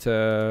happy that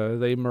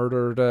they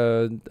murdered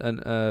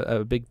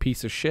a big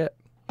piece of shit.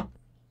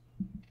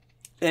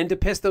 And to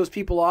piss those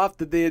people off,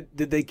 did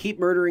they keep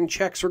murdering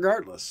Czechs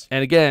regardless?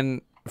 And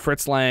again,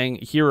 Fritz Lang,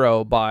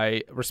 hero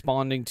by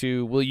responding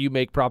to, will you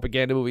make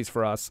propaganda movies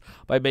for us,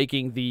 by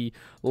making the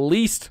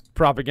least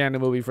propaganda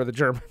movie for the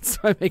Germans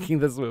by making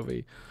this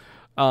movie.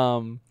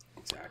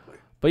 Exactly.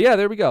 But yeah,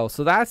 there we go.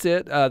 So that's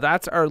it.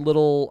 That's our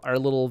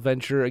little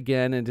venture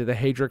again into the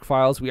Heydrich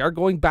Files. We are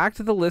going back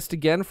to the list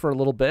again for a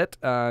little bit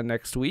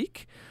next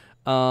week.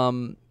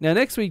 Now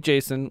next week,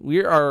 Jason,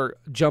 we are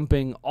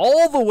jumping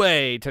all the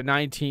way to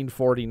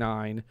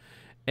 1949.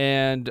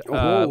 And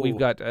we've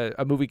got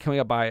a movie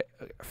coming up by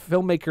a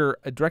filmmaker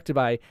directed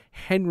by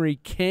Henry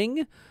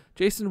King.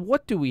 Jason,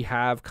 what do we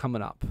have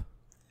coming up?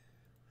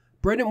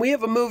 Brendan, we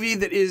have a movie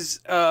that is,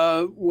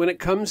 when it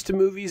comes to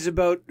movies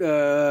about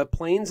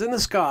planes in the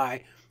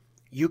sky,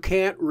 you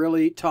can't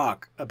really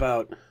talk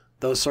about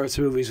those sorts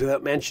of movies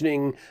without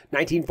mentioning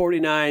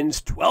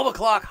 1949's 12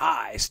 O'Clock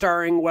High,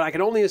 starring what I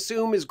can only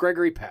assume is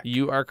Gregory Peck.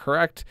 You are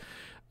correct.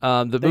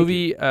 The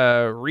movie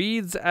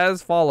reads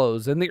as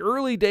follows. In the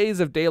early days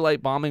of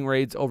daylight bombing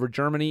raids over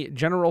Germany,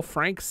 General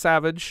Frank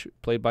Savage,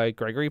 played by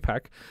Gregory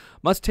Peck,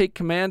 must take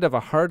command of a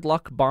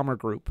hard-luck bomber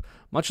group.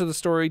 Much of the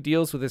story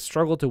deals with his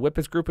struggle to whip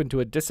his group into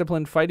a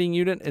disciplined fighting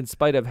unit in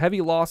spite of heavy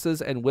losses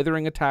and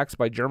withering attacks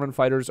by German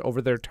fighters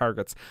over their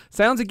targets.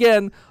 Sounds,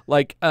 again,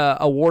 like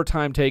a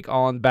wartime take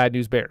on Bad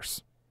News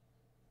Bears.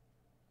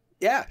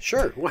 Yeah,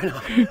 sure. Why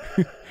not?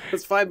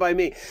 That's fine by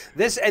me.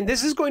 This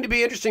is going to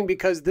be interesting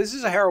because this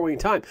is a harrowing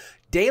time.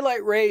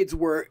 Daylight raids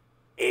were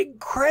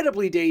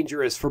incredibly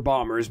dangerous for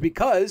bombers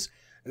because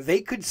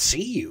they could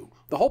see you.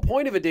 The whole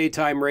point of a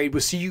daytime raid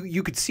was so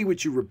you could see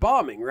what you were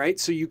bombing, right?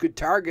 So you could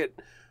target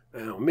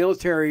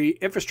military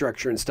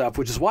infrastructure and stuff,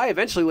 which is why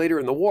eventually later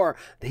in the war,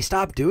 they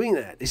stopped doing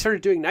that. They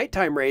started doing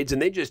nighttime raids and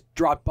they just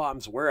dropped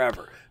bombs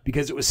wherever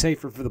because it was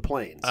safer for the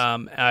planes.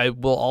 I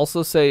will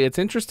also say it's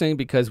interesting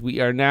because we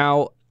are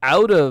now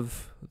out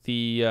of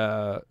the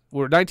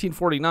we're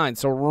 1949,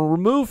 so we're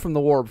removed from the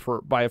war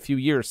by a few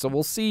years. So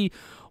we'll see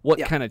what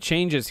kind of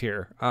changes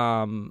here.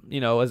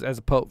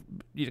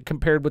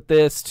 Compared with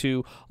this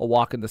to A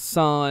Walk in the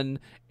Sun,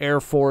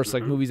 Air Force,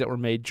 like movies that were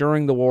made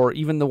during the war,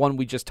 even the one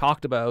we just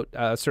talked about,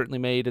 certainly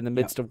made in the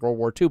midst of World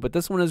War II. But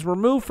this one is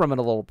removed from it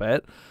a little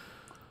bit.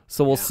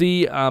 So we'll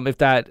see if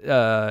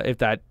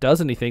that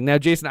does anything. Now,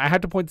 Jason, I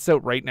have to point this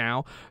out right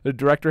now. The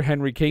director,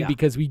 Henry King,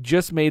 because we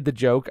just made the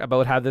joke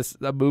about how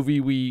a movie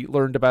we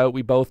learned about,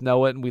 we both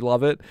know it and we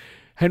love it.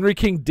 Henry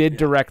King did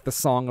direct The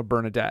Song of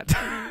Bernadette.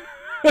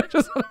 I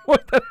just want to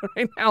point that out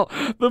right now.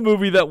 The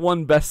movie that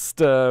won best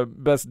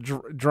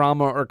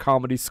drama or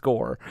comedy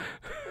score.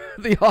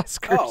 The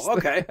Oscars. Oh,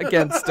 okay.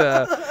 against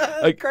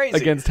Crazy.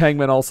 Against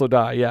Hangmen Also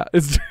Die. Yeah,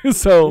 it's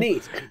so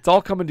neat. It's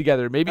all coming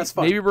together. Maybe That's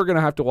fun. Maybe we're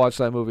gonna have to watch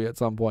that movie at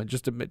some point.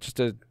 Just to at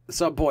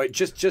some point,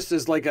 just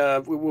as like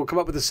we'll come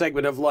up with a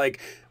segment of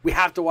like we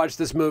have to watch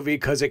this movie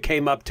because it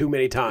came up too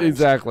many times.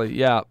 Exactly.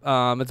 Yeah.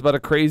 It's about a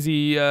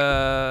crazy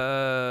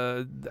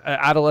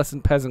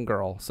adolescent peasant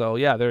girl. So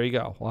yeah, there you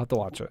go. We'll have to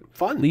watch it.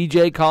 Fun. Lee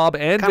J. Cobb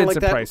and Kinda Vincent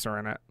like that. Price are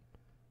in it.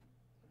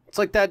 It's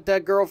like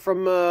that girl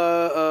from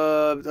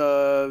Dr.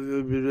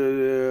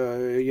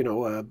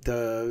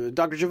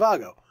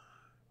 Zhivago.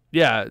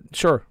 Yeah.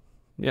 Sure.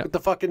 Yeah. With the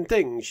fucking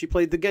thing. She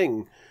played the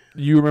gang.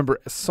 You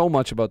remember so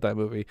much about that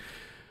movie.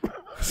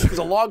 It was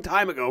a long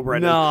time ago,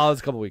 Brendan. No, it was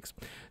a couple weeks.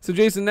 So,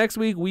 Jason, next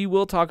week we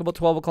will talk about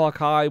 12 O'Clock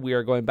High. We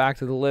are going back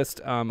to the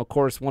list. Of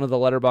course, one of the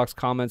Letterboxd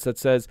comments that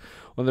says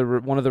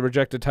one of the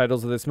rejected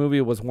titles of this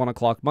movie was 1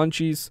 O'Clock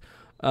Munchies.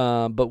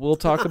 But we'll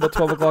talk about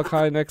 12 O'Clock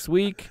High next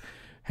week.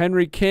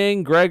 Henry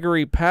King,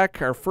 Gregory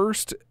Peck, our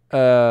first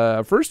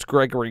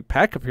Gregory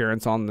Peck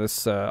appearance on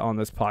this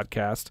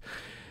podcast.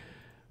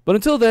 But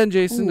until then,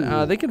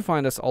 Jason, they can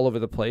find us all over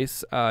the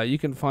place. You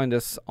can find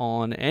us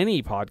on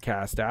any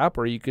podcast app,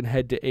 or you can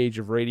head to Age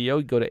of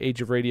Radio. Go to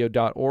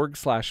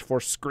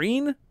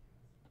ageofradio.org/forscreen.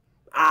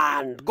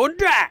 And good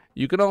day.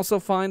 You can also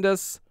find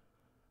us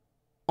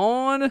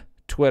on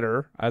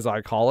Twitter, as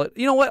I call it.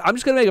 You know what? I'm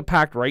just going to make a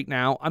pact right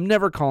now. I'm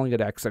never calling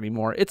it X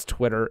anymore. It's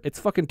Twitter. It's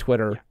fucking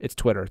Twitter. Yeah. It's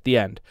Twitter. The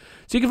end.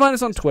 So you can find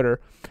us on Twitter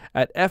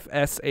at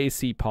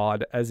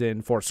FSACPod, as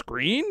in for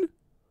screen.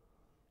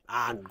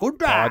 And good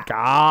day.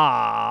 Podcast.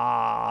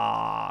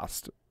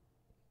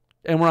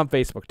 And we're on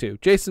Facebook, too.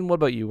 Jason, what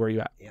about you? Where are you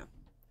at? Yeah.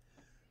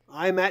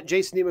 I'm at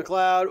Jason D.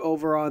 McLeod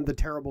over on the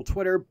terrible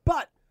Twitter,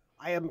 but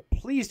I am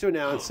pleased to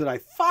announce that I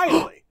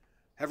finally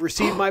have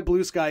received my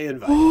Blue Sky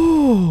invite.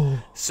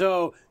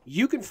 So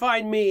you can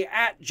find me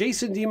at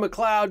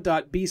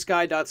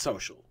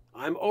jasondmcleod.bsky.social.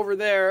 I'm over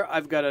there.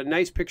 I've got a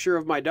nice picture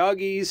of my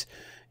doggies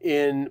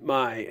in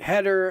my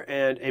header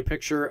and a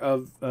picture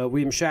of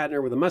William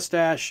Shatner with a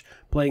mustache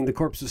playing the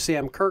corpse of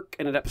Sam Kirk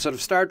in an episode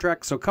of Star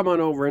Trek. So come on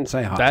over and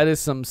say hi. That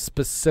is some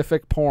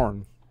specific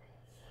porn.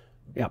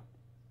 Yep.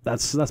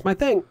 That's my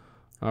thing.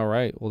 All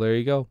right. Well, there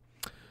you go.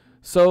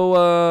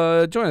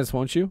 So join us,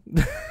 won't you?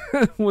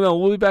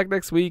 We'll be back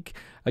next week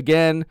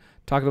again,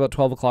 talking about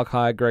 12 O'Clock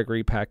High,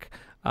 Gregory Peck.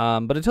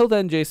 But until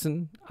then,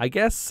 Jason, I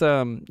guess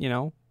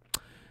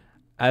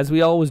as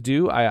we always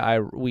do,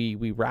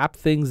 we wrap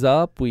things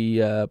up. We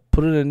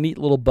put it in a neat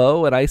little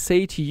bow, and I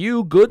say to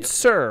you, good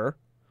sir,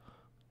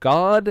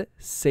 God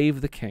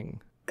save the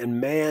king. And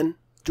man,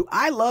 do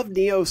I love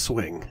Neo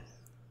Swing.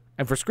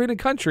 And for Screen and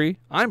Country,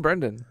 I'm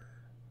Brendan.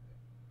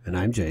 And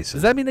I'm Jason.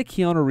 Does that mean that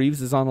Keanu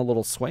Reeves is on a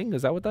little swing?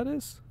 Is that what that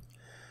is?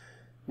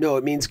 No,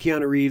 it means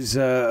Keanu Reeves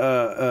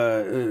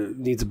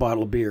needs a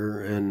bottle of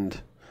beer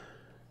and...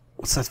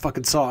 What's that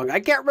fucking song?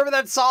 I can't remember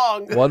that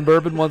song. One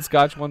bourbon, one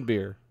scotch, one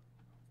beer.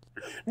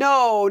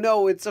 No,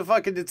 it's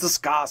a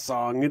ska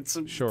song. It's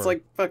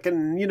like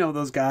fucking,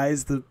 those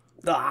guys.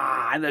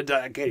 I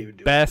can't even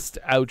do it. Best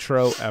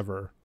outro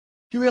ever.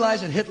 Do you realize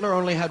that Hitler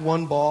only had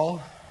one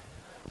ball?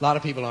 A lot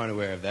of people aren't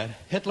aware of that.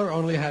 Hitler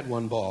only had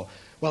one ball.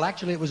 Well,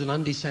 actually, it was an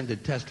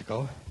undescended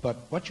testicle, but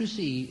what you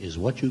see is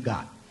what you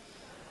got.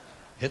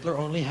 Hitler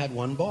only had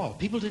one ball.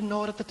 People didn't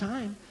know it at the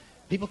time.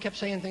 People kept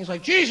saying things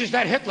like, Jesus,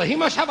 that Hitler, he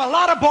must have a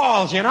lot of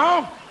balls, you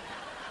know?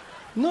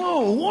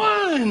 No,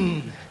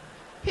 one.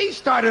 He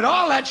started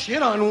all that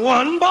shit on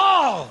one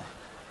ball.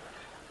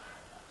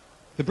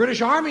 The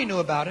British Army knew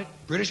about it.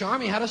 British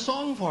Army had a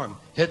song for him.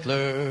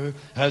 Hitler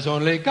has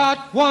only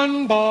got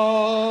one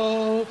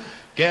ball.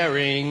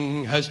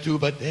 Goering has two,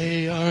 but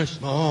they are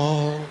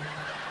small.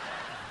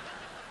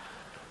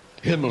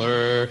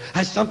 Himmler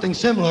has something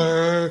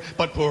similar,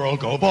 but poor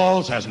old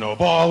Goebbels has no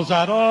balls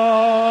at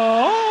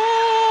all.